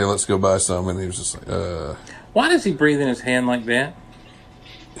I said, "Hey, let's go buy some," and he was just like, Why does he breathe in his hand like that?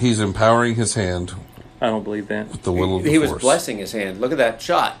 He's empowering his hand I don't believe that. with the will of the He was Force. blessing his hand. Look at that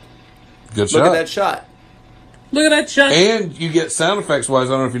shot. Good shot. Look at that shot. Look at that shot. And you get sound effects wise.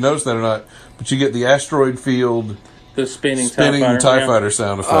 I don't know if you noticed that or not, but you get the asteroid field The spinning spinning TIE TIE yeah. fighter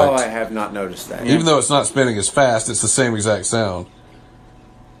sound effect. Oh, I have not noticed that. Even though it's not spinning as fast, it's the same exact sound.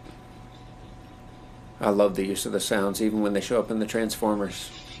 I love the use of the sounds, even when they show up in the Transformers.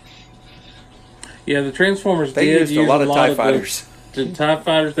 Yeah, the Transformers They did used a lot of TIE the fighters. TIE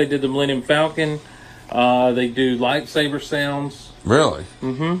fighters. They did the Millennium Falcon. They do lightsaber sounds. Really?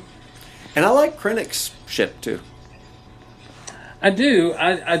 And I like Krennic's ship, too. I do.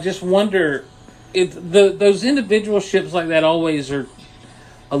 I just wonder if those individual ships like that always are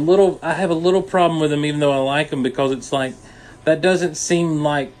a little. I have a little problem with them, even though I like them, because it's like that doesn't seem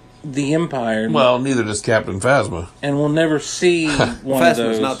like the Empire. Well, neither does Captain Phasma. And we'll never see one of Phasma's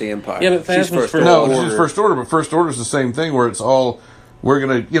those. not the Empire. Yeah, but She's Phasma's First First No, Order. this is First Order, but First Order is the same thing where it's all we're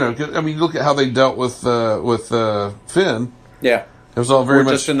gonna, I mean, look at how they dealt with Finn. Yeah. It was all very We're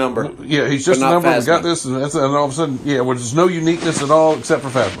much just a number. Yeah, he's just a But not number. We got Phasma. this, and all of a sudden, there's no uniqueness at all except for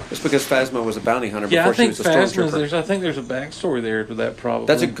Phasma. It's because Phasma was a bounty hunter Yeah, before I think she was a Phasma's. stormtrooper. I think there's a backstory there to that. Probably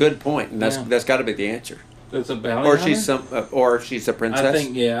That's a good point, and Yeah. that's got to be the answer. It's a bounty Or hunter? she's a princess. I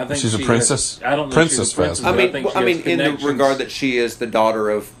think. Yeah, I think She's a she princess? Has, I don't know. Princess if she's a princess. Phasma. I but mean, think she I mean, has in the connections. regard that she is the daughter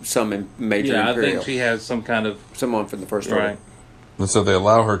of some major Yeah, I imperial, think she has some kind of someone from the First Order. right. And so they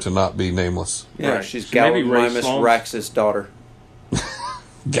allow her to not be nameless. Yeah, Right. she's She may be Ray Gallimimus Sloan. Rax's daughter.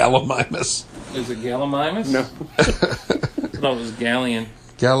 Gallimimus. Is it Gallimimus? No, I thought it was Galleon.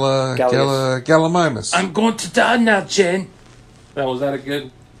 Gallimimus. I'm going to die now, Jen. Was that a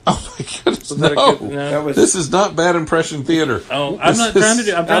good? Oh my goodness! Was that No. a good? No. that was This is not bad impression theater. Oh, I'm not trying to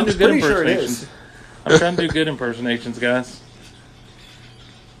do. I'm trying to do good pretty sure it impersonations. is. I'm trying to do good impersonations, guys.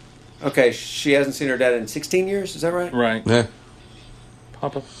 Okay. She hasn't seen her dad in 16 years. Is that right? Right, Yeah.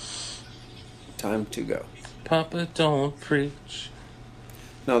 Papa. Time to go. Papa, don't preach.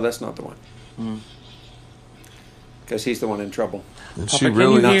 No, that's not the one. Because he's the one in trouble. And Papa, she can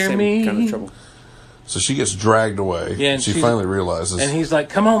really. you Not hear same me? kind of trouble. So she gets dragged away. Yeah, and she she's- finally realizes. And he's like,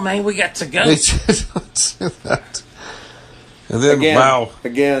 "Come on, man, we got to go." They just don't say that. And then, Again, wow.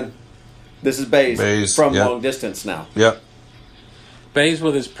 Again, this is Baze Baze, from yeah. long distance now. Yep. Baze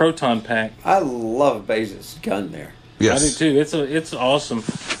with his proton pack. I love Baze's gun there. Yes. I do too. It's awesome.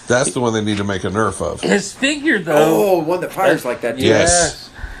 That's the one they need to make a nerf of. His figure though. Oh, one that fires like that. Too. Yes.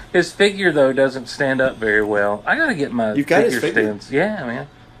 His figure though doesn't stand up very well. I gotta get my You've got his figure figure? stands. Yeah, man.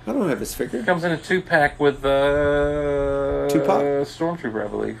 I don't have this figure. Comes in a 2-pack with Tupac? Stormtrooper, I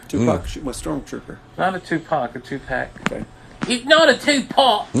believe. Tupac with Stormtrooper. Not a Tupac, a 2-pack. Okay. It's not a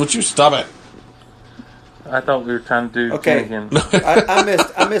 2-pack. Would you stop it? I thought we were trying to do Okay. again.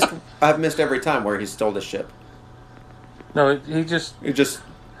 I've missed every time where he stole the ship. No, he just. He just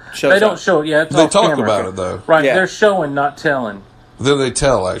shows They don't up. show it. Yeah, it's They off talk camera. about it, though. Right, Yeah. they're showing, not telling. Then they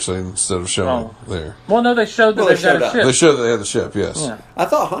tell, actually, instead of showing Oh. there. Well, no, they showed that Well, they they've got showed a up. ship. They show that they have the ship, yes. Yeah. I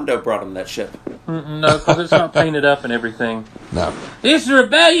thought Hondo brought him that ship. No, because it's not painted up and everything. No. It's a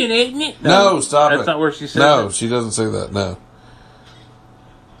rebellion, isn't it? No, stop it. That's not where she says No, it. she doesn't say that, no.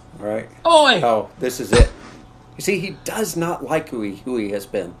 Right. Oi! Oh, this is it. You see, he does not like who he has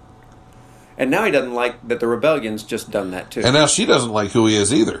been. And now he doesn't like that the rebellion's just done that too. And now she doesn't like who he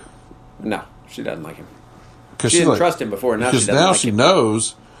is either. No, she doesn't like him. 'Cause She she's didn't like- trust him before, now she Because doesn't now like she him.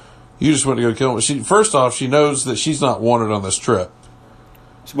 knows you just went to go kill him. First off, she knows that she's not wanted on this trip.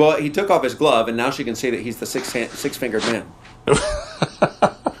 Well, he took off his glove, and now she can see that he's the six-fingered man.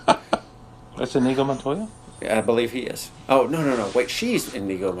 That's Inigo Montoya? Yeah, I believe he is. Oh, no. Wait, she's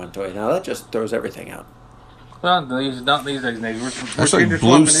Inigo Montoya. Now that just throws everything out. Well, not these days. We're That's like gender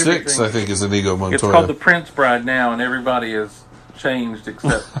Blue swapping 6, everything. I think, is Inigo Montoya. It's called the Prince Bride now, and everybody is changed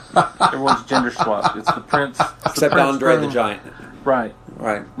except everyone's gender swapped. It's the Prince. Except Prince Andre the groom. Giant. Right.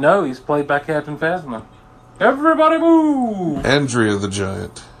 Right. No, he's played by Captain Phasma. Everybody move! Andrea the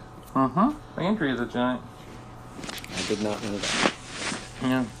Giant. Andrea the Giant. I did not know that.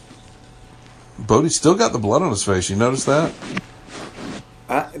 Yeah. Bodie's still got the blood on his face. You notice that?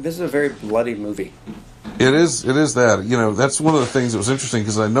 This is a very bloody movie. It is that. You know, that's one of the things that was interesting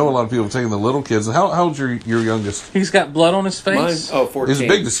because I know a lot of people taking the little kids. How old's your youngest? He's got blood on his face? Mine, 14. It's a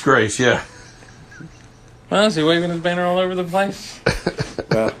big disgrace, yeah. Well, is he waving his banner all over the place?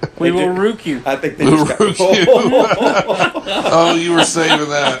 Well, We they will did- rook you. I think they We'll just rook got... you. Oh, you were saving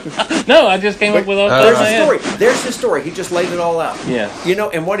that. No, I just came up with all that in There's my the head. story. There's the story. He just laid it all out. Yes. You know,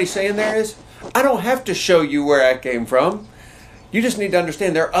 and what he's saying there is, I don't have to show you where I came from. You just need to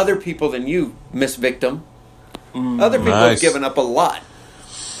understand there are other people than you, Miss Victim. Other people have Nice. given up a lot.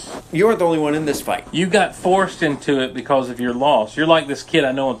 You aren't the only one in this fight. You got forced into it because of your loss. You're like this kid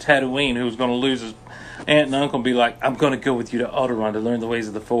I know on Tatooine who was going to lose his aunt and uncle and be like, I'm going to go with you to Alderaan to learn the ways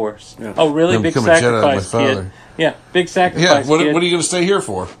of the Force. Yeah. Oh, really? Then Big become a Jedi like my sacrifice, kid. father. Yeah, big Yeah, sacrifice, what kid. are you going to stay here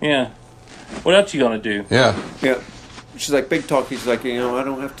for? Yeah. What else you going to do? Yeah. Yeah. She's like, big talk. He's like, I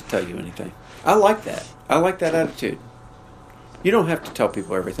don't have to tell you anything. I like that. I like that attitude. You don't have to tell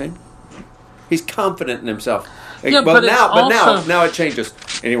people everything. He's confident in himself. Yeah, but it's also- now it changes.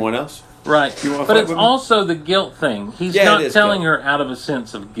 Anyone else? Right. You wanna But fight it's with me? also the guilt thing. He's Yeah, not it is telling guilt. her out of a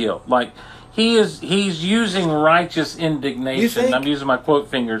sense of guilt. Like, he's using righteous indignation. You think? I'm using my quote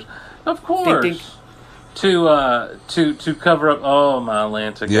fingers. Of course. Ding, To cover up. Oh, my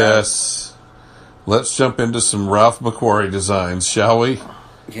Atlanta. God. Yes. Let's jump into some Ralph McQuarrie designs, shall we?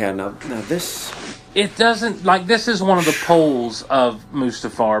 Yeah. Now this. It doesn't, like, this is one of the poles of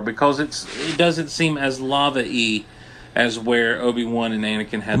Mustafar because it doesn't seem as lava-y as where Obi-Wan and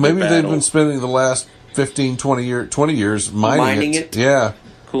Anakin had Maybe their they've battle. been spending the last 15, 20 years mining it. Yeah.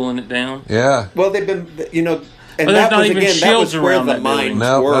 Cooling it down. Yeah. Well, they've been, and But that there's not was even again that was shields where around the that building. mines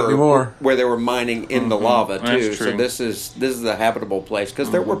No, not were, anymore. where they were mining in the lava That's too. true. So this is a habitable place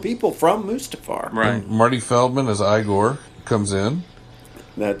because there were people from Mustafar. Right. And Marty Feldman as Igor comes in.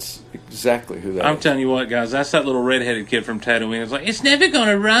 That's exactly who that I'm is. telling you what, guys, that's that little redheaded kid from Tatooine. It's like, it's never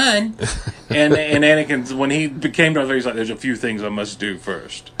gonna run. and Anakin's, when he became Darth Vader, he's like, there's a few things I must do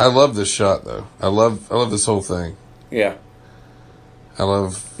first. I love this shot though. I love this whole thing. Yeah, I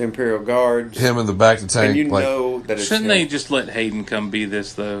love the Imperial Guards. him in the back of the tank. and you like know that it's Shouldn't him. they just let Hayden come be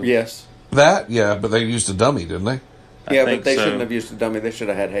this, though? Yes. that, yeah, but they used a dummy, didn't they? Yeah, think but they so. shouldn't have used a dummy. They should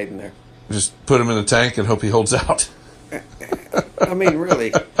have had Hayden there. Just put him in a tank and hope he holds out. I mean,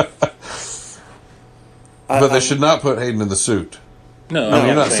 really. But they should not put Hayden in the suit. No, No, I'm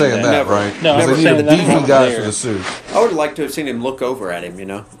you're not saying that, Never. right? No, I'm Because never they need a saying that. beefy I'm guy there. for the suit. I would like to have seen him look over at him.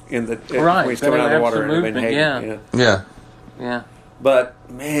 In the Right, when he's that coming out of the would water have and some been movement, Hayden. yeah. Yeah. Yeah. But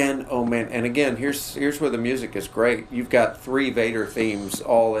man, oh man, and again, here's where the music is great. You've got 3 Vader themes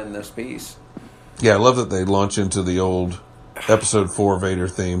all in this piece. Yeah, I love that they launch into the old Episode 4 Vader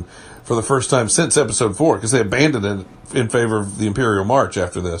theme for the first time since Episode 4, because they abandoned it in favor of the Imperial March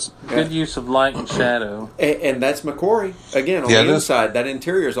after this. Good use of light and shadow. And that's McQuarrie again on Yeah, it the is. inside. That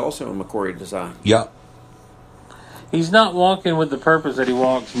interior is also a McQuarrie design. Yeah. He's not walking with the purpose that he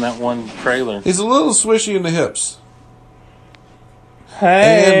walks in that one trailer. He's a little swishy in the hips.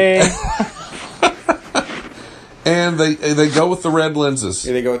 Hey! And they go with the red lenses.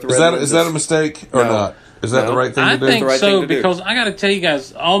 Yeah, they go with the red lenses. Is that a mistake or not? Is that the right thing to do? I think right so, thing to do. because I got to tell you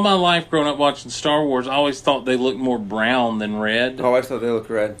guys, all my life growing up watching Star Wars, I always thought they looked more brown than red. Oh, I thought they looked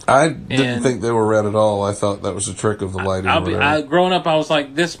red. I didn't think they were red at all. I thought that was a trick of the lighting. Growing up, I was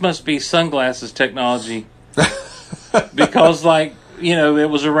like, this must be sunglasses technology. Because, like, you know, it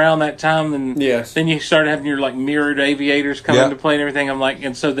was around that time, and Yes. then you started having your, like, mirrored aviators come into play and everything. I'm like,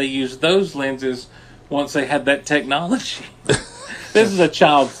 and so they used those lenses once they had that technology. This is a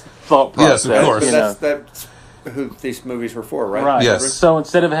child's thought process. Yes, of course. But that's who these movies were for, right? Right. Yes. So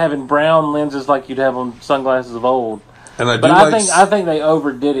instead of having brown lenses like you'd have on sunglasses of old, And I think they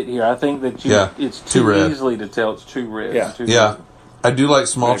overdid it here. I think that it's too red. easily to tell it's too red. Yeah. Too Yeah. red. I do like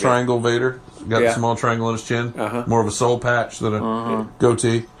small triangle Vader. Got a small triangle on his chin. Uh-huh. More of a soul patch than a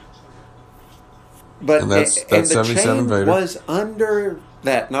goatee. But And that's the 77 chain Vader. was under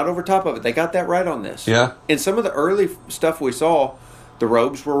that, not over top of it. They got that right on this. Yeah. In some of the early stuff we saw, the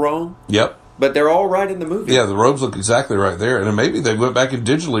robes were wrong, Yep. but they're all right in the movie. Yeah, the robes look exactly right there. And then maybe they went back and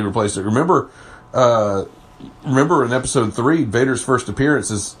digitally replaced it. Remember in episode 3, Vader's first appearance,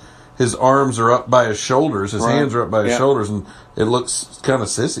 his arms are up by his shoulders, his hands are up by his shoulders, and it looks kind of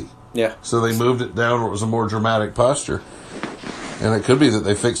sissy. Yeah. So they moved it down where it was a more dramatic posture. And it could be that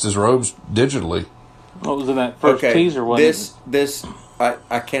they fixed his robes digitally. What was in that first teaser?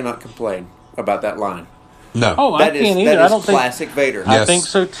 I cannot complain about that line. No. Oh, I can't either. That I is don't classic Vader. I think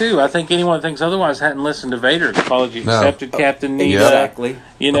so too. I think anyone that thinks otherwise hadn't listened to Vader's apology accepted, Captain Neva. Exactly.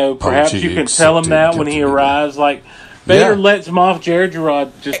 You know, perhaps you can tell him that when he arrives. Like Vader lets Moff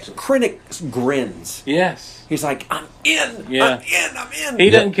Jerjerrod just. Krennic grins. Yes. He's like, I'm in. Yeah. I'm in. He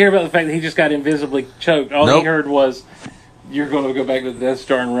doesn't care about the fact that he just got invisibly choked. All he heard was, "You're going to go back to the Death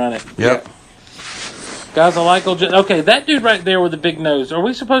Star and run it." Yep. Guys, I like old. Okay, that dude right there with the big nose. Are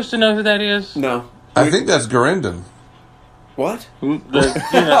we supposed to know who that is? No. I think that's Garendon. What?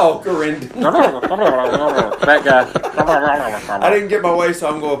 Oh, Garendon. That guy. I didn't get my way, so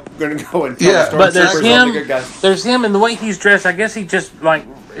I'm going to go and tell the story. But there's him. The good guys. There's him, and the way he's dressed. I guess he just like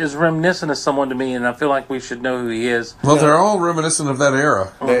is reminiscent of someone to me, and I feel like we should know who he is. Well, they're all reminiscent of that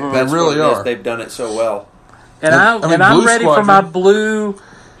era. They really are. They've done it so well. And I'm ready for my blue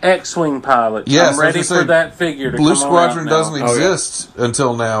X-wing pilot. Yes, I'm ready for that figure to Blue come Squadron around doesn't exist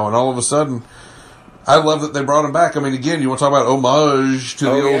until now, and all of a sudden, I love that they brought him back. I mean, again, you want to talk about homage to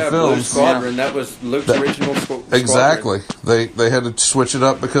the old films. Blue Squadron. That was Luke's original squadron. Exactly. They had to switch it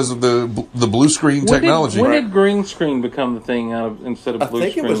up because of the blue screen technology. When did green screen become the thing instead of blue screen?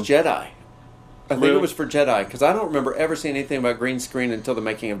 I think it was Jedi. I think it was for Jedi, because I don't remember ever seeing anything about green screen until the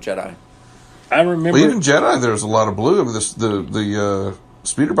making of Jedi. I remember. Well, even Jedi, there's a lot of blue. I mean, the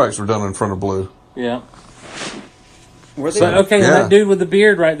speeder bikes were done in front of blue. Yeah. Were they? That dude with the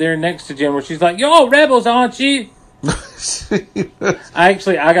beard right there next to Jen, where she's like, "Y'all rebels, aren't you?" I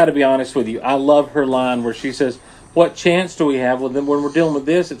got to be honest with you. I love her line where she says, "What chance do we have?" Well, then when we're dealing with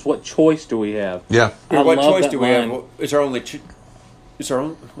this, it's what choice do we have? Yeah. What choice do we have? Is our only? Is our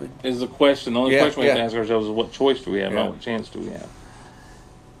own? Is the question. The only question we have to ask ourselves is what choice do we have, not what chance do we have.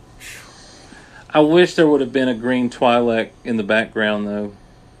 I wish there would have been a green Twi'lek in the background, though.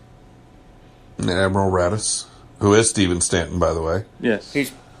 Admiral Raddus, who is Stephen Stanton, by the way. Yes.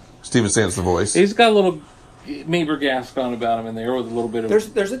 Stephen Stanton's the voice. He's got a little Meber Gascon about him in there with a little bit of...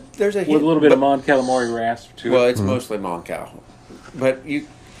 There's a with a little bit of Mon Calamari rasp to it. Well, it's mostly Mon Cal. But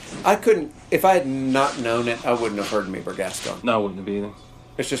I couldn't... If I had not known it, I wouldn't have heard Meber Gascon. No, I wouldn't have either.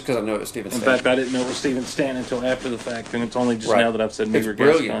 It's just because I know it was Stephen In Stanton. fact, I didn't know it was Stephen Stanton until after the fact, and it's only just now that I've said Meber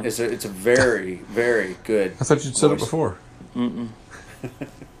Gascon. It's brilliant. It's a very, very good I thought you'd said it before. Mm-mm.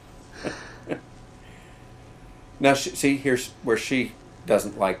 Now, see, here's where she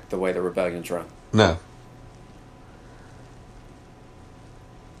doesn't like the way the rebellion's run. No.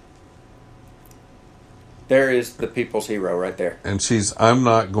 There is the people's hero right there. And I'm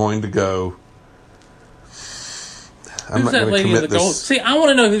not going to go... Who's that lady in the gold? See, I want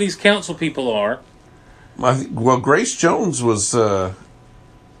to know who these council people are. Well, Grace Jones was...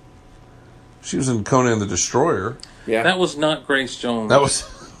 she was in Conan the Destroyer. Yeah. That was not Grace Jones. That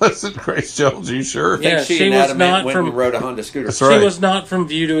wasn't Grace Jones, are you sure? I think she and Adam went and rode a Honda scooter. That's right. She was not from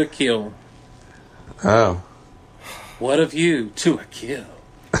View to a Kill. Oh. What of you to a kill?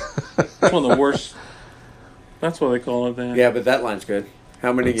 That's one of the worst. That's what they call it then. Yeah, but that line's good.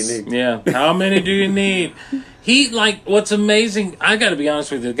 How many do you need? Yeah. How many do you need? What's amazing, I got to be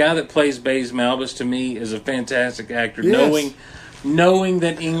honest with you, the guy that plays Baze Malbus to me is a fantastic actor. Yes. Knowing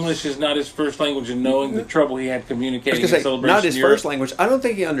that English is not his first language and knowing the trouble he had communicating in Celebration not his Europe. first language. I don't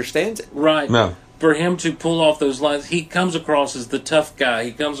think he understands it. Right. No. For him to pull off those lines, he comes across as the tough guy.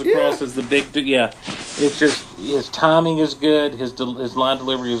 He comes across as the big dude. Yeah. It's just his timing is good. His line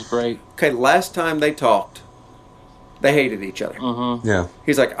delivery is great. Okay, last time they talked, they hated each other. Mm-hmm. Yeah.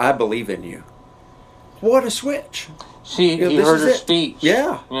 He's like, I believe in you. What a switch. He this heard is her it. speech.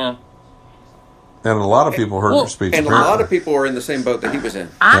 Yeah. Yeah. And a lot of people heard her speech. And apparently. a lot of people were in the same boat that he was in.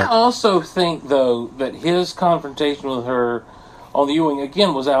 I also think, though, that his confrontation with her on the Ewing,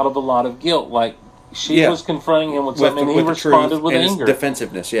 again, was out of a lot of guilt. Like, she was confronting him with something, and he responded with anger.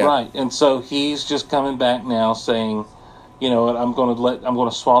 Defensiveness, yeah. Right. And so he's just coming back now saying, you know, I'm going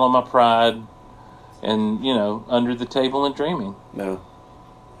to swallow my pride and, you know, under the table and dreaming. No.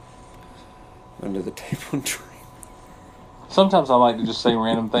 Under the table and dreaming. Sometimes I like to just say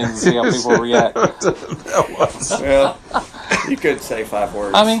random things and see how people react. Well, you could say 5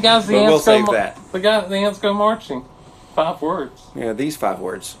 words. I mean, guys, the ants the ants go marching. 5 words. Yeah, these 5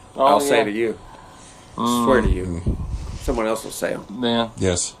 words. Oh, I'll say to you. Swear to you. Mm. Someone else will say them. Yeah.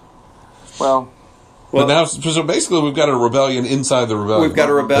 Yes. Well, But now, so basically, we've got a rebellion inside the rebellion. We've got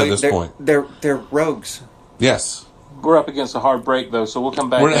a rebellion. At this point. They're rogues. Yes. we're up against a hard break, though, so we'll come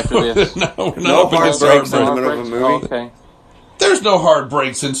back after this. No hard breaks breaks in the middle of a movie. Oh, okay. There's no hard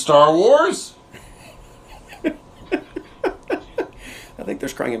breaks in Star Wars. I think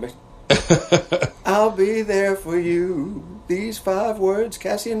there's crying in bass. I'll be there for you. These 5 words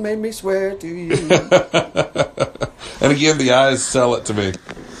Cassian made me swear to you. And again, the eyes sell it to me.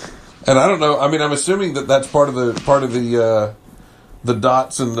 And I don't know. I mean, I'm assuming that that's part of the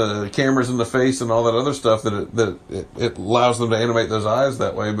dots and the cameras in the face and all that other stuff that it allows them to animate those eyes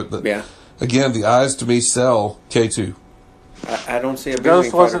that way. But again, the eyes to me sell K2. I don't see a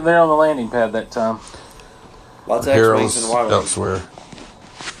Ghost wasn't there on the landing pad that time. Lots of X-Wings and Y-Wings. Elsewhere.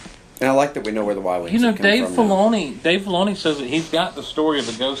 And I like that we know where the Y-Wings You know, come Dave from Filoni says that he's got the story of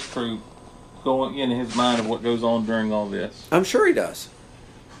the Ghost crew going in his mind of what goes on during all this. I'm sure he does.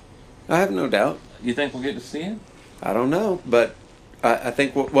 I have no doubt. You think we'll get to see it? I don't know, but I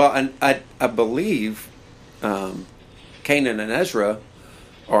think I believe Kanan and Ezra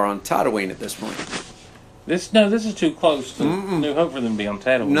are on Tatooine at this point. This is too close to New Hope for them to be on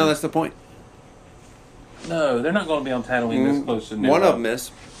Tatooine. No, that's the point. No, they're not going to be on Tatooine this close to New One Hope. of them is.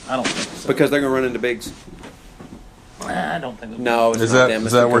 I don't think so. Because they're going to run into Biggs. I don't think so. No, it's Is not that them.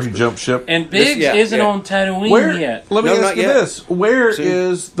 is that where he jumped ship? And Biggs isn't on Tatooine yet. Let me No, ask not you yet. this: Where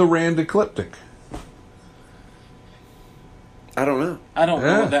is the Rand Ecliptic? I don't know. I don't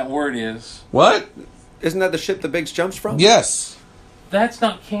know what that word is. What? Isn't that the ship that Biggs jumps from? Yes, That's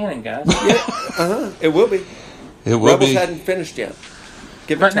not canon, guys. It will be. it will Rebels be. hadn't finished yet.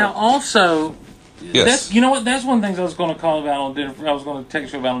 Give it But time. now also, Yes. you know what? That's one of the things I was going to call about on Denver. I was going to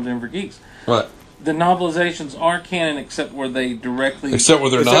text you about on Denver Geeks. What? The novelizations are canon except where they directly Except where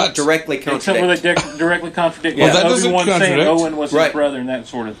they're not. directly except contradict. where they directly contradict. Well, like that doesn't Obi-Wan saying contradict. Owen was Right. his brother and that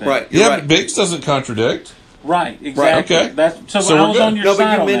sort of thing. Right. Yeah, You're but Biggs doesn't contradict. Right. Exactly. Okay. That's So I we're was good. on your No, side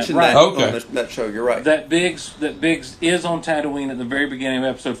but you on mentioned that. that Right. Okay. on that show. You're right. That Biggs is on Tatooine at the very beginning of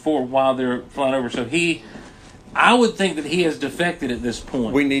episode 4 while they're flying over. So I would think that he has defected at this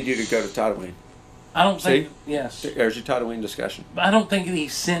point. We need you to go to Tatooine. I don't think. See? Yes. There's your Tatooine discussion. I don't think he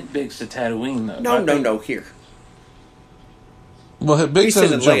sent Biggs to Tatooine though. No, here. Well, Biggs He's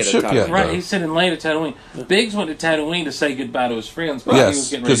hasn't sending jumped Leia ship to Tatooine. yet. Right, though. he's sitting late at Tatooine. Biggs went to Tatooine to say goodbye to his friends. He was Yes,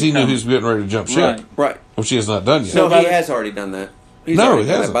 getting ready because to he knew come. he was getting ready to jump ship, Right. Right. which he has not done yet. No, by he the- has already done that. He's No, already he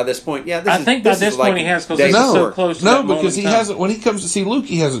done that hasn't. by this point. Yeah, I think by this point he has because days this is so before. close to No, that moment because he in time. hasn't. When he comes to see Luke,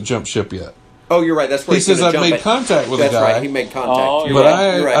 he hasn't jumped ship yet. Oh, you're right. That's where He he's says, gonna "I've jump made it." contact with a That's guy." right. He made contact. Oh, You're But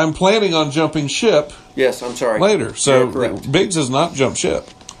right. You're right. I'm planning on jumping ship Yes, I'm sorry. later. So You're correct. Biggs has not jumped ship,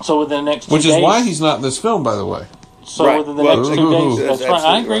 So within the next 2 which days, is why he's not in this film, by the way. So Right. within the Well, next 2 ooh, days, that's that's right. I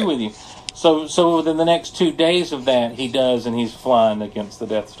absolutely agree right. with you. So within the next 2 days of that, he does, and he's flying against the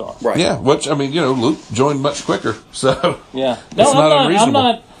Death Star. Right. Yeah, which I mean, Luke joined much quicker, so Yeah. It's not unreasonable. I'm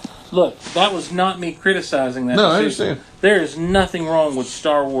not. Look, that was not me criticizing that. No, I decision. understand. There is nothing wrong with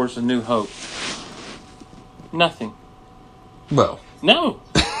Star Wars: A New Hope. Nothing. well, No.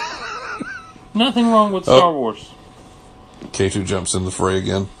 Nothing wrong with Star Wars. K2 jumps in the fray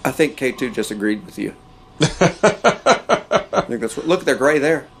again. I think K2 just agreed with you. I think that's what. Look, they're gray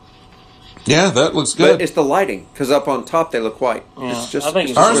there. Yeah, that looks good. But it's the lighting, because up on top they look white. Yeah, It's just. I think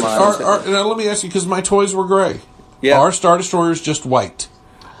it's just just what lighting. it says. Now let me ask you, because my toys were gray. Yeah. Our Star Destroyer is just white.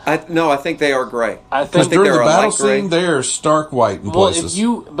 No, I think they are gray. I Because think during they're the a battle light gray. scene, they are stark white in well, places.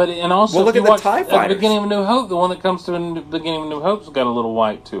 and also Well, look if you at the watch TIE at the fighters. beginning of New Hope, the one that comes to the beginning of New Hope's got a little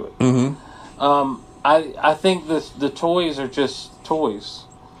white to it. Mm-hmm. I think the toys are just toys.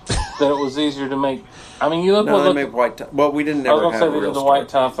 that it was easier to make. I mean, you look. No, what they look. make white. Well, we didn't I was never gonna have say a they real did the Star. white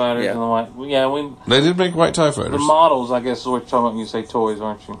TIE fighters Yeah. and the white. Yeah, we. They did make white TIE fighters. The models, I guess, is what you're talking about when you say toys,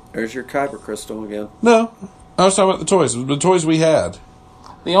 aren't you? There's your kyber crystal again. No, I was talking about the toys. The toys we had.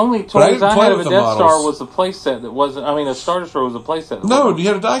 The only I toys didn't I play had of a with the Death Star models. was the playset that wasn't. I mean, a Star Destroyer was a playset. That No, wasn't- you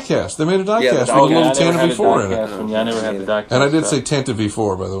had a diecast. They made a diecast Yeah, the with a diecast. little I never Tanta had a V4 in it. diecast one. Yeah, I never had the diecast. And I did stuff. say Tanta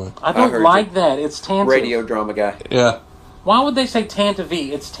V4, by the way. I I don't heard like you. that. It's Tanta. Radio drama guy. Yeah. Why would they say Tanta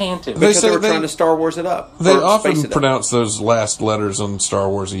V? It's Tanta. They Because say they were they- trying to Star Wars it up. They or often space it up. pronounce those last letters on Star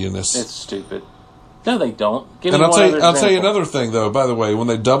Wars-iness. It's stupid. No, they don't. Give And me I'll one tell other you, example. another thing, though, by the way. When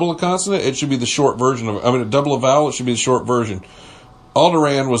they double a consonant, it should be the short version of it. I mean, double a vowel, it should be the short version.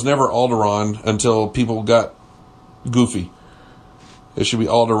 Alderaan was never Alderaan until people got goofy. It should be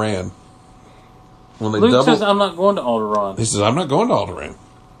Alderaan. When they Luke double, says, I'm not going to Alderaan. he says, I'm not going to Alderaan.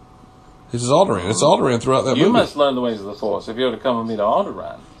 He says Alderaan. It's Alderaan throughout that You movie. must learn the ways of the Force if you were to come with me to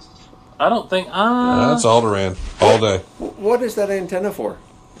Alderaan. I don't think... That's Alderaan all day. What is that antenna for?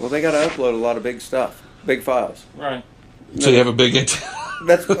 Well, they got to upload a lot of big stuff, big files. Right. So you have a big antenna.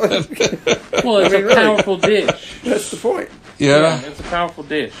 That's Well, it's I mean, a really. powerful dish. that's the point. Yeah. It's a powerful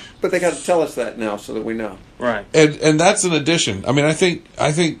dish. But they got to tell us that now so that we know. Right. And that's an addition. I mean, I think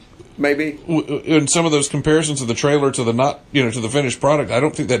Maybe. in some of those comparisons of the trailer to the to the finished product, I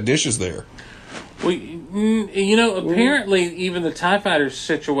don't think that dish is there. Apparently even the TIE Fighters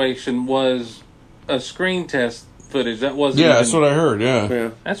situation was a screen test footage. That wasn't even, That's what I heard.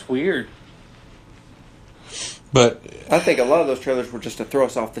 Yeah. That's weird. But I think a lot of those trailers were just to throw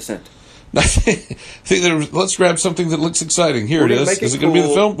us off the scent. I think let's grab something that looks exciting. Here We're it gonna is. make it Is it going to be the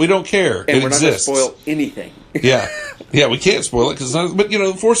cool, film? We don't care. And It we're exists. not going to spoil anything. Yeah, we can't spoil it because. But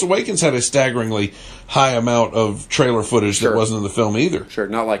The Force Awakens had a staggeringly high amount of trailer footage Sure. that wasn't in the film either. Sure,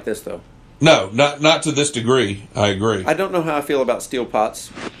 not like this, though. No, not to this degree. I agree. I don't know how I feel about steel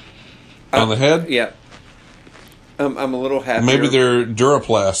pots. On the head, Yeah. I'm a little happier. maybe they're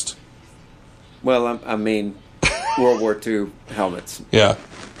Duraplast. Well, I mean, World War II helmets. Yeah.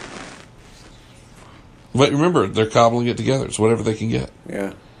 But remember, they're cobbling it together. It's whatever they can get.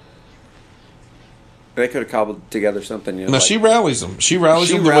 Yeah. They could have cobbled together something. Now, she rallies them. She rallies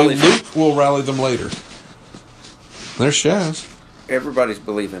She them the way rallies them. Luke will rally them later. There's Shaz. Everybody's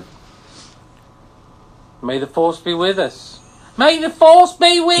believing. May the Force be with us. May the Force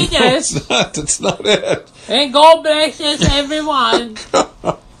be with us. It's not. That's not it. And God bless us, everyone.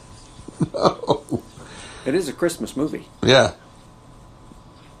 It is a Christmas movie. Yeah.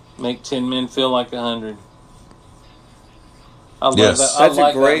 Make 10 men feel like 100. I love Yes. that. I That's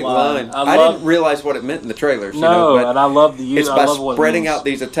like a great that line. I didn't realize what it meant in the trailers. No, but and I love the use. it's I by love what it spreading means. out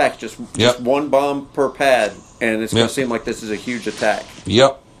these attacks, just Yep. one bomb per pad, and it's going Yep. to seem like this is a huge attack.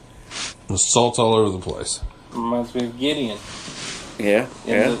 Yep. Assaults all over the place. Reminds me of Gideon Yeah,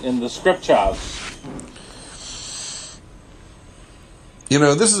 in the scriptures.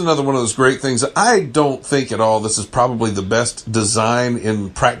 This is another one of those great things. I don't think at all this is probably the best design in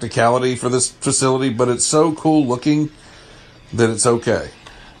practicality for this facility, but it's so cool looking that it's okay.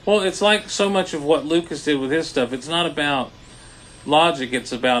 Well, it's like so much of what Lucas did with his stuff. It's not about logic,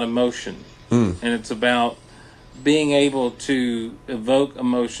 it's about emotion. And it's about being able to evoke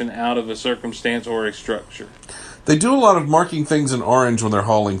emotion out of a circumstance or a structure. They do a lot of marking things in orange when they're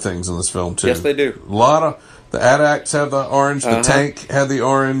hauling things in this film, too. Yes, they do. A lot of... The AT-ACs have the orange. The tank had the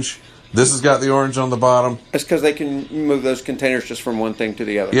orange. This has got the orange on the bottom. It's because they can move those containers just from one thing to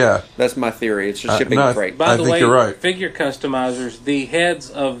the other. Yeah. That's my theory. It's just shipping no, freight. By I the think way, you're right. figure customizers, the heads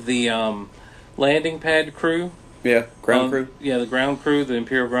of the landing pad crew, Yeah, ground crew. Yeah, the ground crew, the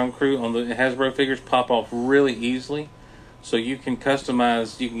Imperial ground crew on the Hasbro figures pop off really easily. So you can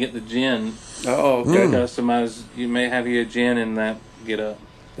customize, you can get the Jin. Oh, okay. Customize, you may have you a Jin in that get up.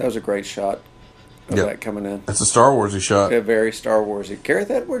 That was a great shot of Yep. that coming in. It's a Star Warsy shot. Yeah, very Star Warsy. Gareth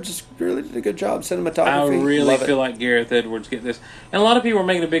Edwards just really did a good job cinematography. I really Love it. feel like Gareth Edwards get this. And a lot of people are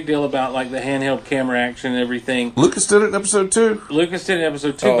making a big deal about like the handheld camera action and everything. Lucas did it in episode 2. Lucas did in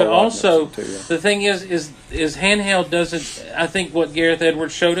episode 2, Oh, but I also watched episode 2, yeah. the thing is handheld doesn't. I think what Gareth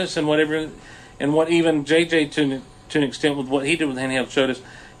Edwards showed us and what even JJ to an extent with what he did with handheld showed us.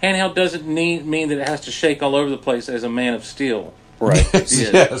 Handheld doesn't mean that it has to shake all over the place as a Man of Steel. Right.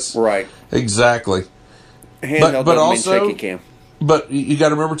 Yes. Right. Exactly. Handheld but doesn't also- mean shaky cam. But you got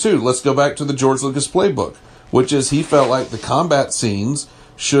to remember, too, let's go back to the George Lucas playbook, which is he felt like the combat scenes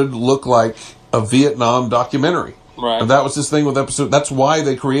should look like a Vietnam documentary. Right. And that was his thing with episode... That's why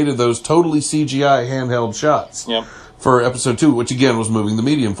they created those totally CGI handheld shots. Yep. For episode 2, which again was moving the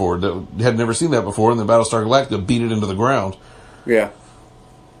medium forward. That had never seen that before, and then Battlestar Galactica beat it into the ground. Yeah.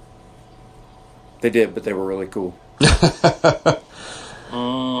 They did, but they were really cool.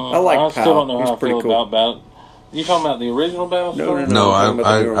 I like I still don't know He's how I pretty feel cool. about You talking about the original Battlestar? No, I'm talking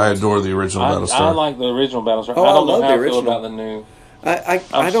about the newer I ones. adore the original I Battlestar. like the original Battlestar. Oh, I don't I love know how the I feel original. about the new. I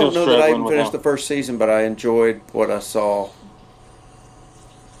I'm don't still know that I struggling even with finished how- the first season, but I enjoyed what I saw.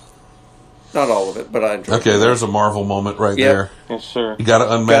 Not all of it, but I enjoyed Okay, it. there's a Marvel moment right Yep. there. Yes, sir. You got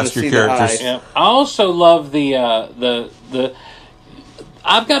to unmask see your the characters. eyes. Yeah. I also love the.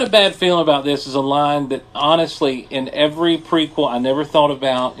 I've got a bad feeling about this. Is a line that honestly, in every prequel, I never thought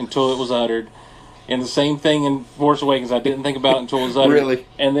about until it was uttered. And the same thing in Force Awakens, I didn't think about it until it was uttered. Really?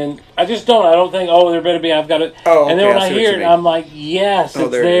 And then I just don't. I don't think, there better be. I've got it. Oh, and then okay, when I I see what hear you it, mean. I'm like, yes, Oh,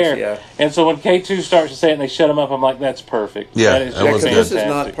 it's there it there. is, yeah. And so when K2 starts to say it and they shut him up, I'm like, that's perfect. Yeah, that is that just was Because good. this is not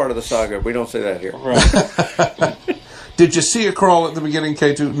fantastic. part of the saga. We don't say that here. Right. Did you see a crawl at the beginning,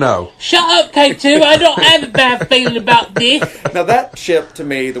 K2? No. Shut up, K2. I don't have a bad feeling about this. Now that ship, to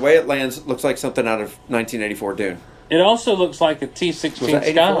me, the way it lands, looks like something out of 1984 Dune. It also looks like a Was T-16 that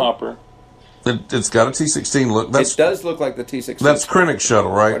 84? Skyhopper. It's got a T-16 look. It does look like the T-16. That's Krennic shuttle,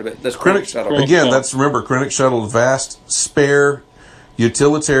 right? Quite a bit. That's Krennic Krennic shuttle. Krennic Again, shuttle. remember, Krennic shuttle, vast, spare,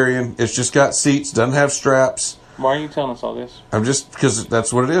 utilitarian. It's just got seats, doesn't have straps. Why are you telling us all this? I'm just, because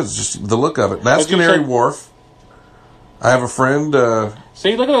that's what it is, just the look of it. That's But you Canary said- Wharf. I have a friend,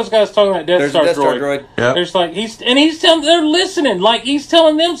 See, look at those guys talking about Death There's Star a Death Star droid. droid. yeah. There's like he's telling, they're listening, like he's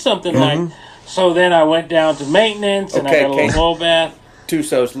telling them something. Like, so then I went down to maintenance and I Okay, got a little Kate. whole bath.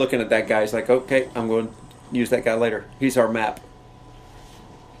 Tuso's looking at that guy. He's like, okay, I'm going to use that guy later. He's our map.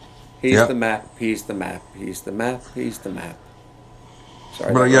 He's Yep. the map. He's the map. He's the map. He's the map.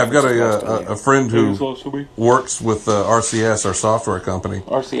 Sorry, But that yeah, I've got reference is lost on a you. friend Who's who supposed to be? works with RCS, our software company,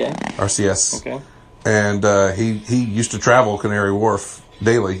 RCA. RCS. Okay. And he used to travel Canary Wharf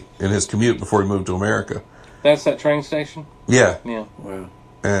daily in his commute before he moved to America. That's that train station. Yeah. Yeah. Wow.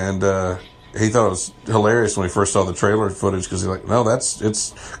 And he thought it was hilarious when he first saw the trailer footage because he's like, no, it's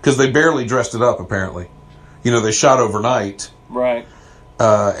because they barely dressed it up, apparently. You know, they shot overnight Right.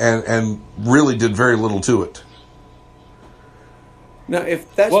 and really did very little to it. Now,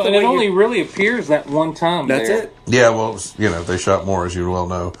 if that's Well, the and way it only you... really appears that one time. That's there. it? Yeah, well, it was, they shot more, as you well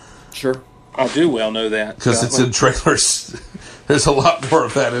know, Sure. I do well know that because it's in trailers. There's a lot more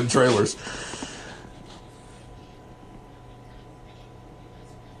of that in trailers.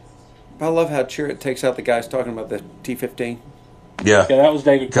 I love how Chirrut takes out the guys talking about the T-15. Yeah. Yeah, that was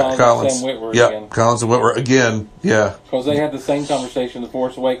David Collins, and Sam Witwer Yep, again. Collins and Whitwer again. Yeah. Because they had the same conversation in The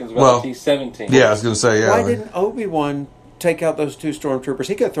Force Awakens about Well, the T-17. Yeah, I was going to say, yeah. Why didn't Obi-Wan take out those two stormtroopers?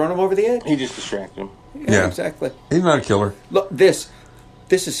 He could have thrown them over the edge. He just distracted him. Yeah. Exactly. He's not a killer. Look, this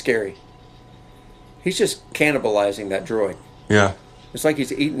is scary. He's just cannibalizing that droid. Yeah. It's like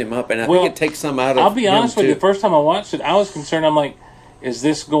he's eating him up, and I Well, think it takes some out of I'll be him, honest with you. too. The first time I watched it, I was concerned. I'm like, is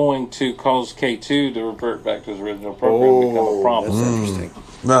this going to cause K2 to revert back to his original program and become a problem? That's interesting.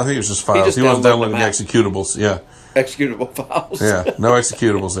 No, I think it was just files. just He wasn't downloaded downloading the map. executables. Yeah. Executable files. Yeah. No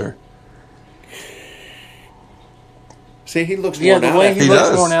executables there. See, he looks Yeah, worn the out. way after he He looks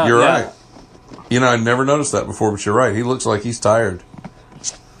does. worn out, You're yeah. right. You know, I never noticed that before, but you're right. He looks like he's tired.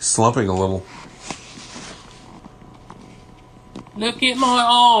 Slumping a little. Look at my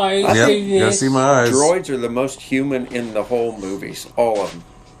eyes. I Yep. See Gotta this? see my eyes. Droids are the most human in the whole movies. All of them.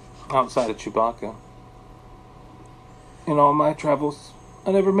 Outside of Chewbacca. In all my travels,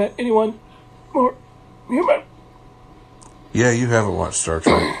 I never met anyone more human. Yeah, you haven't watched Star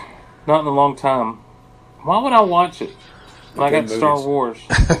Trek. Not in a long time. Why would I watch it? When I Good got Star movies. Wars.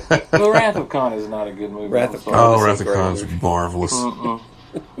 The Wrath of Khan is not a good movie. Wrath I'm of sorry. Khan. Oh, This is Wrath of great Khan's movie. marvelous.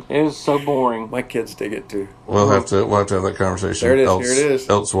 It is so boring. My kids dig it too. We'll have to have that conversation. There it is, here it is.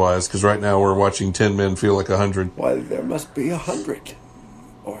 Elsewise, because right now we're watching 10 Men Feel Like 100. Why, there must be 100.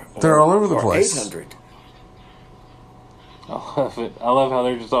 Or They're all over the or place. 800. I love it. I love how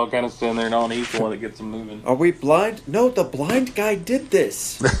they're just all kind of standing there and all he's the one that gets them moving. Are we blind? No, the blind guy did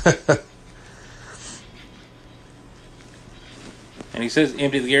this. And he says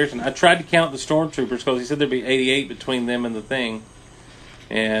empty the garrison. I tried to count the stormtroopers because he said there'd be 88 between them and the thing.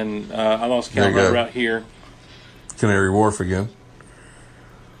 And I lost count There you go. right here. Canary Wharf again.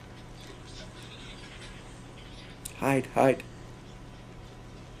 Hide, hide.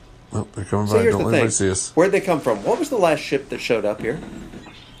 Oh, they're coming So by. here's Don't the let thing. anybody see us. Where'd they come from? What was the last ship that showed up here?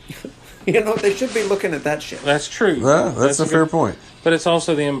 You know, they should be looking at that ship. That's true. That's a fair point. But it's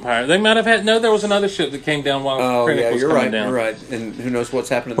also the Empire. They might have had... No, there was another ship that came down while Oh, Krennic yeah, was you're coming right. down. You're right. And who knows what's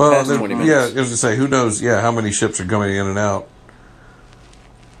happened in the Well, past 20 minutes. yeah, I was going to say, who knows, how many ships are coming in and out.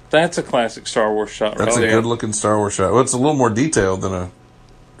 That's a classic Star Wars shot right That's a there. good-looking Star Wars shot. Well, it's a little more detailed than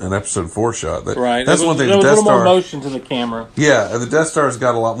an Episode 4 shot. Right. That's There one was- thing. There The was a Death little more Star... motion to the camera. Yeah, and the Death Star's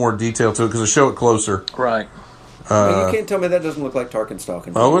got a lot more detail to it because they show it closer. Right. You can't tell me that doesn't look like Tarkin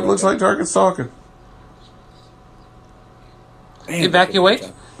stalking. Oh, it looks like Tarkin stalking. Man, Evacuate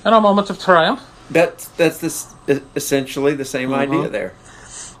in a moment of triumph. That's essentially the same idea there.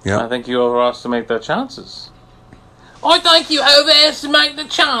 Yeah. I think you overestimate their chances. I think you overestimate the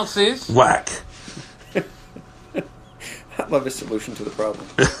chances. Whack. I love his solution to the problem.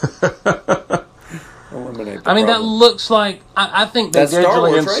 Eliminate the I mean, that problem. looks like... I think they That's Star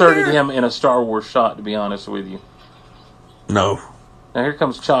digitally Wars right inserted there. him in a Star Wars shot, to be honest with you. No. Now, here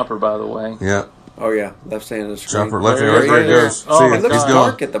comes Chopper, by the way. Yeah. Oh, yeah. Left hand of the screen. Chopper, left There hand, he right, there he is. goes. Oh, See my it. It looks He's God. going.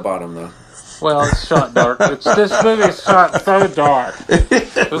 dark at the bottom, though. Well, it's shot dark. This movie is shot so dark.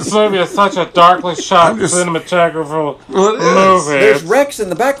 This movie is such a darkly shot cinematographical Well, it is. movie. There's Rex in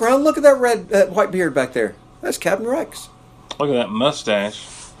the background. Look at that white beard back there. That's Captain Rex. Look at that mustache.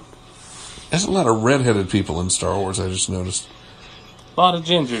 There's a lot of redheaded people in Star Wars, I just noticed. A lot of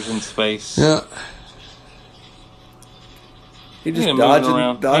gingers in space. Yeah. He just Yeah, moving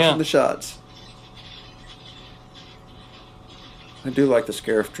around. dodging Yeah. the shots. I do like the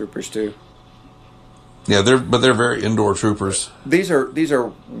Scarif troopers too. Yeah, they're very indoor troopers. These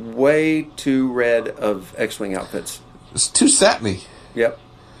are way too red of X-wing outfits. It's too satiny. Yep.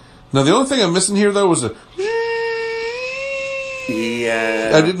 Now, the only thing I'm missing here, though, was a...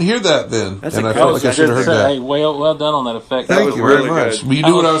 Yeah. I didn't hear that then. That's and a I felt like I good should have heard that. Hey, well done on that effect. That Thank was you very really much. good. Well, you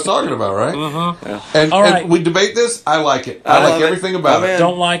knew what I was talking about, right? Mm-hmm. Yeah. And, All right. and we debate this. I like it. I I like love it. everything about I'm it. in.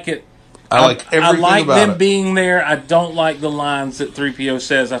 Don't like it. I like everything I like about them it. being there. I don't like the lines that 3PO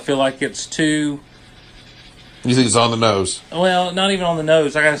says. I feel like it's too... You think it's on the nose? Well, not even on the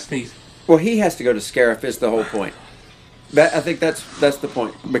nose. I gotta sneeze. Well, he has to go to Scarif is the whole point. I think that's the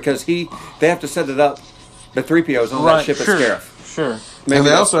point because they have to set it up. The 3PO's on that ship sure, at Scarif. Sure. Maybe And they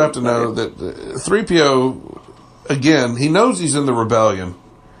that's also have to about know it. that 3PO, again, he knows he's in the rebellion,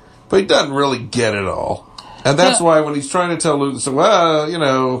 but he doesn't really get it all. And that's Yeah. why when he's trying to tell Luke, so,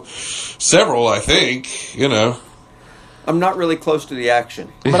 well, several, I think, I'm not really close to the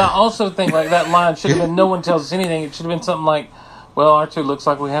action. But I also think like that line should have been no one tells us anything. It should have been something like, well, R2 looks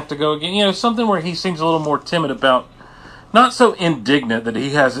like we have to go again. Something where he seems a little more timid about, not so indignant that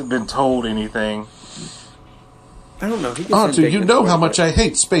he hasn't been told anything. I don't know. He gets R2, you indignant know quite how a much bit. I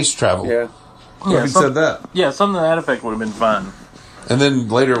hate space travel. Yeah. He said that. Yeah, something to that effect would have been fun. And then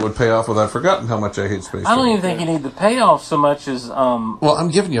later it would pay off with I've forgotten how much I hate space I travel. don't even think you need the payoff so much as, Well, I'm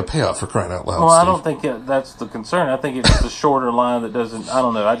giving you a payoff for crying out loud, well, I Steve. don't think that's the concern. I think it's the shorter line that doesn't, I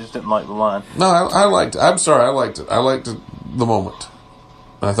don't know, I just didn't like the line. No, I liked it. I'm sorry, I liked it. I liked the moment.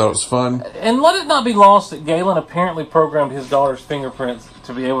 I thought it was fun. And let it not be lost that Galen apparently programmed his daughter's fingerprints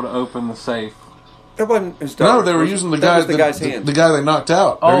to be able to open the safe. That wasn't his No, daughter. they were using the That guy, was the guy's hand. the guy they knocked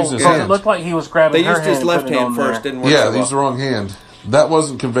out. They were Oh, using his because it hand. looked like he was grabbing They her used his hand and left putting it hand on first. there. Didn't work Yeah, so they used the well. wrong hand. That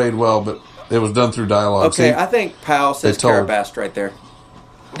wasn't conveyed well, but it was done through dialogue. Okay, See? I think Powell says They told- Carabast right there.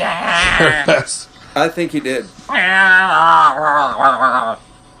 Yes. I think he did. I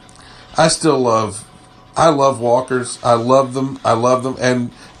love walkers. I love them.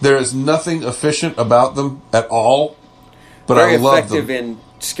 And there is nothing efficient about them at all. But Very I love effective them. in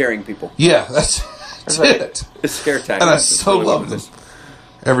scaring people. Yeah, that's it. It's scare tactics. And I That's so really what love it them. is.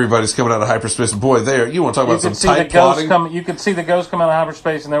 Everybody's coming out of hyperspace. Boy, you want to talk You about some could see the tight ghost plotting? come. You could see the ghost come out of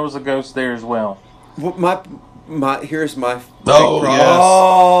hyperspace, and there was a ghost there as well. Well, here's my big Oh, problem. yes.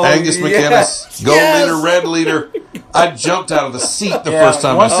 Oh, Angus McInnes, yes. gold Yes. leader, red leader. I jumped out of the seat the first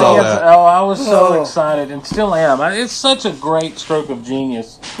time I once saw they get that. to- I was so Oh. excited, and still am. It's such a great stroke of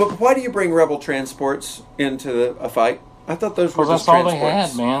genius. But why do you bring rebel transports into a fight? I thought those were Because just that's all they transports.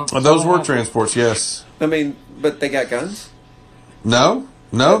 had, man. And those That's all were they had. transports, yes. I mean, but they got guns. No,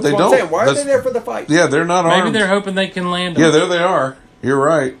 they That's what don't. I'm saying. Why are That's- they there for the fight? Yeah, they're not Maybe armed. they're hoping they can land them. Yeah, there they are. You're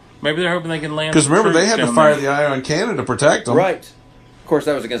right. Maybe they're hoping they can land. Because some remember, they troops had to down fire there. the ion cannon to protect them. Right. Of course,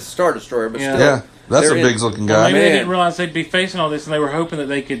 that was against the Star Destroyer, but Yeah. still. Yeah, that's a they're in. big looking Well, guy. maybe they Man. didn't realize they'd be facing all this, and they were hoping that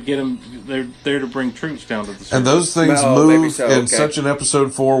they could get them. They're there to bring troops down to the surface. And those things Oh, maybe move so, in okay. such an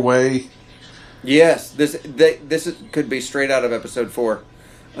episode 4 way. Yes, could be straight out of Episode 4.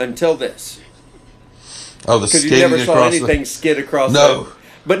 Until this, Oh, the because you skating never saw across anything skid across. No.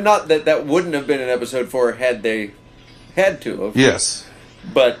 But not that wouldn't have been in Episode 4 had they had to have. Yes.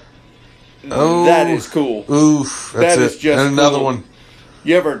 But Oh, that is cool. Oof. That's That it. is just and another cool. one.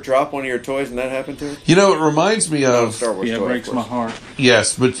 You ever drop one of your toys and that happened to it? You know, it reminds me No, of. Star Wars Yeah, it toy, breaks of my course. heart.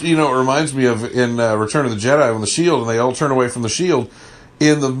 Yes, but you know, it reminds me of in Return of the Jedi when the shield and they all turn away from the shield.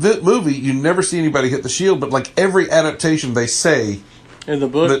 In the movie, you never see anybody hit the shield, but like every adaptation, they say In the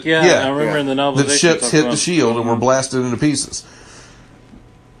book, That- yeah, yeah. I remember in the novel that ships hit the shield and were blasted into pieces.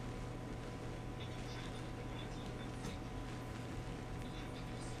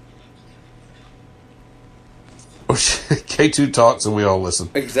 K2 talks and we all listen.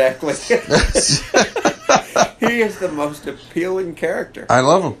 Exactly. He is the most appealing character. I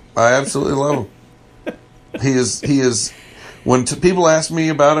love him. I absolutely love him. He is. When people ask me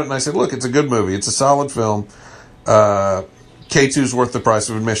about it, and I said, "Look, it's a good movie. It's a solid film." K2's worth the price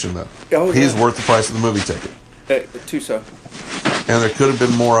of admission, though. Oh, yeah. He's worth the price of the movie ticket. Too so. And there could have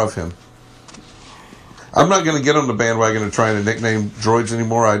been more of him. I'm not going to get on the bandwagon of trying to nickname droids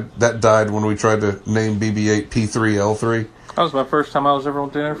anymore. That died when we tried to name BB-8 P3L3. That was my first time I was ever on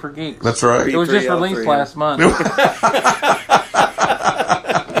Dinner for Geeks. That's right. It was just released last month.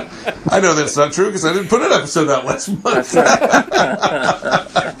 I know that's not true because I didn't put an episode out last month. That's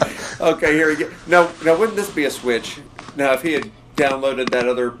right. Okay, here we go. Now, wouldn't this be a switch? Now, if he had downloaded that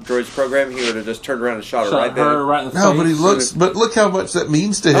other droids program, he would have just turned around and shot her right there. Right in the No, face. but look how much that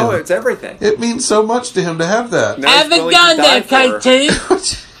means to him. Oh, it's everything. It means so much to him to have that. Now Have he's a willing to gun die there, for her.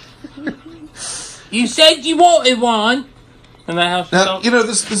 K2. You said you wanted one. And that how she Now, felt? you know,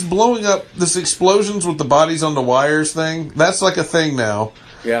 this blowing up, this explosions with the bodies on the wires thing, that's like a thing now.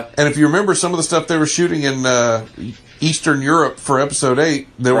 Yeah. And if you remember some of the stuff they were shooting in Eastern Europe for Episode 8,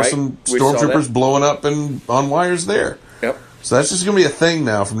 there were Right. some We saw stormtroopers that. blowing up on wires there. Yep. So that's just going to be a thing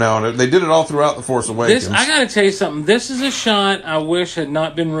now from now on. They did it all throughout The Force Awakens. I got to tell you something. This is a shot I wish had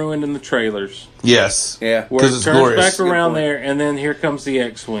not been ruined in the trailers. Yes. Yeah. Where it Because turns it's glorious. back around point. there, and then here comes the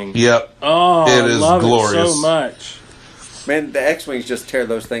X-Wing. Yep. Oh, It I is love glorious. it so much. Man, the X-Wings just tear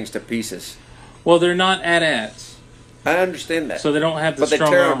those things to pieces. Well, they're not AT-ATs, I understand that. so they don't have the But they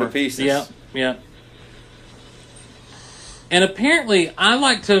strong tear 'em armor. to pieces. Yep, yep. And apparently, I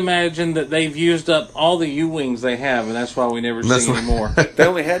like to imagine that they've used up all the U-Wings they have, and that's why we never That's see right. any more. They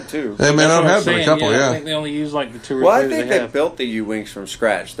only had two. They may That's not what I'm have been a saying, couple, I yeah. think they only use like the two or Well, I three think they they have. built the U-Wings from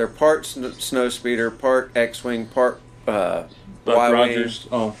scratch. They're part snow speeder, part X-Wing, part Buck Y-Wing. Rogers.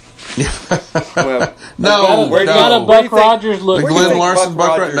 Oh. Well, No, Where do you- Got a no. where do you Buck think- Rogers look The where do you Glenn think Larson Buck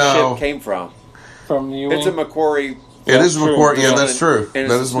Buck Rogers no. ship came from? from the U-Wing. It's a Macquarie. It is True. McQuarrie. Yeah, Yeah. that's true. And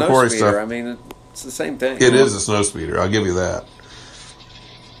That it's is a snow McQuarrie speeder. stuff. I mean, it's the same thing. It is a snow speeder. I'll give you that.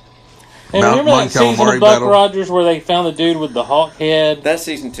 And Mount remember that season Calamari of Buck battle. Rogers where they found the dude with the hawk head? That's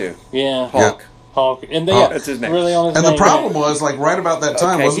season 2. Yeah. Hawk. Hawk. And they, Hawk. That's his name. Really on his And the name. problem was, like, right about that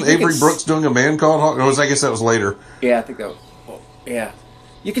time, Okay, wasn't you can Avery Brooks doing a man called Hawk? Or I guess that was later. Yeah, I think that. Well, yeah,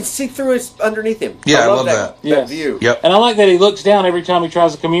 you can see through his underneath him. Yeah, I love that Yes. view. Yep. And I like that he looks down every time he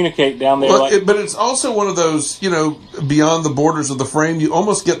tries to communicate down there. Well, like, but it's also one of those, you know, beyond the borders of the frame, you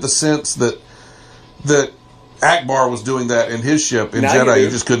almost get the sense that Akbar was doing that in his ship in Now you Jedi. do. You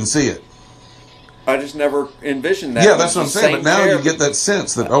just couldn't see it. I just never envisioned that. Yeah, It that's what I'm was the saying. But same now chair, you get that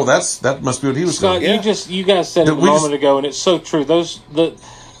sense that, that must be what he was Scott, doing. Yeah. you guys said it Did a we moment ago, and it's so true. The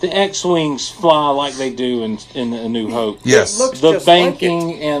X-Wings fly like they do in A New Hope. Yes. It looks The just banking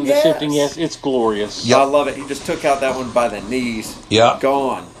like it. and the Yes. shifting, yes, it's glorious. Yep. I love it. He just took out that one by the knees. Yeah.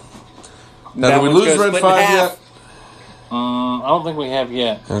 Gone. Now, That did we one's lose gonna Red split in 5 half. yet? I don't think we have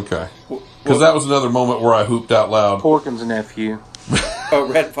yet. Okay. Because that was another moment where I hooped out loud. Porkins' nephew. Oh,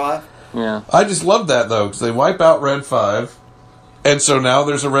 Red 5? Yeah. I just love that, though, because they wipe out Red 5, and so now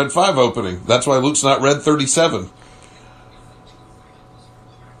there's a Red 5 opening. That's why Luke's not Red 37.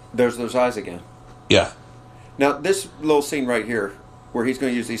 There's those eyes again. Yeah. Now, this little scene right here, where he's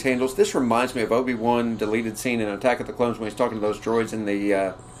going to use these handles, this reminds me of Obi-Wan deleted scene in Attack of the Clones when he's talking to those droids in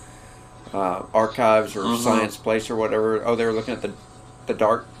the archives or science place or whatever. Oh, they were looking at the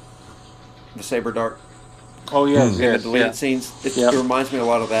dart, the saber dart. Oh, yes, The yes, deleted yeah. scenes. It Yep. reminds me a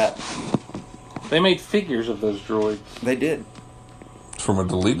lot of that. They made figures of those droids. They did. From a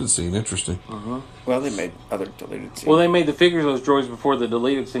deleted scene. Interesting. Well, they made other deleted scenes. Well, they made the figures of those droids before the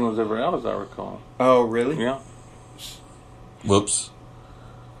deleted scene was ever out, as I recall. Oh, really? Yeah. Whoops.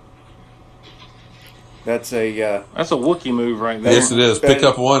 That's a That's a Wookiee move right there. Yes, it is. Pick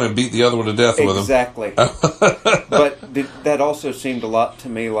up one and beat the other one to death with him. exactly. But that also seemed a lot to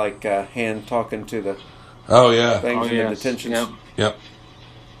me like Han talking to the Oh, yeah. things Oh, in the yes. detentions. Yep. Yep.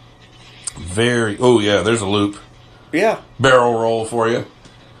 Very. Oh, yeah, there's a loop. Yeah, Barrel roll for you.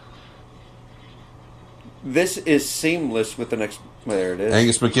 this is seamless with the next. Well, there it is.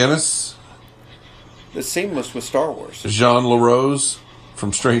 Angus McInnes. It's seamless with Star Wars. Jean LaRose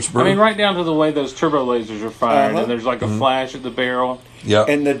from Strange Brew. I mean, right down to the way those turbo lasers are fired, Uh-huh. and there's like a flash at the barrel Yep.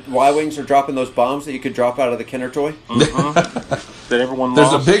 And the Y-wings are dropping those bombs that you could drop out of the Kenner toy. that everyone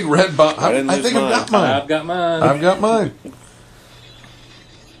There's lost. a big red bomb. I didn't I lose think I've mine. got mine. I've got mine. I've got mine.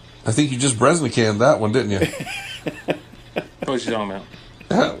 I think you just Bresnicanned that one, didn't you? What you talking about?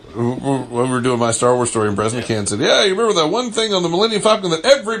 When we were doing my Star Wars story, and Bresnikan said, "Yeah, you remember that one thing on the Millennium Falcon that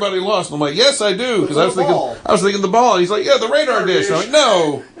everybody lost?" And I'm like, "Yes, I do," because I was thinking the ball. And he's like, "Yeah, the radar dish." And I'm like,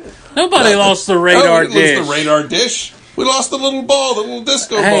 "No, Nobody lost the no, radar we didn't lose dish. the radar dish. We lost the little ball, the little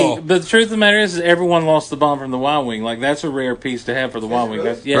disco ball. But the truth of the matter is everyone lost the bomb from the Y-Wing. Like, that's a rare piece to have for the Y-Wing.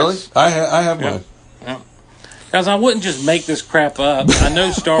 That's, yes. Really? I have mine. Because I wouldn't just make this crap up. I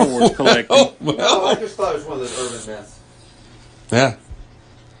know Star Wars collecting. I just thought it was one of those urban myths. Yeah.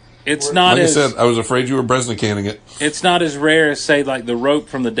 It's not like as... I said, I was afraid you were Bresnikanning it. It's not as rare as, say, like the rope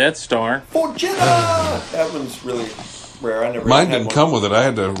from the Death Star. For Jedi! That one's really rare. I never Mine had didn't one. come with it. I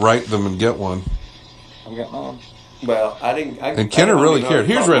had to write them and get one. I've got mine. Well, I didn't... And Kenner really cared.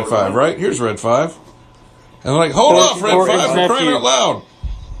 Here's Red 5, right? Here's Red 5. And they're like, hold off, Red 5, we're crying out loud.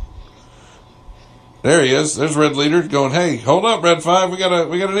 There he is. There's Red Leader going, hey, hold up, Red 5, we got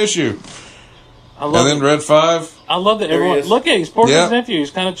an issue. And then Red 5. I love that everyone... Look at him. He's poor his nephew. He's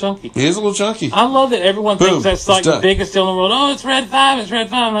kind of chunky. He is a little chunky. I love that everyone thinks that's like the biggest deal in the world. Oh, it's Red 5. It's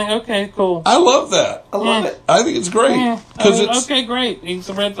Red 5. I'm like, okay, cool. I love that. I love it. I think it's great. Yeah. It's, okay, great. He's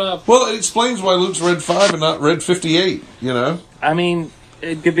a Red 5. Well, it explains why Luke's Red 5 and not Red 58, you know? I mean,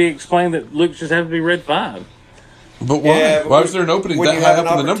 it could be explained that Luke just has to be Red 5. But why? Yeah, why is there an opening that high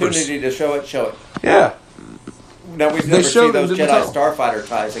up in the numbers? When you have an opportunity to show it. Yeah. Now we never see those Jedi Starfighter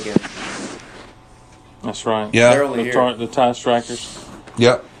ties again. That's right. Yeah. They're only here. The TIE Strikers.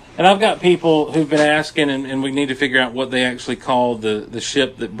 Yep. And I've got people who've been asking, and we need to figure out what they actually call the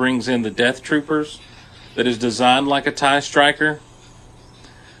ship that brings in the Death Troopers, that is designed like a TIE Striker.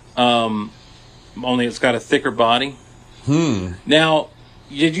 Only it's got a thicker body. Now,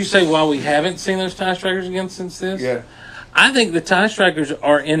 did you say why we haven't seen those TIE Strikers again since this? Yeah. I think the TIE Strikers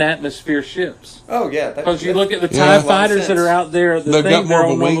are in-atmosphere ships. Oh, yeah. Because you look at the TIE fighters that are out there. They've got more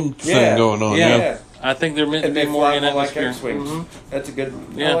of a wing thing going on. Yeah. I think they're meant to be more in atmosphere. Like X-Wings. That's a good...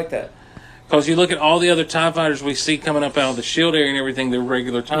 I like that. Because you look at all the other TIE fighters we see coming up out of the shield area and everything, they're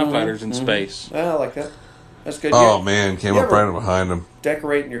regular TIE fighters in space. I like that. That's good. Oh, man. Came up right behind them.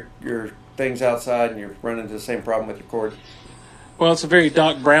 Decorating your things outside and you're running into the same problem with your cord. Well, it's a very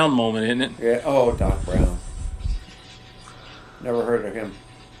Doc Brown moment, isn't it? Yeah. Oh, Doc Brown. Never heard of him.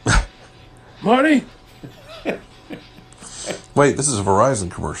 Marty? Wait, this is a Verizon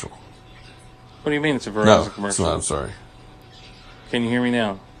commercial. What do you mean it's a Verizon commercial? It's not. I'm sorry. Can you hear me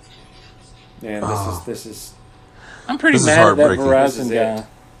now? Man, this is... I'm pretty mad at that Verizon guy.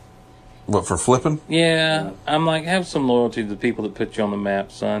 What, for flipping? Yeah. I'm like, have some loyalty to the people that put you on the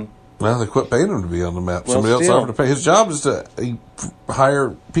map, son. Well, they quit paying him to be on the map. Well, Somebody else offered to pay. His job is to hire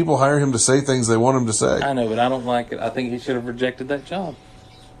him to say things they want him to say. I know, but I don't like it. I think he should have rejected that job.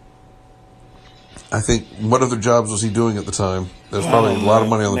 I think, what other jobs was he doing at the time? There's probably a lot of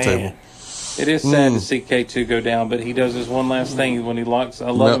money on the table. It is sad to see K2 go down, but he does this one last thing when he locks.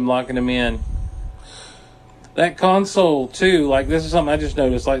 I love him locking him in. That console too, like this is something I just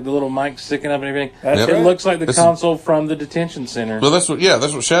noticed, like the little mic sticking up and everything. It looks like the console from the detention center. Well, that's what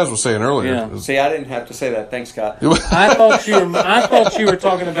Shaz was saying earlier. Yeah. See, I didn't have to say that. Thanks, Scott. I thought you were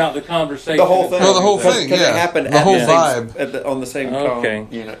talking about the conversation. The whole thing. No, the whole thing. Because it happened the whole vibe on the same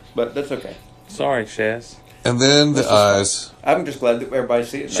unit, but that's okay. Sorry, Shaz. And then the eyes. I'm just glad that everybody's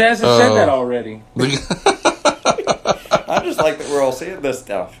seeing it. Shaz has said that already. I just like that we're all seeing this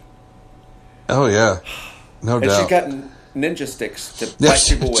stuff. Oh yeah. No doubt. And she's got ninja sticks to fight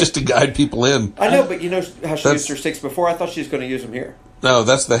people with. Just to guide people in. I know, but you know how she used her sticks before? I thought she was going to use them here. No,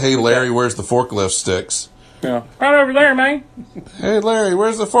 that's the hey Larry, where's the forklift sticks? Yeah. Right over there, man. Hey Larry,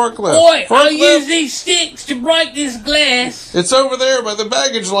 where's the forklift? Boy, forklift? I'll use these sticks to break this glass. It's over there by the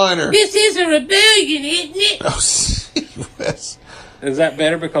baggage liner. This is a rebellion, isn't it? Oh, yes. Is that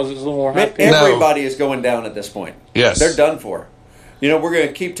better because it's a little more high? Everybody is going down at this point. Yes. They're done for. You know, we're going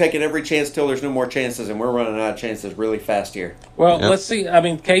to keep taking every chance till there's no more chances, and we're running out of chances really fast here. Well, let's see. I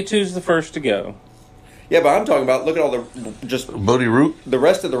mean, K2's the first to go. Yeah, but I'm talking about, look at all the, just... Bodhi Root? The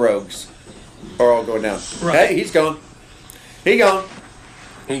rest of the rogues are all going down. Right. Hey, he's gone. He gone.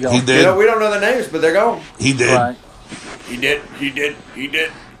 He did. You know, we don't know the names, but they're gone. He did. Right. He did.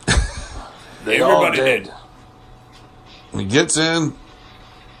 Everybody did. He gets in.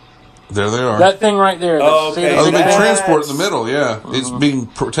 There they are. That thing right there. Okay. The big transport in the middle, yeah. It's being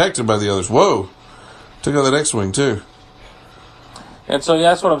protected by the others. Whoa. Took out that X-Wing, too. And so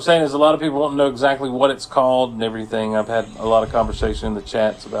that's what I'm saying is a lot of people want to know exactly what it's called and everything. I've had a lot of conversation in the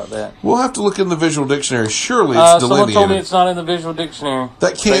chats about that. We'll have to look in the visual dictionary. Surely it's delineated. Someone told me it's not in the visual dictionary.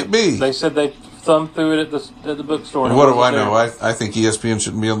 That can't be. They said they thumbed through it at the bookstore. What do I know? I think ESPN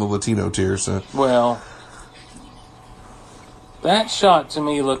shouldn't be on the Latino tier. So well, that shot to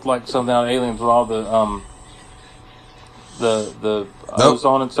me looked like something out of Aliens with all the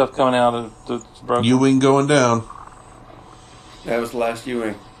ozone and stuff coming out of the broken. U-wing going down. That was the last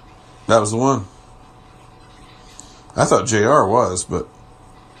U-wing. That was the one. I thought JR was, but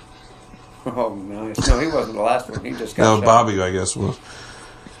Oh, nice. No, he wasn't the last one. He just got No, shot. Bobby, I guess, was.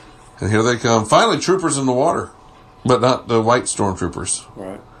 And here they come. Finally, troopers in the water. But not the white stormtroopers.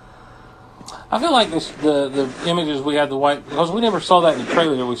 Right. I feel like the images we had the white, because we never saw that in the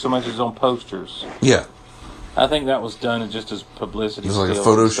trailer, did we, so much as on posters. Yeah. I think that was done just as publicity. It was like a stills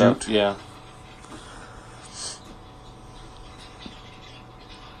photo and stuff. shoot? Yeah.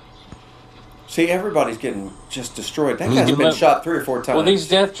 See, everybody's getting just destroyed. That guy's been shot 3 or 4 times. Well, these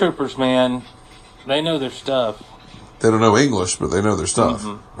death troopers, man, they know their stuff. They don't know English, but they know their stuff.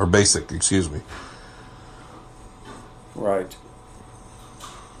 Or basic, excuse me. Right.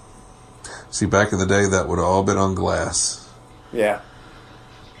 See, back in the day, that would have all been on glass. Yeah.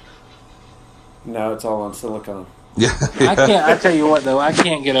 Now it's all on silicone. Yeah. I tell you what, though, I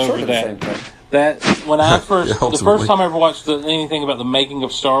can't get over Sort of the that. same thing. That when I first, Yeah, the ultimately. first time I ever watched anything about the making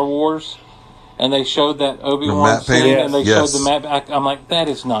of Star Wars, and they showed that Obi-Wan matte scene, painting? and they Yes. showed the map, I'm like, that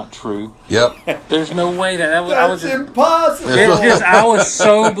is not true. Yep. There's no way that was. I was That's just, impossible. I was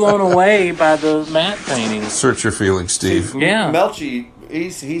so blown away by the matte paintings. Search your feelings, Steve. Yeah. Melchi,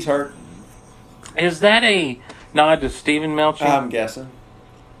 he's hurt. Is that a nod to Stephen Melching? I'm guessing.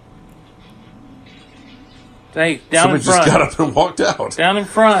 Hey, down Somebody in front. just got up and walked out. Down in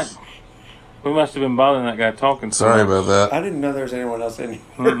front. We must have been bothering that guy talking. so Sorry much. about that. I didn't know there was anyone else in here.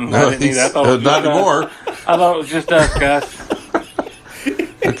 I didn't either. I thought it was not just us. anymore. I thought it was just us,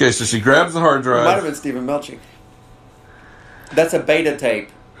 guys. Okay, so she grabs the hard It might have drive. been Stephen Melching. That's a beta tape.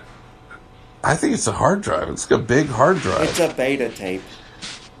 I think it's a hard drive. It's a big hard drive. It's a beta tape.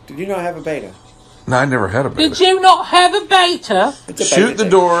 Did you not have a beta? No, I never had a beta. Did you not have a beta? It's a Shoot beta the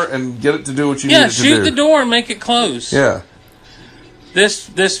tape. door and get it to do what you need Yeah, it to do. shoot the door and make it close. Yeah.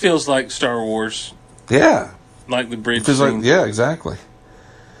 This feels like Star Wars, Yeah. like the bridge Feels scene. like, yeah, exactly.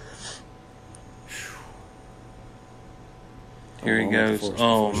 Here he Oh, the goes. Force, the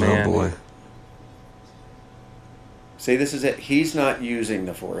Oh Force. man. Oh, boy. See, this is it. He's not using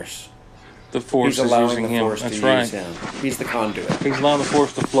the Force. The Force He's is allowing using the him. Force That's to right. use him. He's the conduit. He's allowing the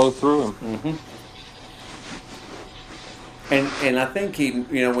Force to flow through him. And I think he,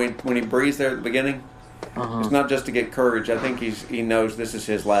 when he breathes there at the beginning, it's not just to get courage. I think he knows this is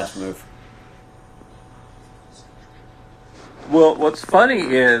his last move. Well, what's funny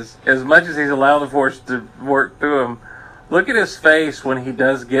is, as much as he's allowing the Force to work through him, look at his face when he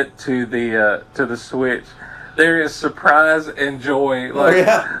does get to the switch. There is surprise and joy. Like,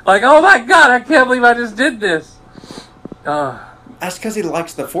 like, oh my God, I can't believe I just did this. That's because he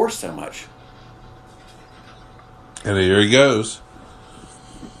likes the Force so much. And here he goes.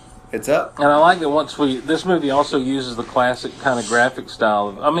 It's up. And I like that this movie also uses the classic kind of graphic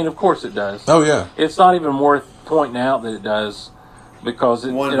style. Of course it does. Oh, yeah. It's not even worth pointing out that it does, because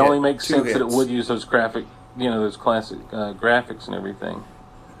it One only hit, makes two sense that it hits. would use those graphic, those classic graphics and everything.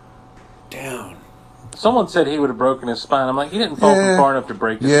 Down. Someone said he would have broken his spine. I'm like, he didn't fall from far enough to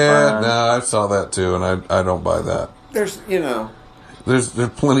break his Yeah, spine. no, I saw that too, and I don't buy that. There's There's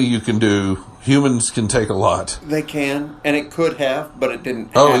plenty you can do. Humans can take a lot. they can, and it could have, but it didn't.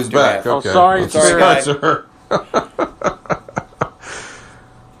 Oh, have he's to back. have. Oh, Okay. sorry, I'm sir. sir.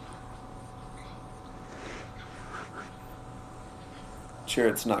 Sure,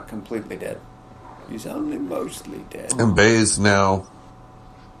 it's not completely dead. He's only mostly dead. And Bay's now,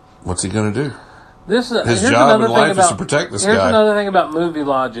 what's he going to do? His His job in life is to protect this Here's guy. another thing about movie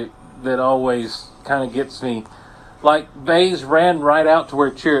logic that always kind of gets me. Like, Baze ran right out to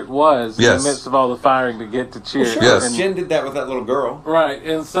where Chirrut was in Yes. the midst of all the firing to get to Chirrut. Sure, Yes. And, Jen did that with that little girl. right,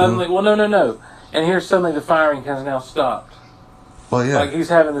 and suddenly, well, no. And here suddenly the firing has now stopped. Well, yeah. Like, he's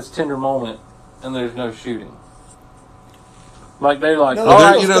having this tender moment, and there's no shooting. Like, they're like, No, all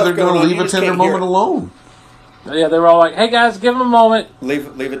they're- right. They're going going on, to you leave a just tender can't hear moment it. alone. Yeah, they were all like, hey, guys, give him a moment.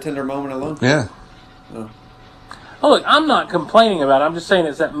 Leave a tender moment alone. Yeah. Oh, look, I'm not complaining about it. I'm just saying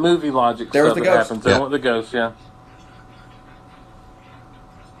it's that movie logic There was stuff the that ghost. happens. Yeah. The ghost, yeah.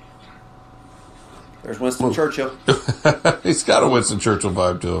 There's Winston Churchill. He's got a Winston Churchill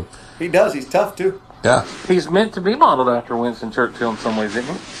vibe to him. He does. He's tough too. Yeah, He's meant to be modeled after Winston Churchill in some ways,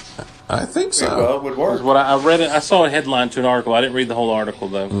 isn't he? I think so. Well, it would work. Is what I read. I saw a headline to an article. I didn't read the whole article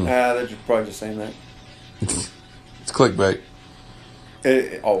though. They're probably just saying that. It's clickbait.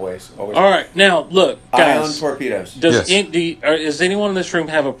 Always. All right, now look, Ion guys. torpedoes. Does Yes. does anyone in this room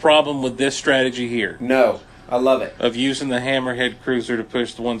have a problem with this strategy here No, I love it. of using the Hammerhead cruiser to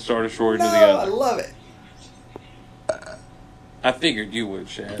push the one Star Destroyer No, to the I other? love it. I figured you would,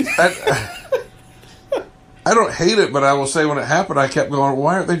 Shaz. I don't hate it, but I will say when it happened, I kept going,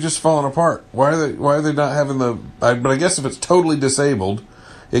 why aren't they just falling apart? Why are they not having but I guess if it's totally disabled,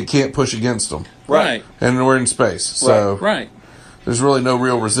 it can't push against them. Right, And we're in space. So right. there's really no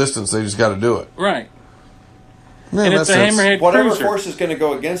real resistance. They just got to do it. Right. Yeah, And it's a hammerhead Whatever cruiser. force is going to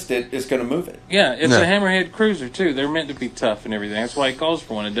go against it is going to move it. Yeah, it's a hammerhead cruiser, too. They're meant to be tough and everything. That's why he calls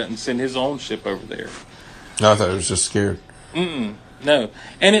for one. It doesn't send his own ship over there. I thought it was just scared. No.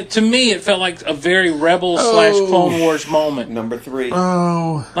 And to me, it felt like a very Rebel / Clone Wars moment. Number 3.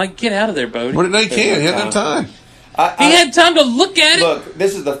 Oh. Like, get out of there, Bodie. What did they can? He had no time. He had time to look at it. Look,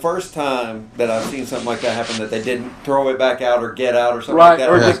 this is the first time that I've seen something like that happen, that they didn't throw it back out or get out or something like that.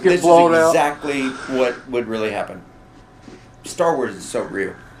 Or just get blown out. This is exactly what would really happen. Star Wars is so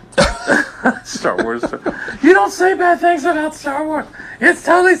real. Star Wars. You don't say bad things about Star Wars. It's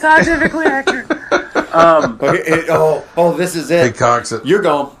totally scientifically accurate. This is it. He cocks it. You're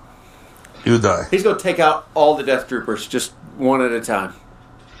gone. You die. He's going to take out all the Death Troopers just one at a time.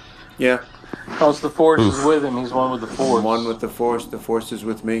 Yeah. Because the Force is with him. He's one with the Force. One with the Force. The Force is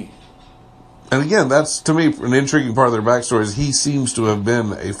with me. And again, that's, to me, an intriguing part of their backstory is he seems to have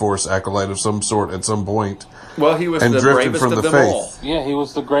been a Force acolyte of some sort at some point. Well, he was and the drifted bravest from of the them faith. all. Yeah, he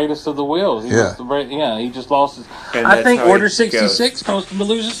was the greatest of the wheels. He just lost his... And I that's think how Order it 66 caused him to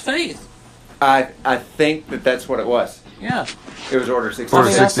lose his faith. I think that's what it was. Yeah. It was Order 66. Order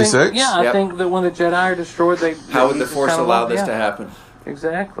I 66? think, I Yep. think that when the Jedi are destroyed, How would the Force allow this to happen?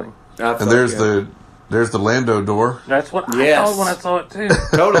 Exactly. And there's the Lando door. That's what I Yes. thought when I saw it, too.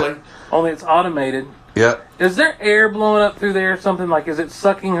 Totally. Only it's automated. Yep. Is there air blowing up through there or something? Like, is it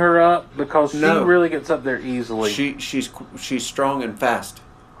sucking her up? Because she No. really gets up there easily. She's strong and fast,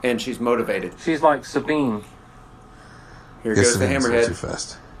 and she's motivated. She's like Sabine. Here goes the Too hammerhead.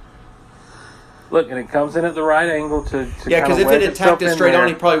 fast. Look, and it comes in at the right angle to Yeah, because if wedge it itself attacked it in straight there. on,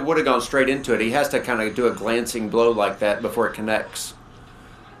 he probably would have gone straight into it. He has to kind of do a glancing blow like that before it connects,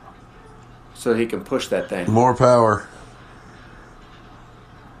 so he can push that thing. More power.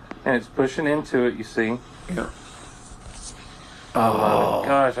 And it's pushing into it, you see. Yeah. I love it.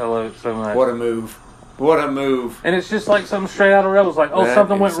 Gosh, I love it so much. What a move! What a move! And it's just like something straight out of Rebels. Like, oh, That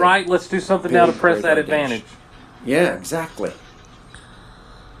something is went a right. Let's do something now to big press that advantage. advantage. Yeah, exactly.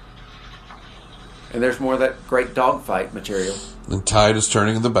 And there's more of that great dogfight material. The tide is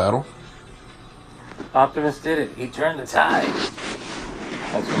turning in the battle. Optimus did it. He turned the tide.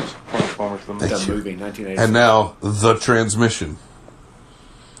 That's what Transformers the movie. The you. movie, 1986. And now, the transmission.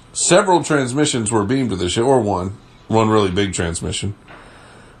 Several transmissions were beamed to the ship, or one really big transmission,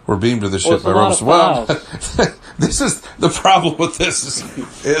 were beamed to the ship it's a by lot Rebels. of Well, this is the problem with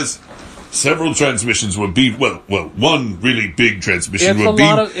this is several transmissions were beamed. Well, one really big transmission It's were a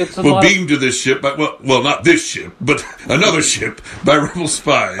lot of- it's a lot of- beamed to this ship, by, well, not this ship, but another ship by Rebel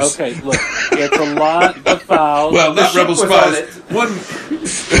spies. Okay, look, it's a lot of files. Well, not ship Rebel was on spies. it. One.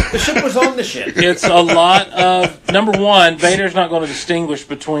 The ship was on the ship. It's a lot of... Number one, Vader's not going to distinguish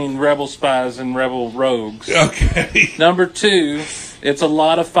between Rebel spies and Rebel rogues. Okay. Number two, it's a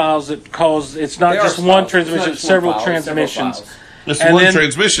lot of files that cause... It's not They are just one files. It's transmission, not it's just several one file, it's several transmissions. files. It's And one then-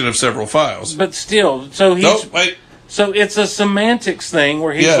 transmission of several files. But still, so he's... No, wait. So it's a semantics thing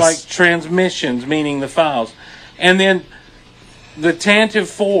where he's Yes. like transmissions, meaning the files. And then the Tantive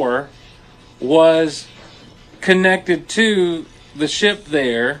 4 was connected to the ship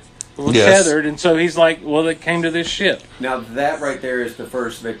there, was Yes. tethered, and so he's like, well, it came to this ship. Now that right there is the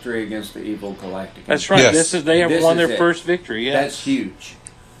first victory against the evil Galacticans. That's right. Yes. They have This won is their it. first victory. Yeah. That's huge.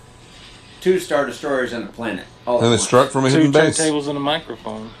 2 Star Destroyers and a planet. All at And they once. struck from a 2 hidden base. turntables and a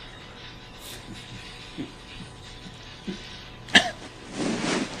microphone.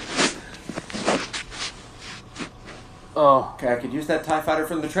 Oh, Okay, I could use that TIE fighter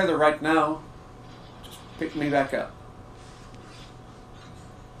from the trailer right now. Just pick me back up.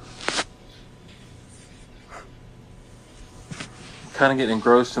 kind of getting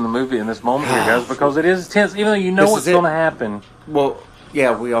engrossed in the movie in this moment here, guys, because it is tense, even though you know This what's is it. going to happen. Well,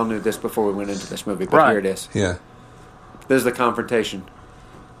 yeah, we all knew this before we went into this movie, but Right. here it is. Yeah. There's the confrontation.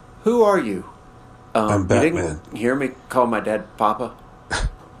 Who are you? I'm You Batman. didn't hear me call my dad Papa?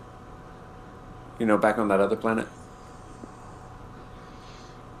 You know, back on that other planet?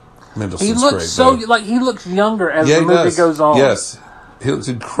 Mendelssohn's He looks great, so though. like he looks younger as Yeah, the he movie does. goes on. Yes. He looks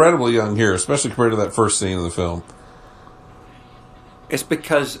incredibly young here, especially compared to that first scene of the film. It's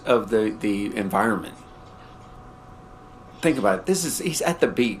because of the environment. Think about it. He's at the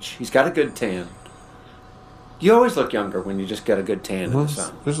beach. He's got a good tan. You always look younger when you just got a good tan in Well, the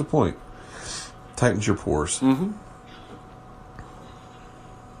sun. there's a point. Tightens your pores. Mm-hmm.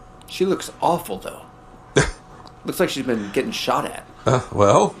 She looks awful, though. Looks like she's been getting shot at.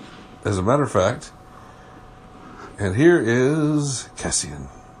 Well, as a matter of fact, and here is Cassian.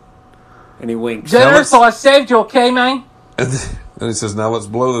 And he winks. Now Jenner, let's- so I saved you, okay, man? And he says, now let's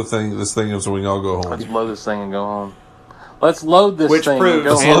blow this thing so we can all go home. Let's blow this thing and go home. Let's load this Which thing. proves and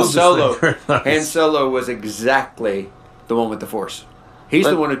go Han home. Solo. Han Solo was exactly the one with the Force. He's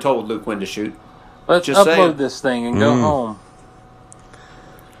the one who told Luke when to shoot. Let's Just upload saying. this thing and go home.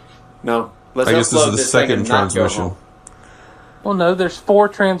 No, let's I guess this upload is the this thing second and not go transmission. home. Well, no, there's 4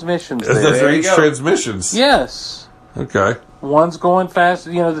 transmissions Those there. There are you each go. transmissions. Yes. Okay. One's going fast.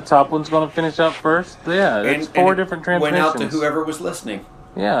 The top one's going to finish up first. Yeah, it's 4 different transmissions. Went out to whoever was listening.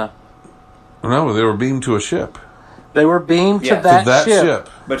 Yeah. No, they were beamed to a ship. They were beamed Yeah. to that, To that ship.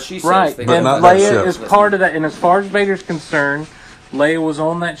 But she says Right, they and But not that Leia ship. is part of that. And as far as Vader's concerned, Leia was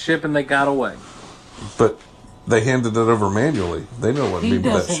on that ship and they got away. But they handed it over manually. They know what He beamed to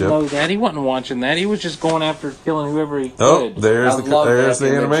that doesn't ship. know that. He wasn't watching that. He was just going after killing whoever he Oh, could. there's I love there's that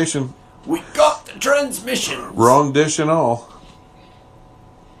the image. animation. We got the transmission. Wrong dish and all.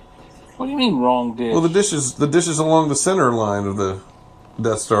 What do you mean wrong dish? Well, the dishes along the center line of the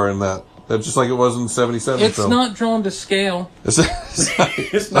Death Star in that. That's just like it was in the 77 it's film. not drawn to scale.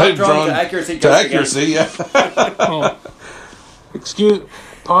 It's not drawn to accuracy. To just accuracy, yeah.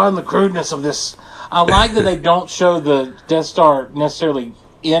 Pardon the crudeness of this. I like that they don't show the Death Star necessarily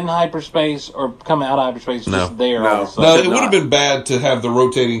in hyperspace or coming out of hyperspace. No. Just there. No. all of a sudden. No, Did it would not. have been bad to have the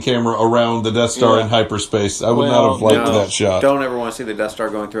rotating camera around the Death Star Yeah. in hyperspace. I would Well, not have liked No, that shot. Don't ever want to see the Death Star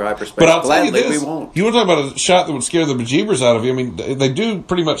going through hyperspace. But I'll tell you Gladly, this: we won't. you want to talk about a shot that would scare the bejeebers out of you? I mean, they do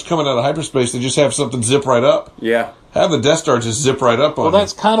pretty much coming out of hyperspace. They just have something zip right up. Yeah. Have the Death Star just zip right up on Well,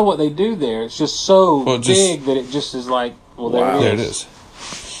 that's kind of what they do there. It's just so Well, just- big that it just is like, well, there Wow. it is. There it is.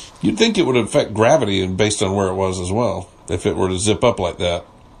 You'd think it would affect gravity and based on where it was as well, if it were to zip up like that.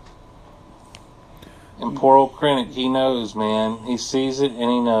 And poor old Krennic, he knows, man. He sees it and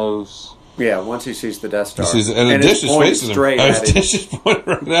he knows. Yeah, once he sees the Death Star. And a it's dish is pointed facing him. straight His at him. dish is pointing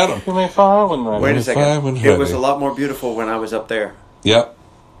right at him. You may fire when ready. Wait a Fire second. when It was ready. a lot more beautiful when I was up there. Yep.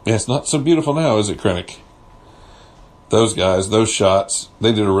 Yeah, it's not so beautiful now, is it, Krennic? Those guys, those shots,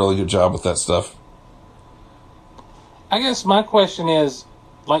 they did a really good job with that stuff. I guess my question is,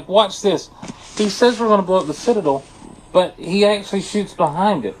 like, watch this. He says we're going to blow up the Citadel, but he actually shoots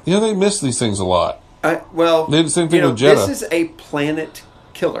behind it. You know, they miss these things a lot. Well, They did the same thing with this Jeddah. is a planet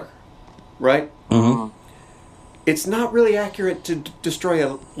killer, right? Mm-hmm. It's not really accurate to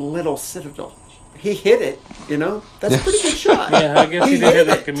destroy a little citadel. He hit it, That's a pretty good shot. Yeah, I guess he did hit have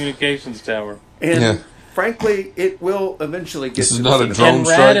that it. communications tower. And Yeah. frankly, it will eventually get This to is the not a citadel. drone And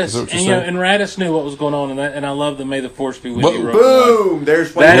strike, is that what Radis, you're and, saying? and Radis knew what was going on, and I love the May the Force be with Boom. you, Rogue One. Boom!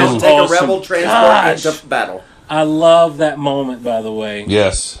 There's when That he'll is take awesome. a rebel transport Gosh. into battle. I love that moment, by the way.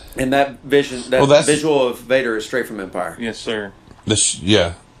 Yes. And that vision, that Well, that's- visual of Vader is straight from Empire. Yes, sir.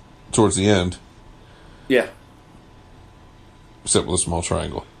 Yeah. Towards the end, Yeah. except with a small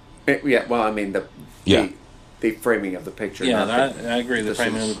triangle. Yeah, well, I mean, Yeah. the framing of the picture. Yeah, not the- I agree. The this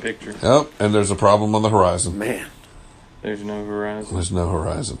framing is- of the picture. Oh, and there's a problem on the horizon. Man. There's no horizon. There's no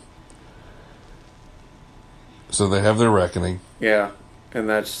horizon. So they have their reckoning. Yeah, and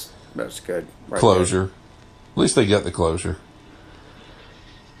that's good. Right Closure. At least they get the closure.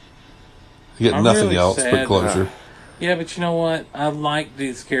 You get I'm nothing really else sad. but closure. Yeah, but you know what? I like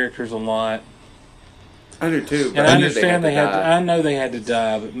these characters a lot, there. I do too. and I knew understand they had. die. I know they had to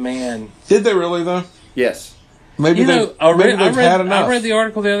die, but man, Did they really, though? Yes. Maybe you know, maybe they've had enough. I read the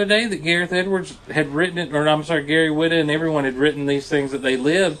article the other day that Gareth Edwards had written it, or I'm sorry, Gary Whitta and everyone had written these things that they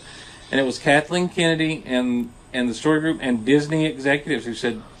lived, and it was Kathleen Kennedy and the story group and Disney executives who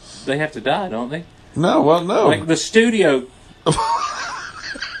said they have to die, don't they? No, well, no. Like the studio.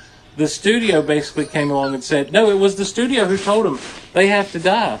 The studio basically came along and said, no, it was the studio who told them they have to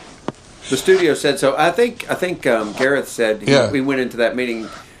die. The studio said so. I think Gareth said he went into that meeting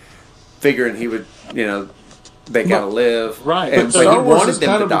figuring he would, they gotta live. Right. And, But but he Star Wars wanted has them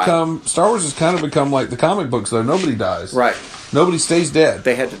kind to of die. become Star Wars has kind of become like the comic books, though. Nobody dies. Right. Nobody stays dead.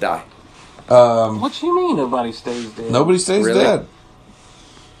 They had to die. What do you mean nobody stays dead? Nobody stays Really? dead.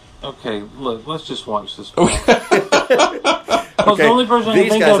 Okay, look, let's just watch this. Okay, The only person I these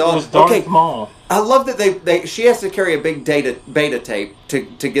can think guys of all- was Darth okay. Maul. I love that she has to carry a big beta tape to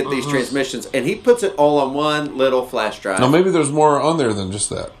get these transmissions, and he puts it all on one little flash drive. No, maybe there's more on there than just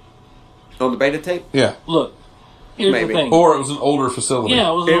that. On the beta tape? Yeah. Look, here's Maybe. the thing. Or it was an older facility.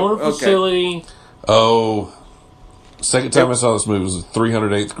 Yeah, it was an older Okay. facility. Oh. Second time I saw this movie was the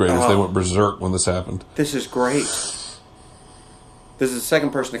 308th graders. They Oh. went berserk when this happened. This is great. This is the second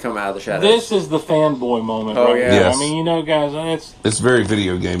person to come out of the shadows. This is the fanboy moment. Oh, right yeah. here. Yes. I mean, guys, It's very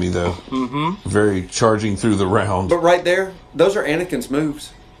video gamey, though. Mm-hmm. Very charging through the round. But right there, those are Anakin's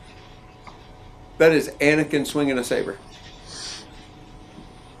moves. That is Anakin swinging a saber.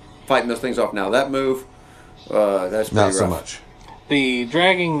 Fighting those things off now. That move, that's pretty Not rough. so much.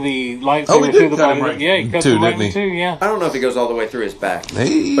 dragging the Oh, lightsaber he through did the cut him body. right Yeah, he cuts too, him right didn't he? in two. Yeah. I don't know if he goes all the way through his back,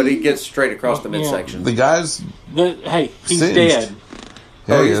 Hey. but he gets straight across the midsection. The guy's Hey, he's Singed. dead.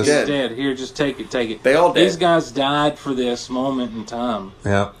 yeah, he he's is. dead. Dead. Here, just take it. They all did. These guys died for this moment in time.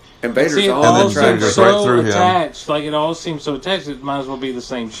 Yeah. And Vader's See, it on all the track. Vader's seems right so through him. attached. Like it all seems so attached. It might as well be the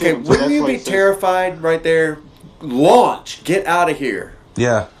same Okay, ship. So wouldn't that's you why be he says- terrified right there? Launch! Get out of here!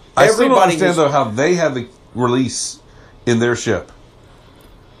 Yeah. I still don't Everybody understand, was- though, how they had the release in their ship.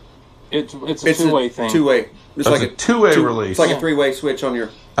 It's a two-way thing. Two-way. It's That's a two-way release. It's like Yeah. a three-way switch on your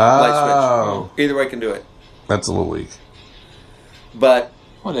light Oh. switch. Either way can do it. That's a little weak. But,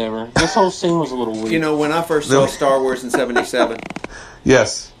 Whatever. This whole scene was a little weird. you know, when I first saw Star Wars in 77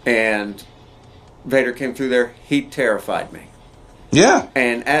 Yes. and Vader came through there, he terrified me. Yeah.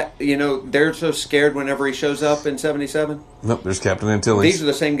 And, they're so scared whenever he shows up in 77. Nope, there's Captain Antilles. These are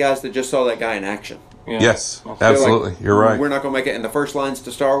the same guys that just saw that guy in action. Yeah. Yes, Okay. They're like, absolutely. You're right. We're not going to make it. And the first lines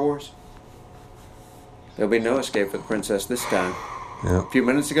to Star Wars, there'll be no escape for the princess this time. Yeah. A few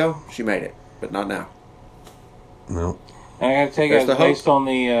minutes ago, she made it, but not now. No. And I got to tell you There's guys, the hope. based on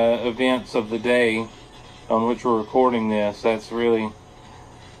the events of the day on which we're recording this, that's really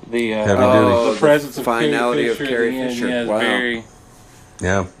the Heavy duty. the presence of finality Carrie of Fisher. Carrie at the end. Fisher. Yeah, it's Wow. very,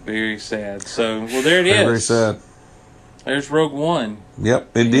 Yeah. very sad. So, well, there it is. Very, very sad. There's Rogue One.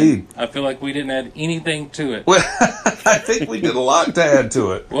 Yep, indeed. I feel like we didn't add anything to it. Well, I think we did a lot to add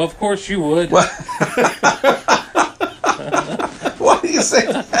to it. Well, of course you would. Why do you say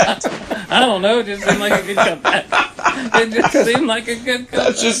that? I don't know. It just seemed like a good comeback. It just seemed like a good comeback.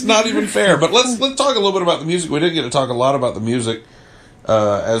 That's just not even fair. But let's talk a little bit about the music. We didn't get to talk a lot about the music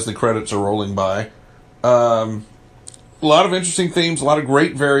as the credits are rolling by. A lot of interesting themes, a lot of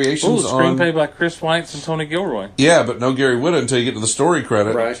great variations Ooh, on. screenplay by Chris Weitz and Tony Gilroy. Yeah, but no Gary Whitta until you get to the story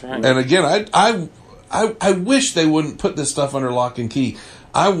credit. Right. That's right. And again, I wish they wouldn't put this stuff under lock and key.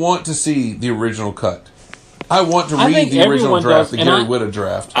 I want to see the original cut. I want to I read think the original everyone draft, does, the and Gary I- Whitta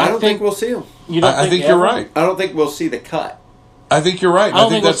draft. I don't think- think we'll see them. You don't I think you're ever? right. I don't think we'll see the cut. I think you're right. I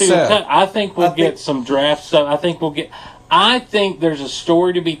don't think we'll that's see sad. the cut. I think we'll I think- get some draft stuff. I think there's a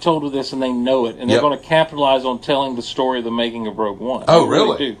story to be told with this, and they know it, and they're Yep. going to capitalize on telling the story of the making of Rogue One. Oh, I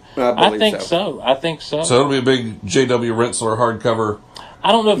really? really? Do. I believe think so. so. I think so. So it'll be a big J.W. Rensler hardcover.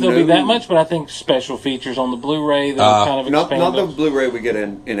 I don't know if there'll be No. that much, but I think special features on the Blu-ray that'll kind of Not expand. the it. Blu-ray we get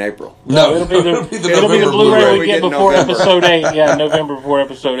in April. No, It'll be the It'll be the Blu-ray Blu-ray we get in before November. Episode 8. Yeah, November before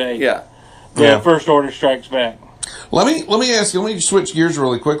Episode 8. Yeah. The Yeah. First Order Strikes Back. Let me ask you. Let me switch gears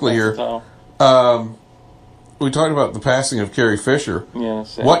really quickly here. So, We talked about the passing of Carrie Fisher. yeah.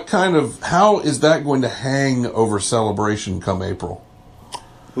 So. How is that going to hang over Celebration come April?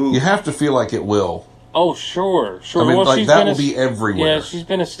 Ooh. You have to feel like it will. Oh, sure. I mean, Well, like she's that been will a- be everywhere. Yeah, she's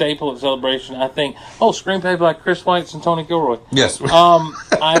been a staple at Celebration. I think. Oh, screenplay by Chris Weitz and Tony Gilroy. Yes.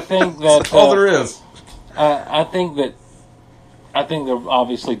 I think that That's all there is. I think they'll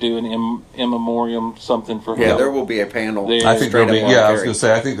obviously do an in memoriam something for her. Yeah, there will be a panel. There- I think straight there'll be. up on Yeah, I was Carrie. going to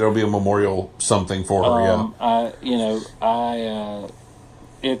say. I think there'll be a memorial something for her.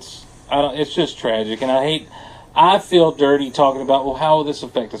 It's just tragic, and I feel dirty talking about, well, how will this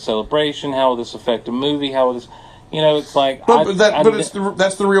affect the celebration? How will this affect the movie? How will this, it's like,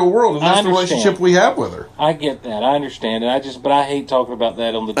 that's the real world, and I that's the understand. relationship we have with her. I get that, I understand it. But I hate talking about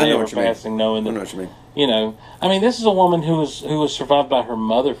that on the I day know of what her you mean. passing, knowing I know that, what you mean. this is a woman who was survived by her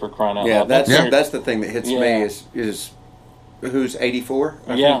mother, for crying out Yeah, loud. that's the thing that hits Yeah. me is who's 84?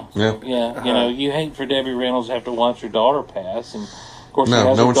 Yeah, Yeah. yeah. You hate for Debbie Reynolds to have to watch her daughter pass, and of course, No, she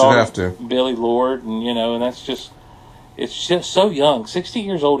has no her one should daughter, have to. Billy Lord, and and that's just. It's just so young. 60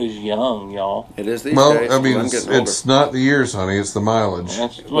 years old is young, y'all. It is these Well, days. I mean, I'm it's, getting older. it's not the years, honey. It's the mileage.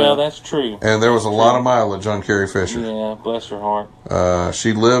 That's true. And there was a lot of mileage on Carrie Fisher. Yeah, bless her heart.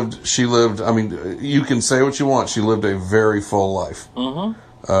 She lived. I mean, you can say what you want. She lived a very full life.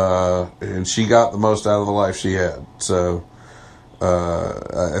 Mm-hmm. And she got the most out of the life she had. So,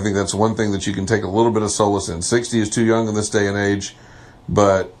 I think that's one thing that you can take a little bit of solace in. 60 is too young in this day and age,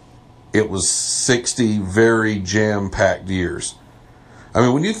 but it was 60 very jam-packed years. I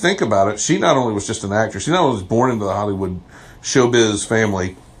mean, when you think about it, she not only was just an actress, she not only was born into the Hollywood showbiz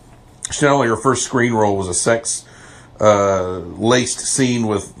family, she not only her first screen role was a sex laced scene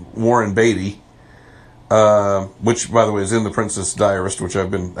with Warren Beatty, which, by the way, is in The Princess Diarist, which I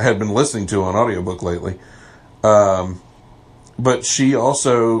had been listening to on audiobook lately. But she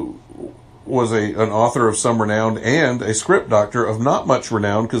also was an author of some renown and a script doctor of not much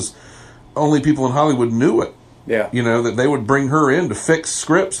renown, because only people in Hollywood knew it. Yeah. That they would bring her in to fix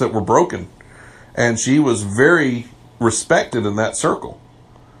scripts that were broken. And she was very respected in that circle.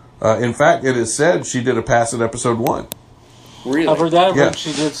 In fact, it is said she did a pass at episode 1. Really? I've heard that. I've Yeah. heard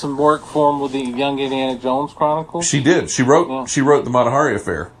she did some work for him with the Young Indiana Jones Chronicles. She did. She wrote the Matahari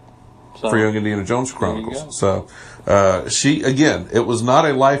Affair So, for Young Indiana Jones you go. Chronicles. So she, again, it was not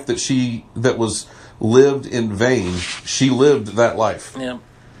a life that was lived in vain. She lived that life. Yeah.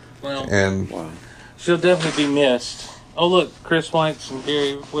 Well, And she'll definitely be missed. Oh, look, Chris Weitz and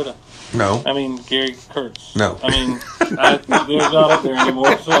Gary Whitta. Gary Kurtz. No. They're not up there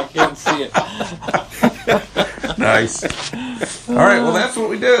anymore, so I can't see it. Nice. All right, well, that's what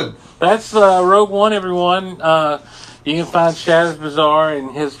we did. That's Rogue One, everyone. You can find Shazbazzar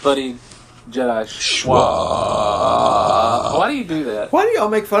and his buddy Jedi Schwa. Why do you do that? Why do y'all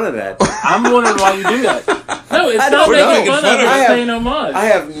make fun of that? I'm wondering why you do that. No, it's not making fun of it. It's saying homage. I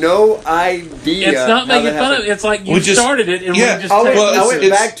have no idea. It's not making fun of it. It's like you started it and we just I take went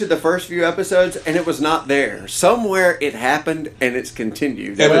back to the first few episodes and it was not there. Somewhere it happened and it's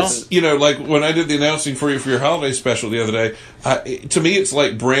continued. And it's, like when I did the announcing for you for your holiday special the other day, to me it's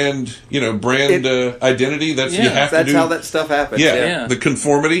like brand identity. That's you have to do. That's how that stuff happens. Yeah, the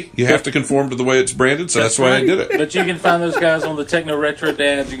conformity. You have to conform to the way it's branded, so that's why I did it. But you can find those guys on the Techno Retro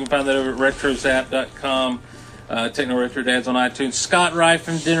Dads. You can find that over at retrozap.com. Techno Retro Dads on iTunes. Scott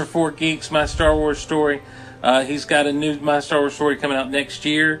Ryfun, Dinner for Geeks, My Star Wars Story. He's got a new My Star Wars Story coming out next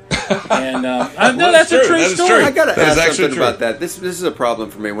year. And that's a true story. I got to ask something about that. This is a problem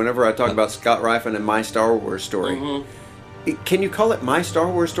for me. Whenever I talk about Scott Ryfun and My Star Wars Story, can you call it My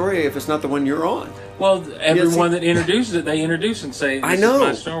Star Wars Story if it's not the one you're on? Well, everyone that introduces it, they introduce and say, this is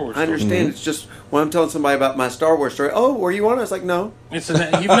My Star Wars Story. I understand. It's just when I'm telling somebody about My Star Wars Story, oh, were you on? I was like, no. You've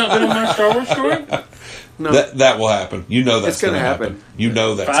not been on My Star Wars Story? No. That will happen. You know that's going to happen. You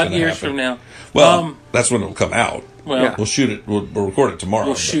know that's going to happen. 5 years from now. Well, that's when it'll come out. Well, we'll shoot it. We'll record it tomorrow.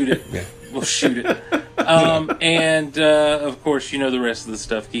 We'll shoot it. Yeah. We'll shoot it. And, of course, you know the rest of the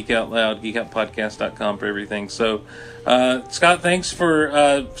stuff. Geek Out Loud, geekoutpodcast.com for everything. So, Scott, thanks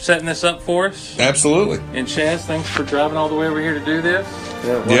for setting this up for us. Absolutely. And Shaz, thanks for driving all the way over here to do this.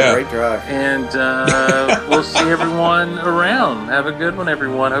 Yeah, what a great drive. And we'll see everyone around. Have a good one,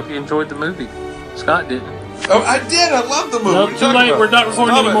 everyone. Hope you enjoyed the movie. Scott didn't. Oh, I did. I love the movie. No, too late. We're not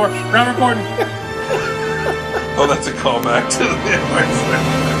recording anymore. Not recording. Oh, that's a callback to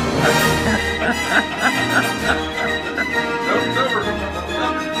the